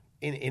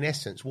in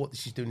essence, what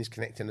this is doing is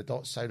connecting the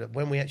dots so that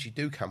when we actually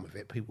do come with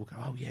it, people go,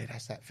 oh, yeah,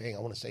 that's that thing. I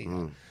want to see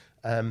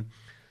that.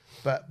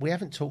 But we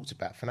haven't talked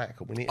about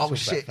Fanatical. We need to talk about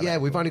Fanatical. Yeah,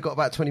 we've only got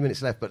about 20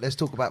 minutes left, but let's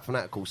talk about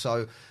Fanatical.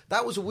 So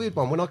that was a weird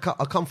one. When I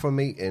come from a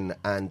meeting,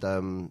 and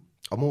I'm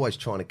always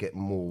trying to get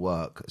more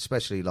work,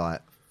 especially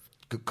like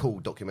cool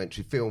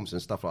documentary films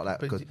and stuff like that.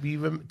 But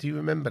do you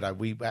remember, though,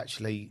 we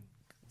actually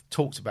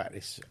talked about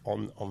this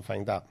on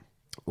Fanged Up.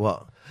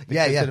 What?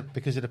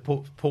 Because of the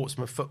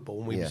Portsmouth football,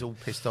 and we was all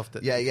pissed off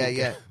that.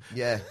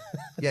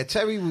 Yeah.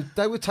 Terry,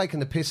 they were taking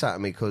the piss out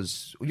of me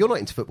because you're not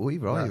into football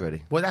either, are you?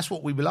 Really? Well, that's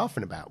what we were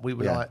laughing about. We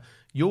were like,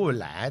 "You're a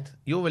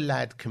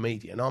lad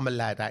comedian. I'm a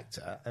lad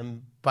actor,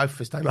 and both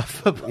of us don't like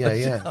football."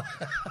 Yeah.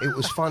 It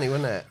was funny,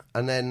 wasn't it?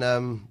 And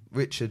then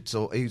Richard's,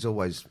 he's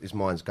always his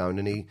mind's going,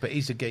 and but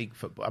he's a geek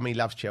football. I mean, he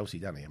loves Chelsea,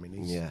 doesn't he? I mean,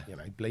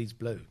 he bleeds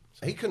blue.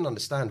 So. He couldn't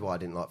understand why I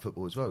didn't like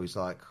football as well. He's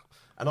like.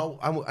 And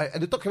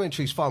the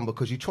documentary's fun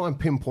because you try and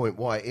pinpoint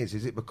why it is.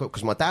 Is it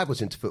because my dad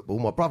was into football,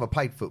 my brother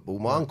played football,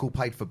 my uncle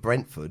played for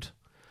Brentford.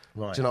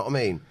 Right. Do you know what I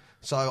mean?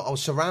 So I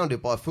was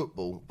surrounded by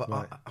football, but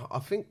I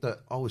think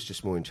that I was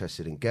just more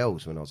interested in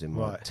girls when I was in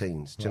my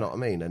teens. Do you know what I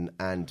mean?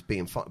 And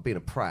being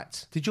a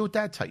prat. Did your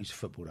dad take you to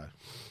football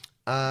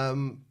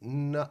though?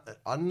 No.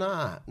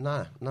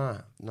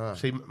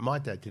 See, my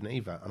dad didn't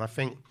either, and I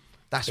think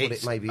that's what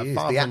it maybe is.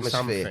 The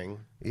atmosphere.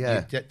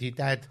 Yeah. Your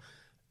dad.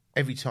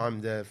 Every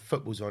time the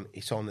football's on,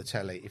 it's on the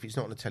telly. If it's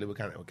not on the telly, we're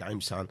going to a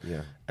game, son.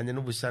 Yeah. And then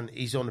all of a sudden,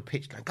 he's on the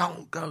pitch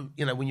going, go,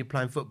 you know, when you're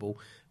playing football.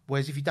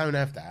 Whereas if you don't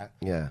have that...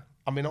 Yeah.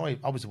 I mean, I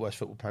was the worst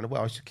football player in the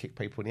world. I used to kick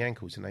people in the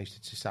ankles, and they used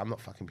to just say, I'm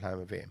not fucking playing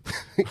with him.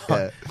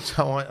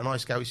 So I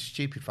used to go, it's a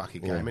stupid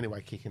fucking game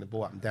anyway, kicking the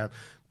ball up and down.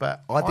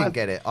 But I didn't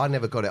get it. I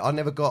never got it.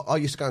 I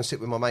used to go and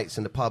sit with my mates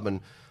in the pub, and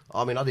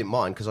I mean, I didn't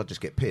mind because I'd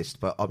just get pissed,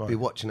 but I'd be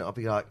watching it, I'd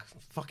be like,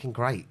 fucking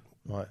great.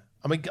 Right.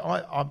 I mean,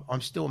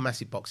 I'm still a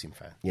massive boxing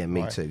fan. Yeah,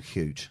 me too.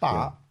 Huge.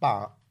 But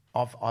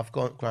I've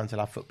grown to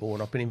love football,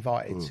 and I've been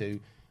invited to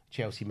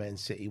Chelsea, Man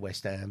City,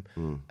 West Ham,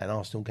 and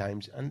Arsenal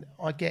games, and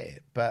I get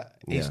it. But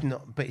it's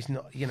not. But it's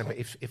not. You know. But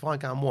if I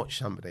go and watch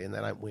somebody and they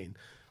don't win,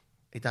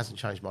 it doesn't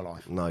change my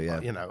life. No, yeah.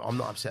 You know, I'm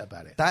not upset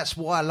about it. That's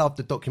why I love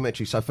the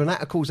documentary. So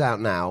Fanatical's out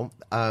now,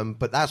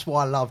 but that's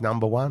why I love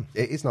number one.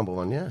 It is number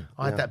one, yeah.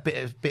 I had that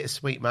bit of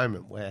sweet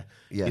moment where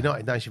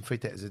United Nation Free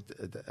Decks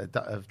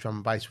of drum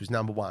and bass was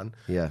number one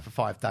for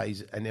 5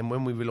 days, and then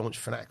when we relaunched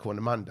Fanatical on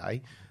a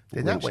Monday,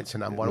 then that went to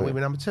number one, and we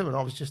were number two, and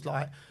I was just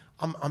like,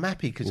 I'm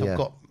happy because I've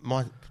got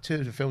my 2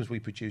 of the films we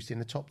produced in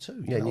the top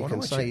 2. You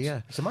can say,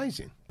 it's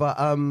amazing. But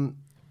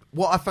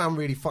what I found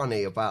really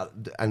funny about,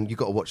 and you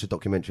got to watch the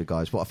documentary,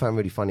 guys. What I found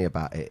really funny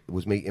about it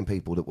was meeting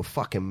people that were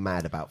fucking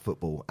mad about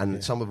football,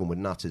 and some of them were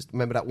nutters.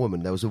 Remember that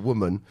woman? There was a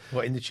woman.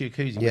 What, in the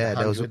jacuzzi? Yeah,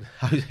 there was.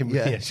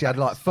 She had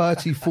like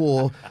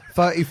 34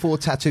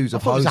 tattoos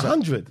of Jose. It was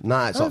 100.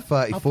 No, it's like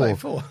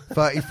 34.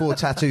 34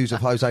 tattoos of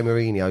Jose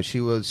Mourinho.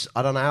 She was,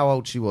 I don't know how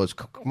old she was.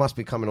 Must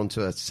be coming on to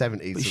her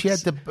 70s. But she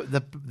had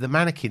the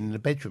mannequin in the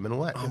bedroom and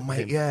all that. Oh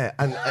mate, yeah,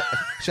 and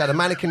she had a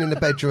mannequin in the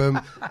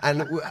bedroom,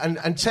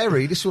 and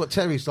Terry. This is what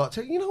Terry's like.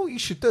 You know what you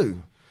should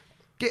do?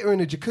 Get her in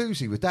a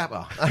jacuzzi with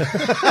Dapper. And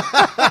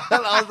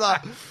I was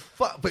like,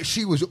 fuck, but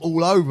she was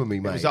all over me,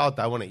 mate. It was hard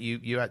though, wasn't it?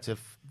 You had to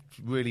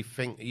really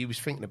think. You was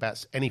thinking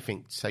about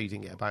anything so you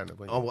didn't get a boner.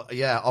 Oh,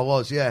 yeah, I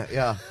was.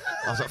 Yeah.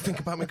 I was like,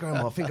 think about my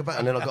grandma.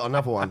 And then I got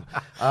another one.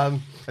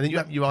 And then you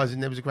opened your eyes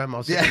and there was a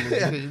grandma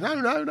sitting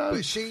No.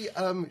 But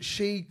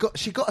she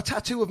got a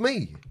tattoo of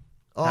me.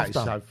 That is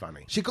so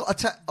funny. She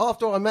got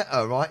after I met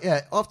her, right?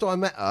 Yeah, after I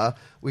met her,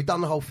 we'd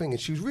done the whole thing, and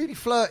she was really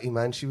flirty,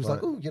 man. She was like,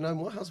 "Oh, you know,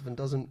 my husband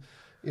doesn't,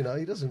 you know,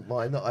 he doesn't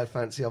mind that I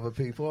fancy other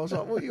people." I was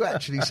like, "What are you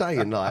actually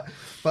saying?" Like,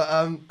 but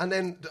and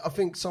then I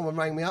think someone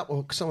rang me up,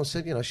 or someone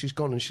said, "You know, she's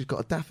gone and she's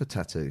got a Dapper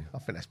tattoo." I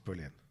think that's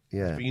brilliant.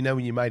 Yeah, but you know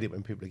when you made it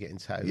when people are getting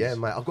tattoos. Yeah,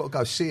 mate, I've got to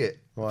go see it.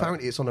 Right.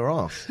 Apparently, it's on her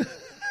arse.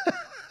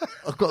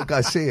 I've got to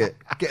go see it.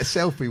 Get a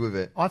selfie with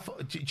it. I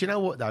thought. Do you know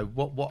what though?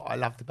 What I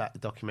loved about the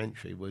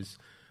documentary was.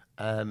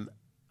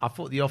 I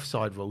thought the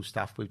offside rule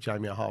stuff with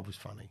Jamie O'Hara was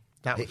funny.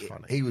 That was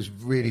funny. He was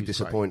really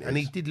disappointed. Great. And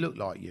he did look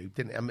like you,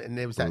 didn't he? I mean, and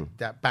there was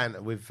that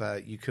banter with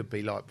you could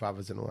be like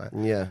brothers and all that.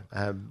 Yeah.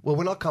 Well,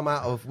 when I come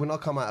out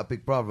of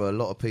Big Brother, a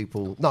lot of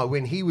people... No,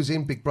 when he was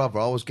in Big Brother,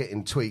 I was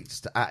getting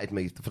tweets that added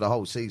me for the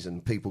whole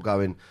season. People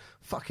going,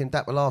 fucking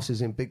Dapper Laughs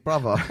is in Big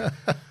Brother.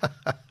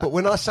 But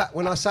when I sat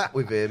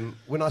with him,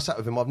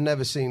 I've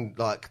never seen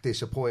like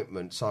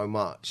disappointment so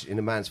much in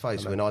a man's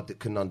face when I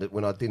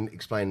didn't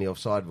explain the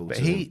offside rule. But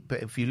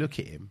if you look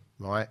at him,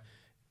 right,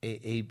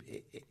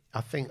 I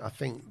think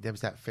there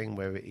was that thing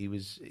where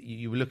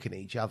you were looking at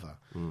each other,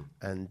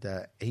 and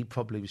he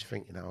probably was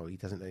thinking, "Oh, he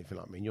doesn't know anything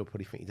like me," and you're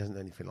probably thinking, "He doesn't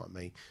know anything like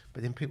me."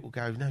 But then people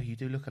go, "No, you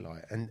do look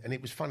alike," and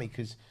it was funny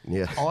because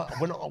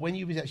when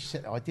you was actually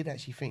said that, I did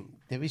actually think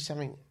there is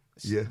something.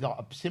 Like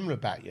similar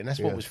about you, and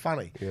that's what was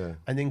funny. Yeah.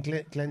 And then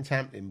Glenn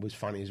Tamplin was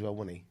funny as well,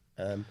 wasn't he?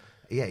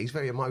 Yeah, he's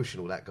very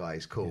emotional. That guy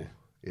is cool.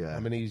 Yeah. I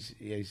mean,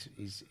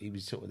 he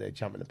was sort of there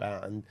jumping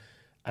about, and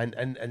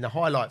the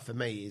highlight for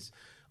me is,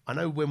 I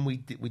know when we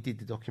did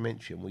the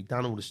documentary and we'd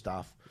done all the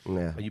stuff.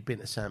 Yeah. And you've been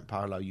to Sao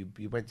Paulo, you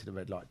went to the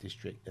red light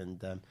district,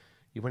 and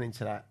you went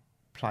into that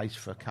place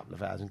for a couple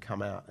of hours and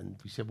come out, and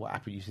we said, "What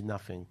happened?" You said,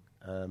 "Nothing."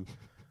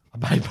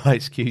 I made my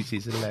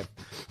excuses and left.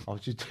 I was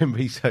just doing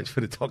research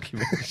for the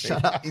documentary.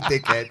 Shut up, you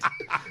dickhead.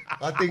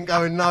 I didn't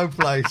go in no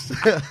place.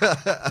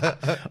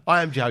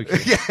 I am joking.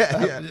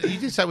 Yeah. You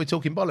did say we're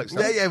talking bollocks,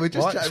 though. Yeah, we're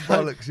just chatting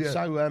bollocks, yeah.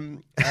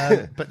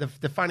 So, but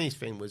the funniest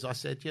thing was, I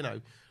said, you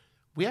know,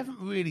 we haven't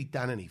really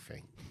done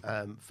anything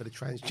for the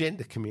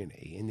transgender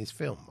community in this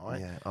film,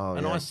 right? Yeah.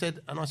 I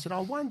said, I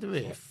wonder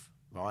if,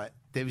 right,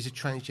 there is a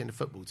transgender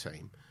football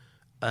team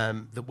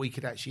that we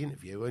could actually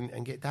interview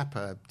and get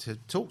Dapper to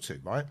talk to,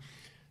 right?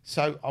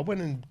 So I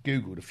went and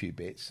Googled a few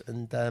bits,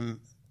 and there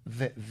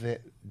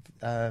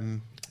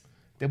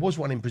was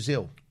one in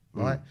Brazil,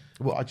 right?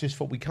 Well, I just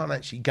thought we can't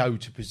actually go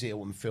to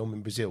Brazil and film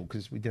in Brazil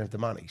because we didn't have the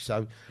money.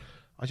 So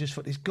I just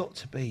thought there's got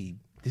to be,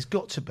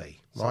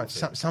 right?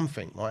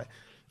 Something, right?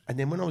 And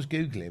then when I was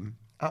Googling,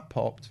 up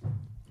popped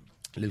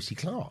Lucy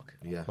Clark,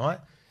 right?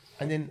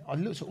 And then I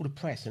looked at all the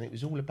press, and it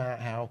was all about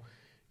how,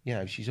 you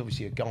know, she's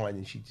obviously a guy,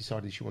 and she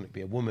decided she wanted to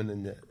be a woman,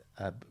 and that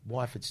her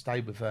wife had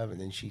stayed with her,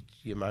 and then she,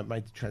 you know,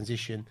 made the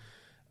transition,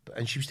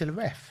 and she was still a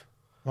ref,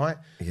 right?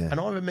 Yeah. And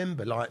I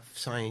remember like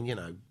saying, you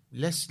know,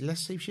 let's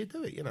see if she'd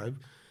do it, you know.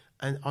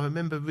 And I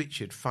remember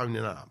Richard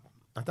phoning up.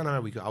 I don't know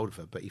how we got hold of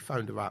her, but he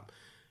phoned her up,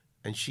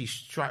 and she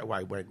straight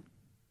away went,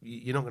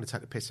 "You're not going to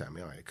take the piss out of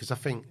me, are you?" Because I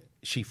think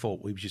she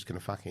thought we were just going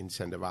to fucking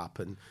send her up,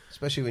 and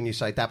especially when you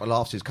say Dapper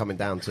Laughs is coming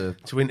down to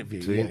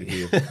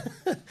interview.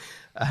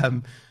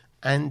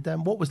 And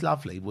what was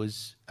lovely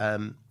was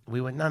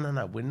we went,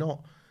 no, we're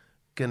not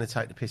going to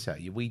take the piss out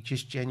of you. We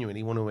just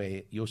genuinely want to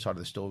hear your side of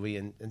the story,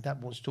 and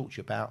Dapper wants to talk to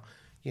you about,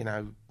 you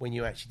know, when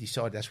you actually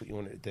decided that's what you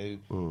wanted to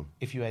do,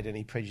 if you had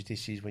any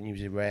prejudices when you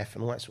was a ref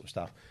and all that sort of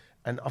stuff.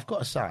 And I've got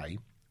to say,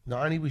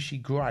 not only was she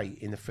great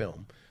in the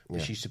film,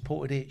 but she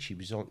supported it. She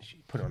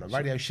put it on a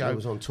radio show. She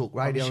was on Talk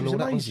Radio and all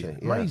that, wasn't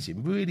she?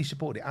 Amazing. Really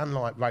supported it.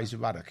 Unlike Razor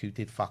Ruddock, who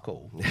did fuck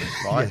all,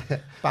 right?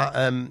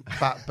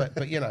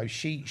 But you know,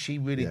 she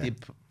really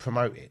did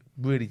promote it.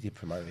 Really did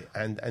promote it,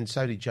 and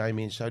so did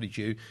Jamie, and so did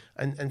you.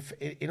 And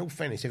in all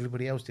fairness,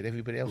 everybody else did.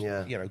 Everybody else,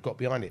 you know, got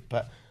behind it.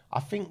 But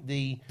I think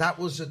that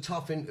was a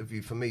tough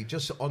interview for me,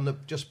 just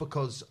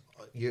because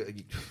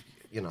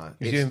you know,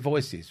 you're doing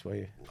voices, were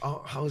you?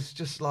 I was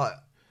just like,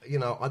 you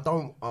know, I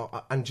don't...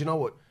 and do you know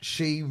what?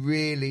 She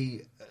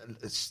really...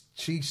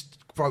 she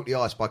broke the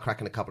ice by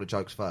cracking a couple of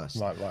jokes first.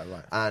 Right.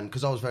 And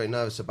because I was very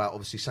nervous about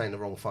obviously saying the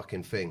wrong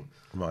fucking thing.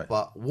 Right.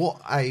 But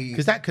what a...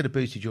 Because that could have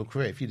boosted your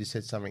career. If you'd have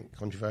said something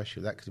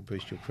controversial, that could have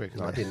boosted your career.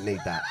 No, I didn't need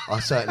that. I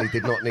certainly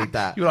did not need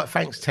that. You were like,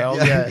 thanks, Tel.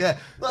 Yeah.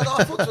 No,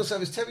 I thought to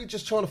myself, is Terry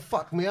just trying to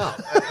fuck me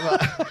up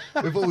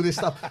with all this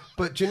stuff?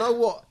 But do you know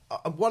what?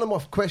 One of my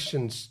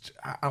questions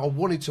I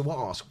wanted to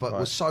ask, but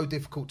was so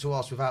difficult to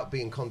ask without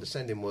being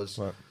condescending, was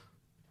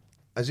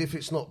as if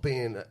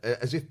being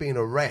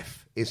a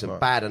ref isn't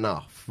bad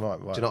enough. Right.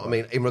 Do you know what I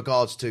mean? In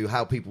regards to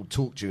how people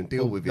talk to you and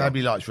deal with you.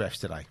 Nobody likes refs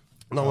today.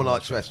 No one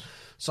likes refs.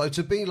 So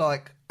to be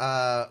like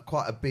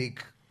quite a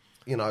big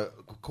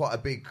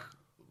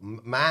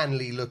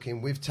manly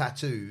looking with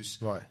tattoos,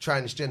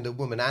 transgender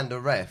woman and a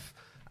ref,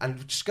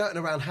 and skirting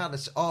around how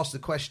to ask the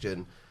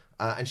question.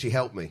 And she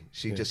helped me.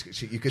 You could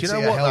see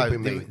her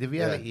helping me. The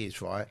reality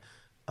is, right,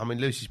 I mean,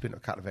 Lucy's been at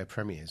a couple of her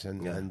premieres,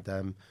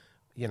 and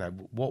you know,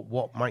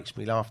 what makes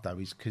me laugh, though,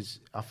 is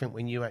because I think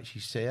when you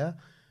actually see her,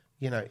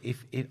 you know,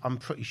 if I'm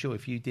pretty sure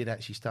if you did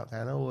actually start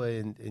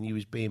going, and you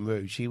was being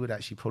rude, she would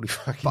actually probably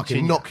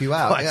fucking knock you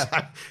out.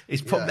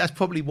 That's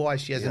probably why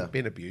she hasn't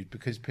been abused,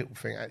 because people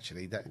think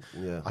actually that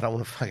I don't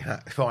want to fight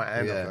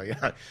her. You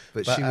know?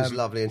 But she was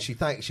lovely, and she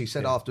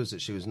said afterwards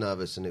that she was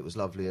nervous, and it was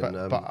lovely.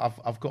 But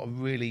I've got a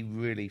really,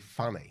 really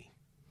funny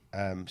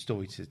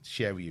story to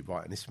share with you,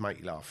 right? And this will make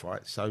you laugh,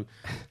 right? So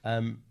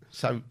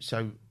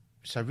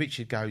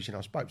Richard goes, you know,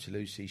 I spoke to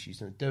Lucy, she's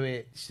going to do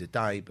it. This is the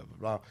day, blah blah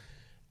blah.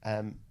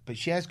 But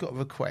she has got a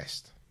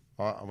request.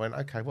 Right? I went,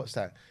 okay, what's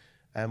that?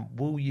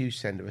 Will you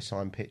send her a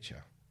signed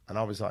picture? And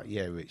I was like,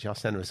 yeah, Rich, I'll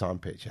send her a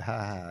signed picture.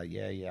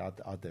 Yeah,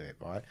 I'll do it,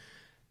 right?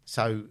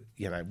 So,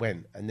 you know,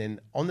 went. And then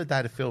on the day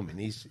of the filming,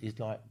 he's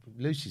like,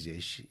 Lucy's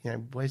here, you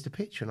know, where's the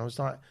picture? And I was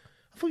like,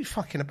 I thought you were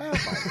fucking about,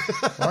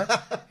 mate. Right?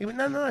 He went,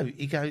 no.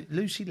 He goes,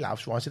 Lucy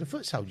loves Rise of the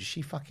Foot Soldiers.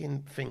 She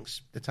fucking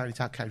thinks the Tony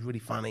Tucker is really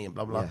funny and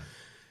blah, blah, blah.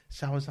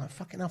 So I was like,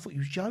 fucking, I thought you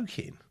was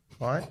joking,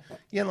 right?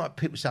 You know, like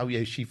people say, oh,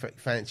 yeah, she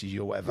fancies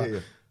you or whatever. Yeah.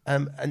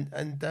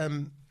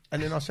 And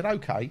then I said,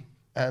 okay,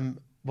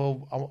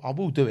 well, I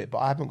will do it, but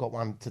I haven't got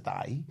one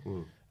today.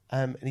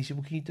 And he said,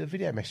 well, can you do a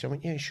video message? I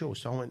went, yeah, sure.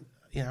 So I went,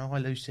 you know, hi,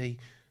 Lucy.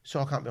 So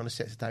I can't be on the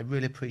set today.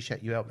 Really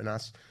appreciate you helping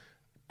us.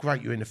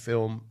 Great you're in the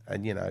film,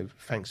 and, you know,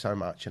 thanks so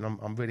much. And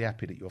I'm really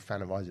happy that you're a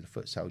fan of Rise of the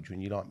Foot Soldier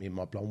and you like me in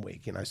my blonde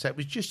wig, you know. So it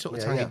was just sort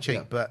of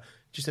tongue-in-cheek, but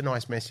just a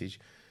nice message.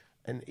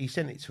 And he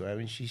sent it to her,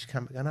 and she's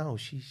come back going,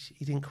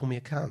 he didn't call me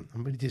a cunt.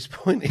 I'm really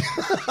disappointed.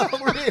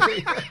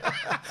 Really?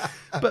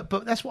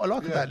 But that's what I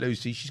like about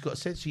Lucy. She's got a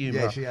sense of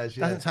humour. Yeah, she has,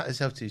 Doesn't take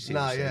herself too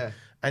seriously. No, yeah.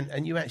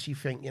 And you actually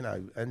think, you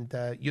know, and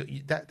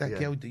that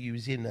girl that you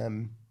was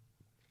in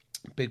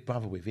Big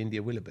Brother with,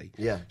 India Willoughby,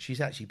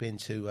 she's actually been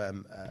to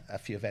a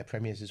few of our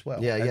premieres as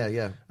well.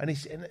 Yeah.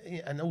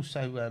 And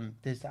also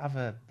there's the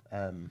other,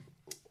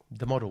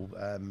 the model,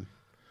 I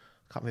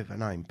can't remember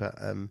her name, but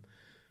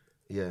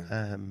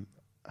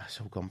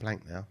it's all gone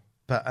blank now.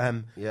 But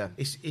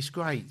it's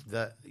great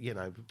that, you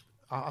know,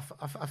 I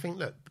think,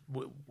 look,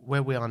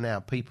 where we are now,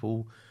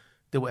 people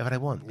do whatever they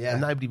want,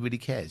 and nobody really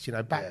cares. You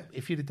know,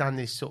 if you'd have done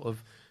this sort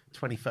of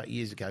 20, 30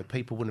 years ago,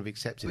 people wouldn't have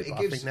accepted But it. it But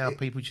I gives- think now it-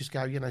 people just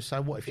go,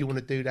 so what? If you want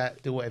to do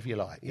that, do whatever you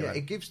like. you know?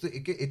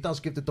 It does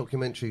give the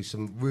documentary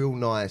some real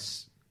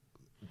nice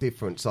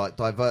difference, like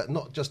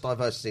not just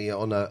diversity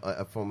on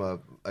from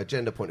a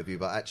gender point of view,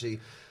 but actually,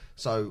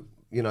 so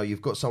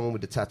you've got someone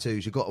with the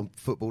tattoos, you've got a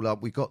footballer,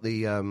 we got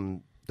the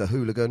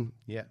hooligan,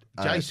 Yeah,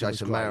 Jason was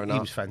great. Mariner. He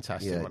was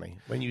fantastic, Yeah. wasn't he?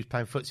 When you was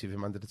playing footsie with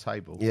him under the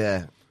table.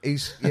 Yeah,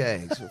 he's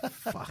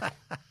fuck.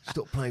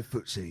 Stop playing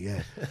footsie,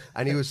 yeah.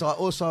 And he was like,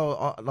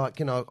 also, I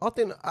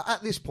didn't.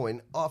 At this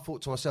point, I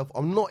thought to myself,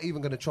 I'm not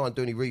even going to try and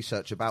do any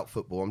research about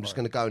football. I'm just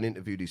going to go and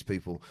interview these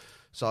people.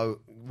 So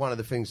one of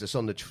the things that's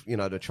on the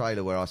the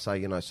trailer where I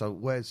say, so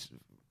where's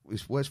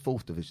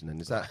 4th division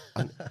then? Is that?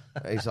 And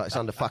he's like, it's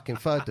under fucking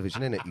 3rd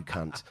division, isn't it, you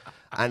cunt?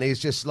 And he's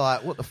just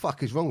like, what the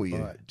fuck is wrong with you?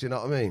 Right. Do you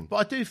know what I mean? But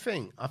I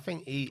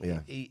think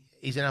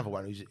he's another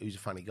one who's a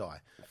funny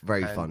guy.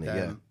 Very And, funny,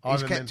 yeah. I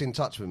He's remember- kept in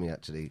touch with me,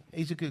 actually.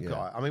 He's a good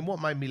guy. I mean, what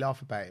made me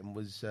laugh about him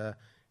was I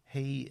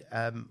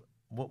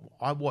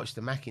watched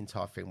the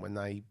McIntyre thing when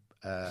they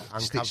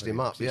Stitched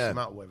him up, yeah.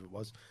 or whatever it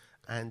was,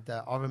 and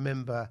I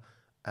remember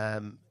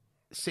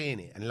seeing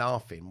it and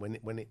laughing when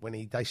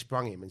they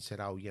sprung him and said,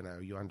 "Oh,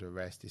 you're under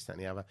arrest, this, that,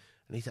 and the other,"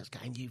 and he starts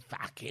going, "You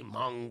fucking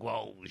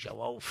mongrels, you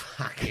old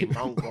fucking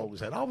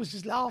mongrels," and I was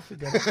just laughing.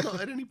 I've not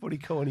heard anybody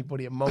call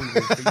anybody a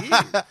mongrel for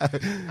years.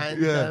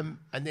 And and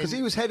then Because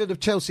he was head of the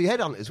Chelsea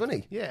Headhunters, wasn't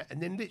he? yeah,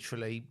 and then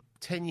literally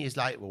 10 years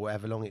later, or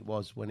however long it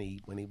was when he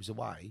was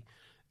away,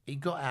 he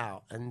got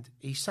out and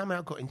he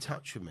somehow got in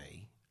touch with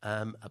me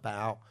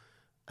about,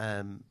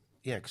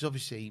 because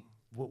obviously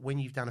when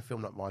you've done a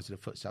film like Rise of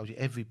the Foot Soldier,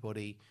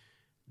 everybody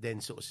then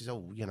sort of says,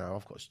 "Oh,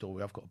 I've got a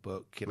story, I've got a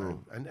book,"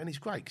 and it's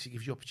great because it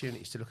gives you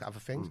opportunities to look at other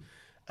things.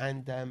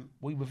 And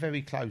we were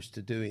very close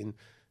to doing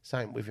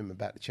something with him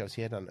about the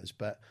Chelsea Headhunters,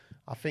 but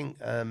I think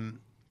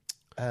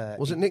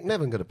Wasn't Nick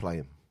Nevin going to play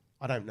him?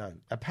 I don't know.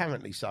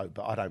 Apparently so,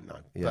 but I don't know.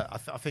 Yeah.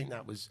 But I think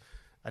that was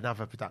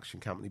another production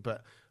company.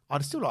 But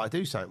I'd still like to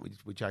do something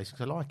with Jason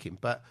because I like him.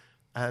 But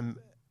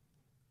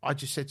I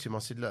just said to him, I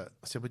said, look,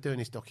 we're doing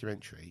this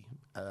documentary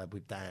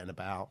with Dan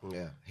about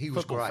he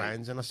was football great.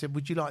 fans. And I said,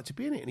 would you like to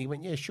be in it? And he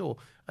went, yeah, sure.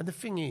 And the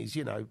thing is,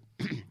 It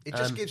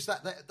just gives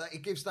that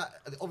it gives that.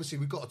 Obviously,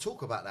 we've got to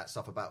talk about that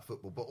stuff about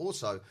football, but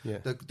also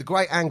the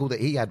great angle that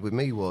he had with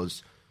me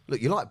was,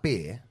 look, you like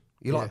beer,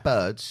 you like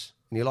birds,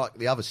 and you like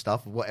the other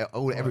stuff,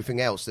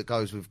 everything else that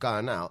goes with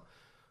going out.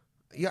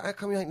 Yeah, how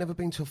come you ain't never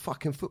been to a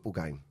fucking football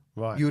game?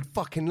 Right. You would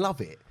fucking love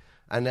it.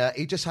 And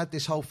he just had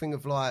this whole thing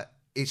of like,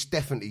 it's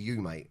definitely you,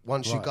 mate.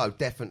 Once you go,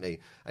 definitely.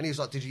 And he was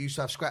like, did you used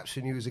to have scraps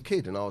when you was a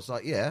kid? And I was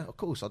like, yeah, of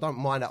course. I don't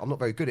mind that. I'm not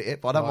very good at it,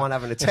 but I don't mind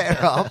having a tear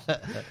up.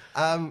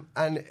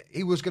 And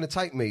he was going to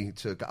take me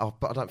to,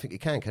 but I don't think he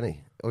can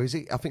he? Or is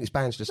he? I think his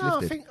band's just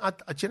lifted. I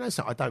think, do you know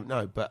something? I don't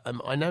know, but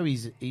I know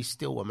he's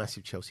still a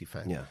massive Chelsea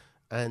fan. Yeah.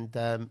 And,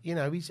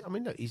 he's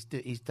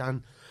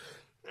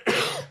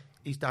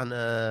done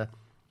a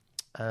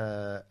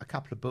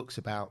couple of books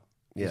about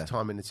his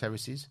time in the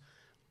terraces.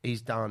 He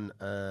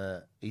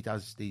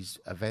does these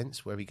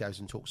events where he goes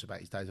and talks about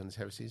his days on the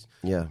terraces.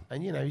 Yeah.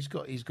 And, he's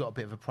got a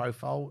bit of a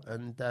profile.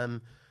 And, I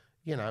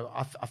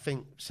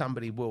think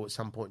somebody will at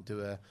some point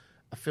do a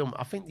film.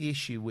 I think the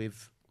issue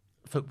with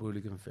football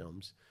hooligan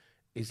films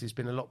is there's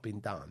been a lot being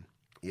done.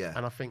 Yeah.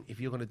 And I think if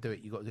you're going to do it,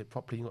 you've got to do it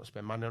properly. You've got to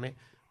spend money on it.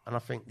 And I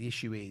think the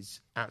issue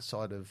is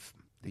outside of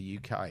the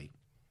UK,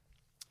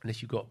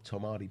 unless you've got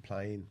Tom Hardy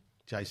playing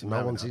Jason No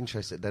Mariner, one's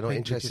interested. They're not people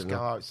interested. just go,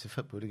 oh, it's a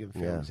football hooligan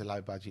film. Yeah. It's a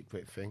low budget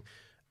Brit thing.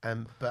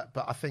 But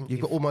I think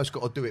You've almost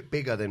got to do it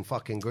bigger than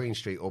fucking Green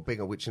Street or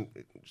bigger, which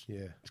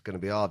it's going to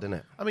be hard, isn't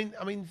it? I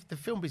mean, the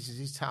film business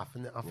is tough,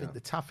 and I think the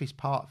toughest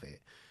part of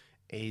it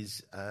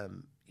is,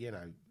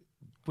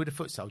 with the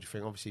Foot Soldier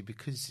thing, obviously,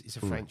 because it's a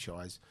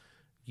franchise.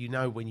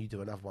 When you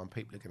do another one,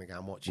 people are going to go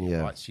and watch it,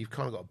 right? So you've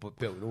kind of got to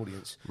build an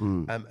audience.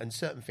 And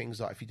certain things,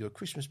 like if you do a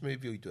Christmas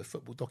movie or you do a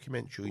football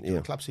documentary, or you do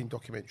a club scene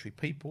documentary,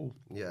 people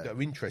that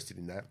are interested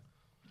in that.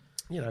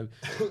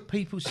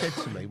 People said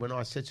to me, when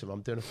I said to them,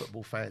 I'm doing a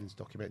football fans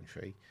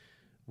documentary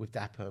with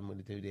Dapper, I'm going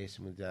to do this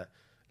and with that,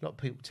 a lot of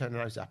people turned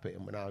their nose up at it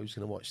and went, oh, who's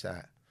going to watch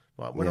that?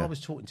 Right? When I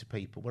was talking to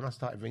people, when I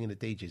started ringing the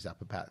DJs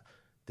up about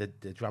the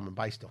drum and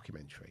bass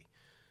documentary,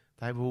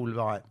 they were all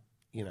like,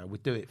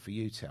 we'd do it for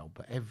you, Tel,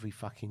 but every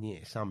fucking year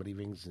somebody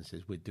rings and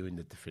says, we're doing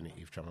the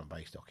definitive drum and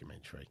bass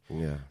documentary.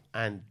 Yeah.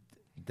 And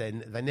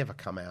then they never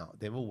come out.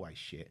 They're always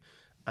shit.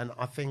 And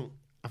I think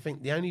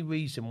the only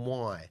reason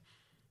why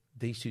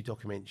these two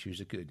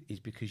documentaries are good is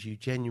because you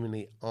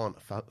genuinely aren't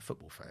a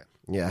football fan.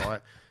 Yeah.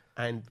 Right?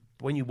 And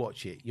when you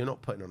watch it, you're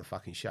not putting on a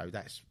fucking show.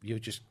 You're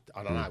just,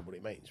 I don't know what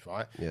it means,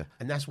 right? Yeah.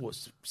 And that's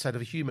so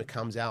the humour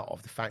comes out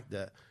of the fact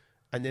that,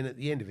 and then at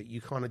the end of it, you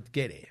kind of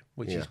get it,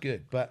 which is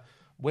good. But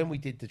when we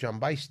did the drum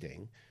bass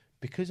thing,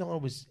 because I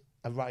was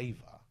a raver,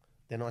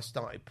 then I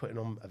started putting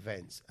on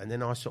events, and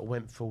then I sort of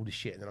went through all the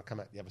shit, and then I come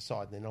out the other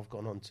side, and then I've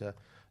gone on to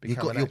become You've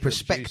got an your actor and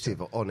perspective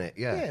producer. on it,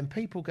 yeah. Yeah, and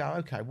people go,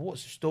 okay, well,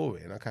 what's the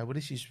story? And okay, well,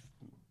 this is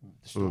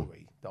the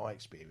story that I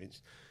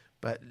experienced,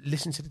 but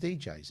listen to the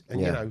DJs.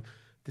 And, Yeah.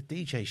 the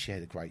DJs share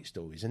the great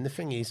stories. And the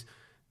thing is,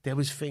 there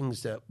was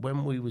things that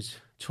when we was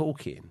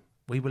talking,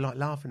 we were like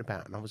laughing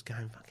about, and I was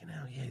going, fucking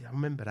hell, yeah, I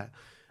remember that.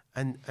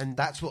 And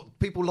that's what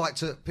people like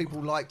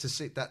to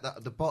see,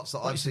 that the bots that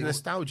I've seen.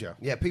 Nostalgia.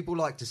 Yeah, people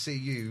like to see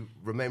you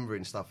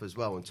remembering stuff as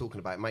well and talking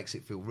about it. Makes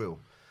it feel real.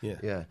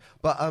 Yeah.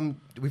 But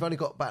we've only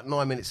got about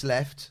 9 minutes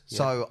left,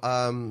 so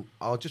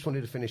I just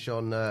wanted to finish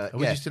on. Are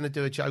we just going to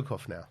do a joke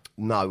off now?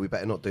 No, we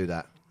better not do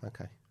that.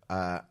 Okay.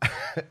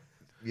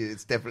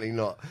 It's definitely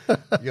not.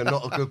 You're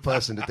not a good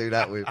person to do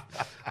that with.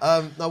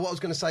 No, what I was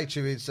going to say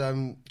to you is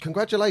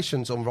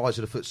congratulations on Rise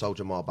of the Foot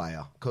Soldier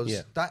Marbella,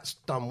 because that's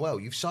done well.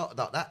 You've started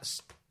that.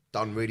 That's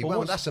done really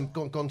well. That's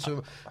gone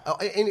to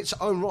in its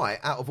own right.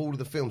 Out of all of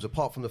the films,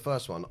 apart from the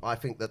first one, I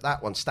think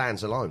that one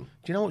stands alone.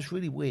 Do you know what's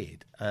really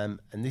weird? And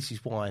this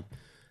is why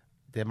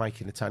they're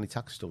making the Tony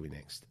Tucker story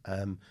next.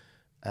 Rise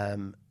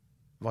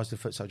of the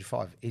Foot Soldier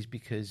 5 is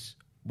because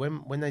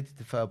when they did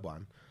the third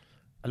one,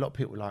 a lot of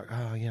people were like,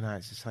 oh, you know,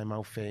 it's the same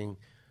old thing.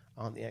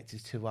 Aren't the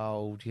actors too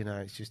old? You know,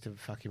 it's just a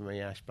fucking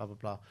rehash, blah, blah,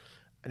 blah.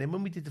 And then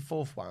when we did the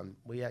fourth one,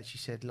 we actually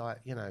said, like,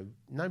 you know,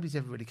 nobody's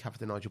ever really covered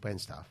the Nigel Benn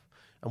stuff.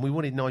 And we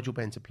wanted Nigel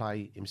Benn to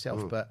play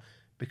himself, but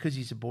because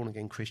he's a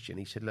born-again Christian,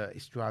 he said, look,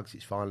 it's drugs,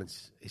 it's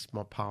violence, it's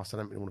my past, I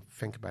don't really want to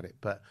think about it,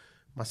 but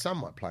my son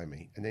might play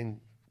me. And then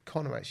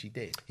Connor actually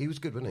did. He was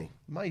good, wasn't he?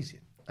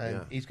 Amazing.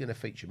 And he's going to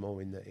feature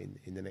more in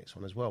the next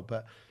one as well.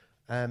 But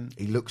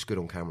he looks good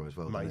on camera as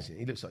well. Amazing.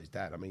 He looks like his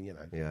dad. I mean, you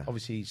know,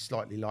 obviously he's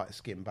slightly lighter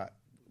skin, but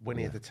when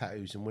he had the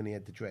tattoos and when he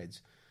had the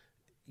dreads,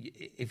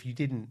 if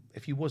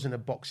you wasn't a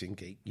boxing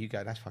geek, you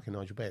go, that's fucking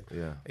Nigel Benn.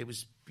 Yeah. It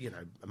was, you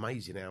know,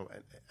 amazing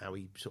how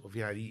he sort of,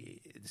 you know,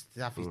 the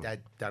stuff his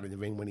dad done in the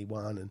ring when he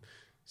won and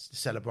the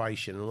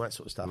celebration and all that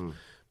sort of stuff.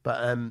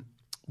 But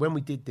when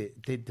we did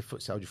the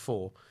Foot Soldier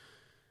 4,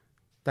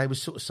 they were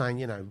sort of saying,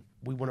 you know,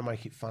 we want to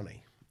make it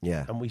funny.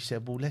 Yeah. And we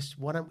said, well,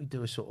 why don't we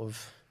do a sort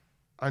of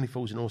Only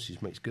Fools and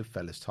Horses meets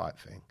Goodfellas type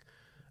thing?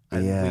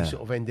 And we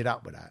sort of ended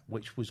up with that,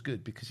 which was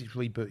good because it's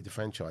rebooted the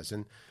franchise.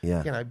 And, you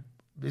know,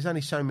 there's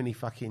only so many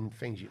fucking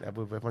things you know.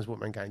 Everyone's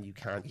walking around going, you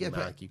can't, you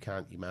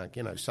can't, you mag,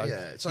 you know. So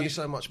it's only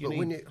so much. But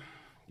when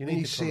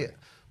you see it,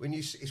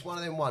 it's one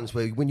of them ones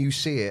where when you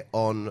see it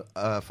on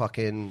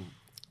fucking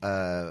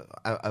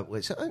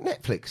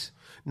Netflix.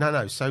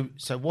 No. So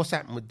what's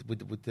happened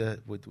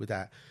with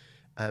that?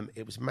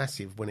 It was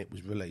massive when it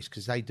was released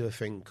because they do a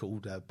thing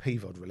called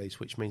PVOD release,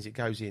 which means it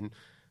goes in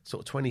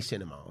sort of 20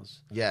 cinemas.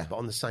 Yeah. But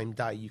on the same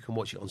day, you can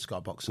watch it on Sky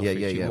Box Office.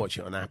 You can watch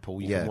it on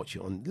Apple. You can watch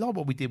it on like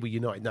what we did with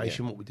United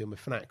Nation, what we're doing with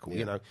Fanatical.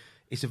 You know,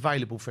 it's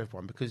available for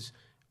everyone because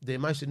the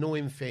most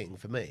annoying thing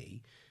for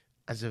me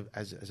as a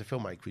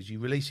filmmaker is you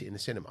release it in the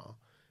cinema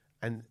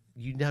and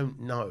you don't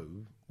know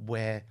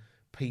where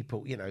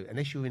people, you know,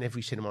 unless you're in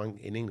every cinema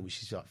in England,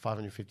 which is like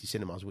 550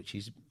 cinemas, which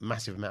is a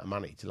massive amount of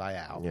money to lay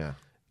out. Yeah.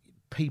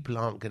 People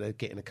aren't going to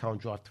get in a car and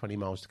drive 20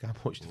 miles to go and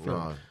watch the film.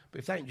 No. But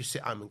if they can just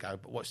sit home and go,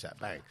 but watch that,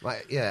 bang.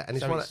 Right, yeah, and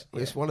it's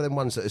one of them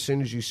ones that as soon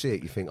as you see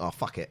it, you think, oh,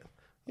 fuck it.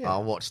 Yeah.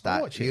 I'll watch that.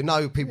 I'll watch it. You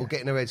know people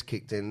getting their heads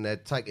kicked in, they're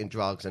taking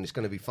drugs, and it's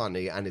going to be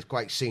funny, and it's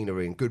great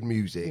scenery and good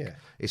music. Yeah.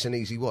 It's an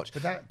easy watch. So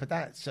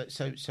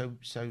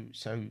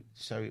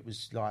it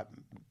was like,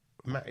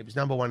 it was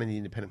number one in the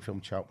independent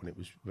film chart when it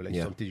was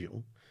released on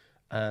digital.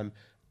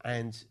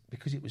 And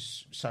because it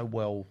was so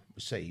well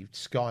received,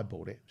 Sky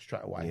bought it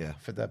straight away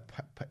for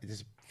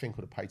there's a thing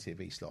called a pay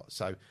TV slot.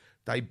 So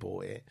they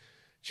bought it.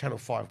 Channel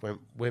 5 went,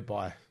 we'll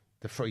buy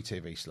the free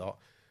TV slot,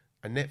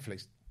 and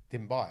Netflix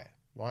didn't buy it,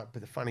 right?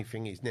 But the funny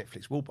thing is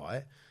Netflix will buy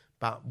it,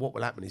 but what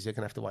will happen is they're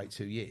going to have to wait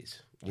 2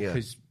 years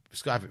because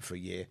Sky have it for a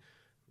year.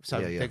 So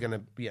they're going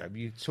to, you know,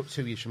 you took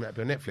 2 years from that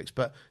to be on Netflix.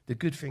 But the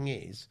good thing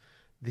is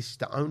this is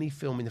the only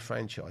film in the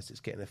franchise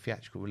that's getting a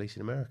theatrical release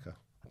in America.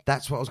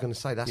 That's what I was going to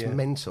say. That's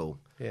mental.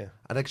 Yeah.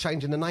 Are they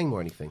changing the name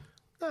or anything?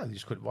 No, they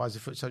just call it Rise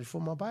of the Foot Soldier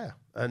for Marbella.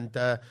 And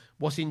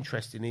what's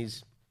interesting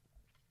is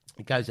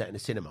it goes out in the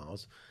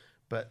cinemas,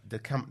 but the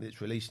company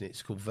that's releasing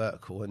it's called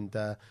Vertical, and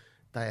they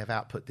have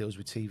output deals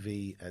with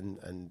TV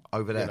and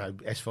over there, you know,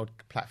 SVOD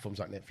platforms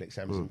like Netflix,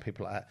 Amazon,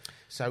 people like that.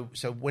 So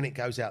when it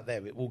goes out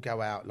there, it will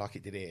go out like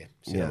it did here,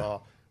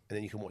 cinema, and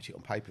then you can watch it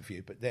on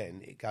pay-per-view. But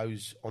then it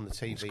goes on the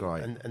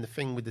TV. And the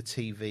thing with the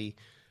TV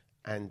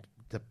and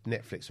the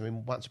Netflix, I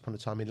mean, Once Upon a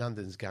Time in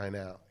London's going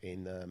out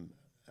in,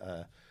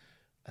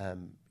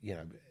 you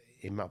know,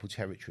 in multiple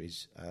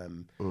territories.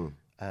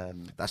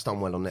 That's done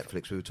well on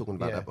Netflix. We were talking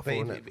about that before.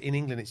 Isn't it? In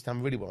England, it's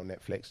done really well on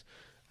Netflix.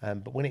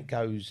 But when it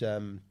goes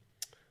out,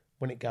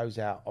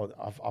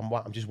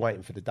 I'm just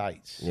waiting for the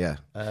dates. Yeah.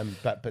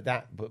 But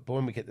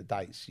when we get the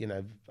dates, you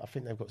know, I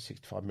think they've got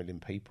 65 million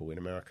people in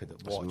America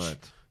that watch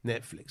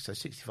Netflix. So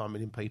 65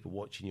 million people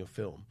watching your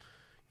film.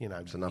 You know,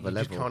 it's another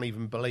level. Just can't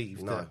even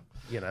believe that,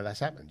 you know,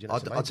 that's happened. You know,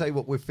 I'll tell you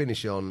what we're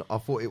finishing on. I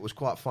thought it was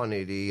quite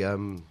funny.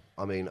 I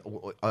I mean,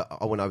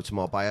 I went over to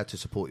Marbella to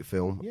support your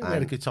film. Yeah, we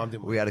had a good time,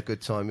 didn't we? We had a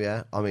good time,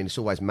 yeah. I mean, it's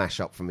always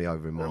mash up for me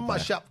over in Marbella.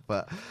 Mash up.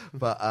 But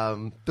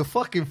the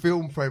fucking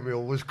film premiere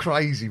was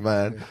crazy,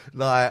 man.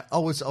 Like, I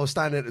was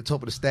standing at the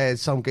top of the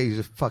stairs. Some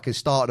geezer fucking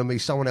started on me.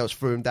 Someone else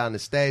threw him down the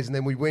stairs. And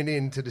then we went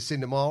into the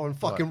cinema and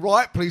fucking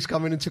Riot Police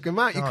come in and took him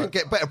out. You couldn't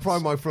get better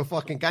promo for a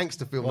fucking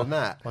gangster film than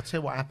that. I'll tell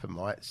you what happened,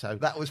 right? So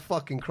that was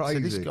fucking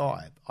crazy. So this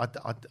guy,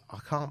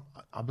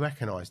 I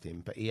recognised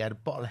him, but he had a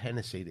bottle of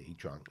Hennessy that he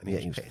drank, and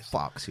he was pissed.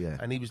 Fucks, yeah.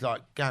 And he was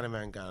like going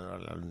around,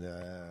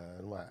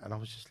 and I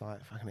was just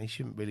like, fucking, he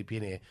shouldn't really be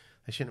in here.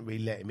 They shouldn't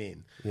really let him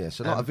in. Yeah,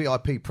 so like a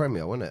VIP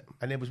premiere, wasn't it?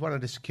 And there was one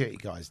of the security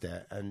guys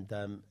there, and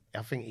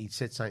I think he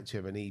said something to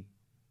him, and he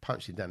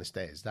punched him down the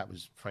stairs. That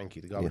was Frankie,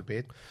 the guy with the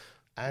beard.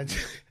 And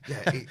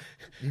yeah,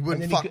 you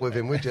wouldn't fuck with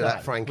him, would you,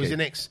 that Frankie? He's an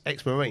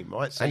ex-Marine,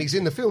 right? So and he's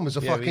in the film as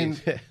a fucking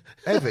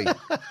heavy.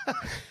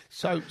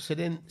 So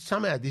then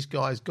somehow this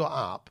guy's got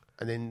up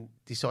and then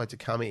decided to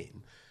come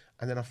in.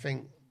 And then I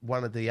think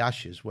one of the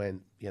ushers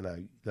went,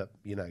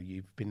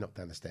 you've been knocked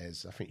down the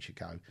stairs. I think you should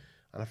go.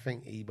 And I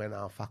think he went,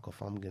 oh, fuck off,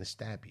 I'm going to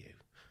stab you.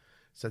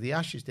 So the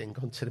ushers then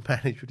gone to the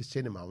manager of the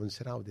cinema and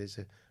said, oh, there's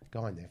a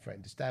guy in there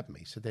threatening to stab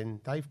me. So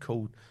then they've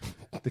called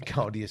the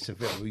Guardia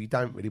Civil, who you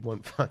don't really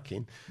want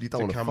fucking you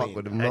don't want to fuck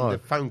with them, no. And the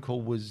phone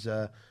call was,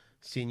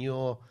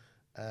 Senor,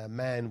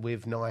 man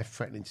with knife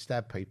threatening to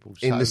stab people.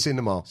 In the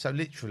cinema. So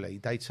literally,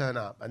 they turn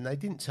up, and they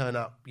didn't turn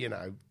up,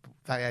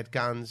 they had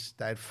guns,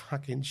 they had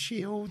fucking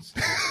shields.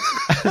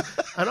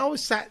 And I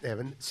was sat there,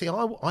 and see,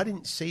 I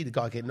didn't see the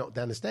guy get knocked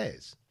down the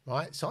stairs,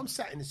 right? So I'm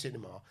sat in the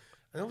cinema,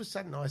 and all of a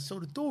sudden I saw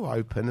the door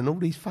open and all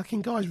these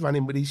fucking guys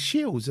running with these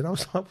shields, and I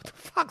was like, what the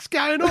fuck's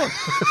going on?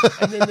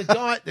 And then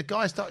the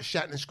guy starts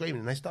shouting and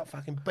screaming, and they start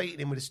fucking beating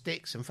him with the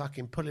sticks and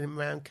fucking pulling him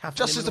around, cuffing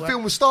just him as the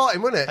film was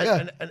starting, wasn't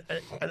it?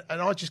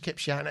 And I just kept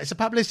shouting, it's a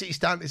publicity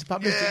stunt, it's a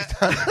publicity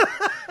stunt.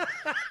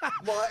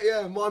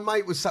 My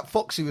mate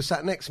Foxy was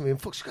sat next to me,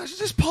 and Foxy goes, is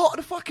this part of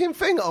the fucking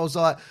thing? I was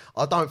like,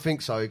 I don't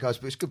think so. He goes,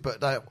 but it's good.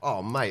 But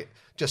mate,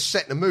 just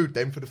setting the mood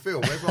then for the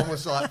film. Everyone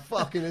was like,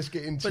 fucking, let's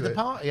get into it. But the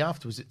party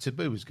afterwards at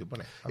Taboo was good,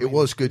 wasn't it? It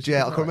was good,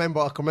 yeah. I can remember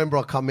I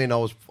come in, I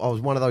was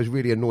one of those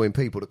really annoying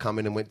people that come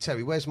in and went,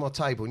 Terry, where's my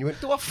table? And you went,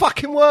 do I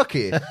fucking work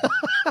here?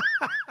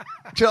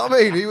 Do you know what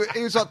I mean?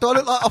 He was like, do I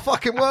look like I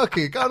fucking work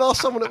here? Go and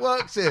ask someone that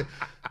works here.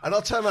 And I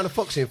turn around to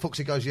Foxy, and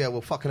Foxy goes, yeah, well,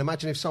 fucking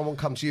imagine if someone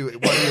comes to you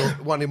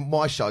at one of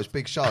my shows,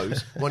 big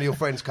shows, one of your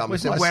friends comes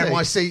and said, where am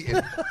I seating?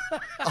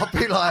 I'll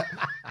be like...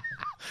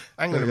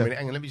 Hang on a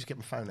minute, let me just get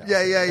my phone out.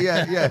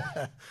 Yeah.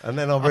 And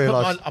then I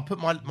realised... I put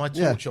my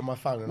torch on my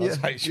phone and I'll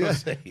take your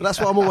seat. But that's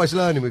what I'm always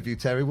learning with you,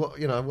 Terry,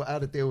 how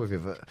to deal with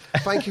it. But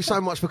thank you so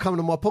much for coming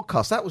on my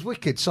podcast. That was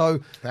wicked. So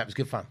that was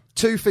good fun.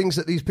 2 things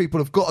that these people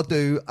have got to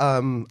do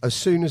as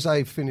soon as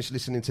they've finished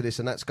listening to this,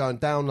 and that's go and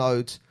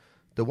download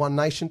the One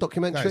Nation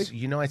documentary. No, it's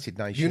United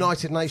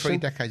Nation. 3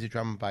 decades of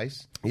drum and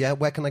bass. Yeah,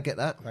 where can they get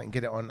that? They can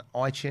get it on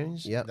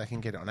iTunes. Yeah. They can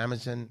get it on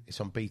Amazon.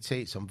 It's on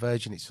BT. It's on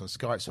Virgin. It's on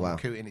Sky. It's on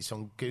Rakuten. It's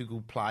on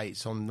Google Play.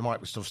 It's on the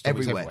Microsoft Store.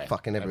 Everywhere.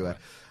 Fucking everywhere.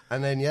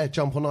 And then,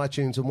 jump on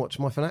iTunes and watch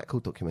my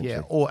Fanatical documentary.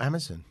 Yeah, or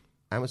Amazon.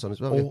 Amazon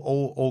as well.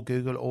 Or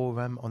Google, or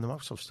on the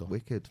Microsoft Store.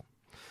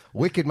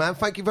 Wicked, man.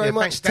 Thank you very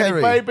much, thanks,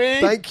 Terry. Danny, baby.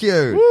 Thank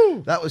you.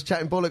 Woo. That was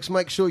Chatting Bollocks.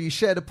 Make sure you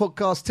share the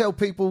podcast. Tell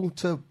people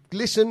to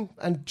listen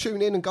and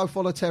tune in, and go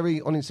follow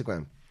Terry on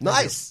Instagram.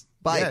 Nice.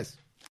 Bye. Yes.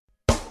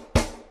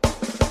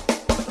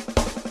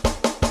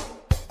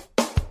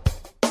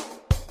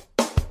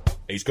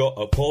 He's got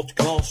a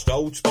podcast,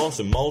 Old Spice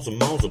and miles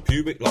of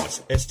pubic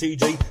lice.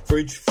 STD,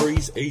 fridge,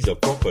 freeze, he's a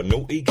proper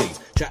naughty geese.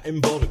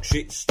 Chatting bollocks,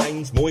 shit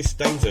stains, moist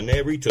stains and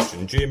airy touch.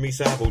 And Jimmy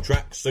Savile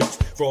track suits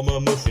from a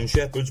mush and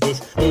shepherd's bush.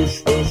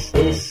 Bush, bush,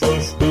 bush,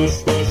 bush,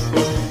 bush, bush,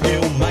 bush.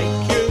 He'll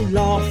make you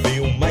laugh,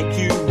 he'll make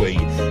you wee.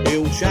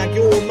 He'll shag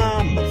your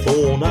mum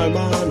for no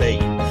money.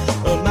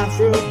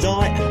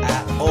 Hermaphrodite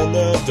at on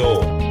the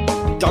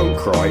door. Don't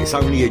cry, it's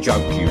only a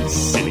joke, you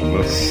silly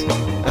mush.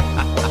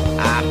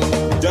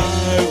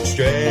 Don't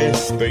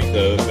stress, beat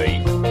the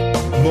meat.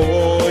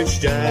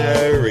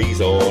 Moisture,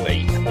 he's on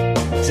heat.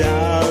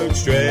 Don't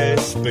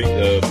stress, beat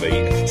the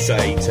meat.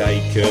 Say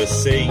take a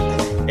seat,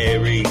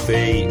 airy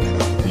feet.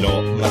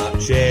 Not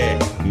much air,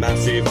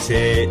 massive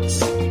tits.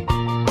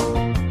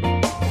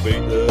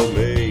 Beat the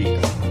meat.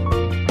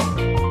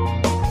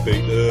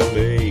 Beat the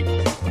meat.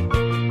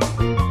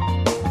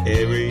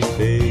 Airy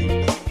feet.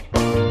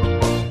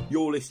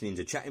 You're listening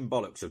to Chatting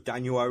Bollocks of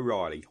Daniel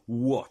O'Reilly.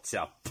 What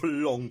a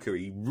plonker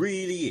he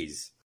really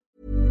is.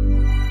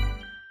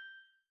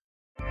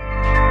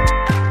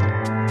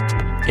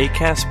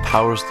 Acast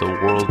powers the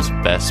world's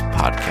best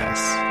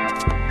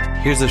podcasts.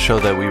 Here's a show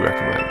that we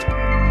recommend.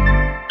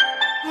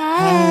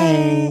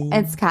 Hey,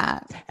 it's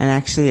Kat. And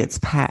actually, it's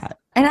Pat.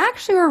 And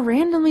actually, we're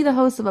randomly the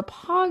hosts of a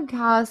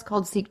podcast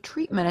called Seek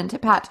Treatment.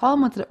 And Pat, tell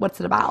them what's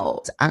it about.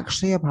 It's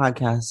actually a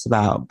podcast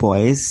about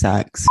boys,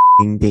 sex,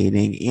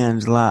 dating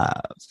and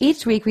love.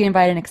 Each week we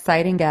invite an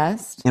exciting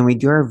guest. And we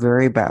do our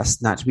very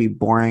best not to be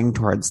boring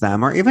towards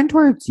them or even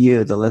towards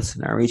you, the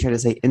listener. We try to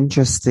say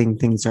interesting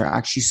things that are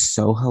actually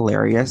so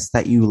hilarious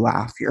that you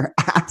laugh your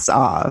ass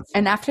off.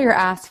 And after your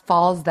ass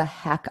falls the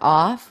heck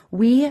off,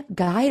 we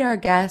guide our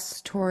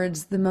guests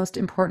towards the most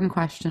important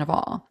question of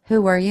all.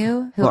 Who are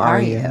you? Who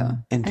are you?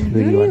 And who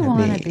do do you you want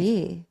want to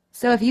be?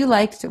 So if you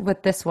liked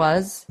what this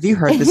was, if you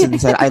heard this and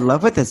said, I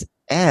love what this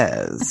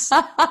is,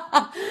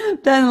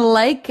 then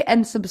like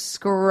and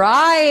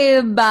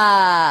subscribe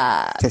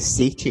to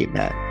Seek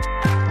Treatment.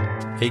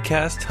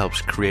 Acast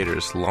helps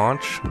creators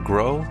launch,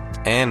 grow,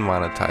 and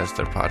monetize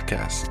their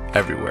podcasts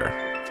everywhere.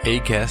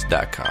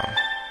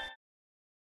 Acast.com.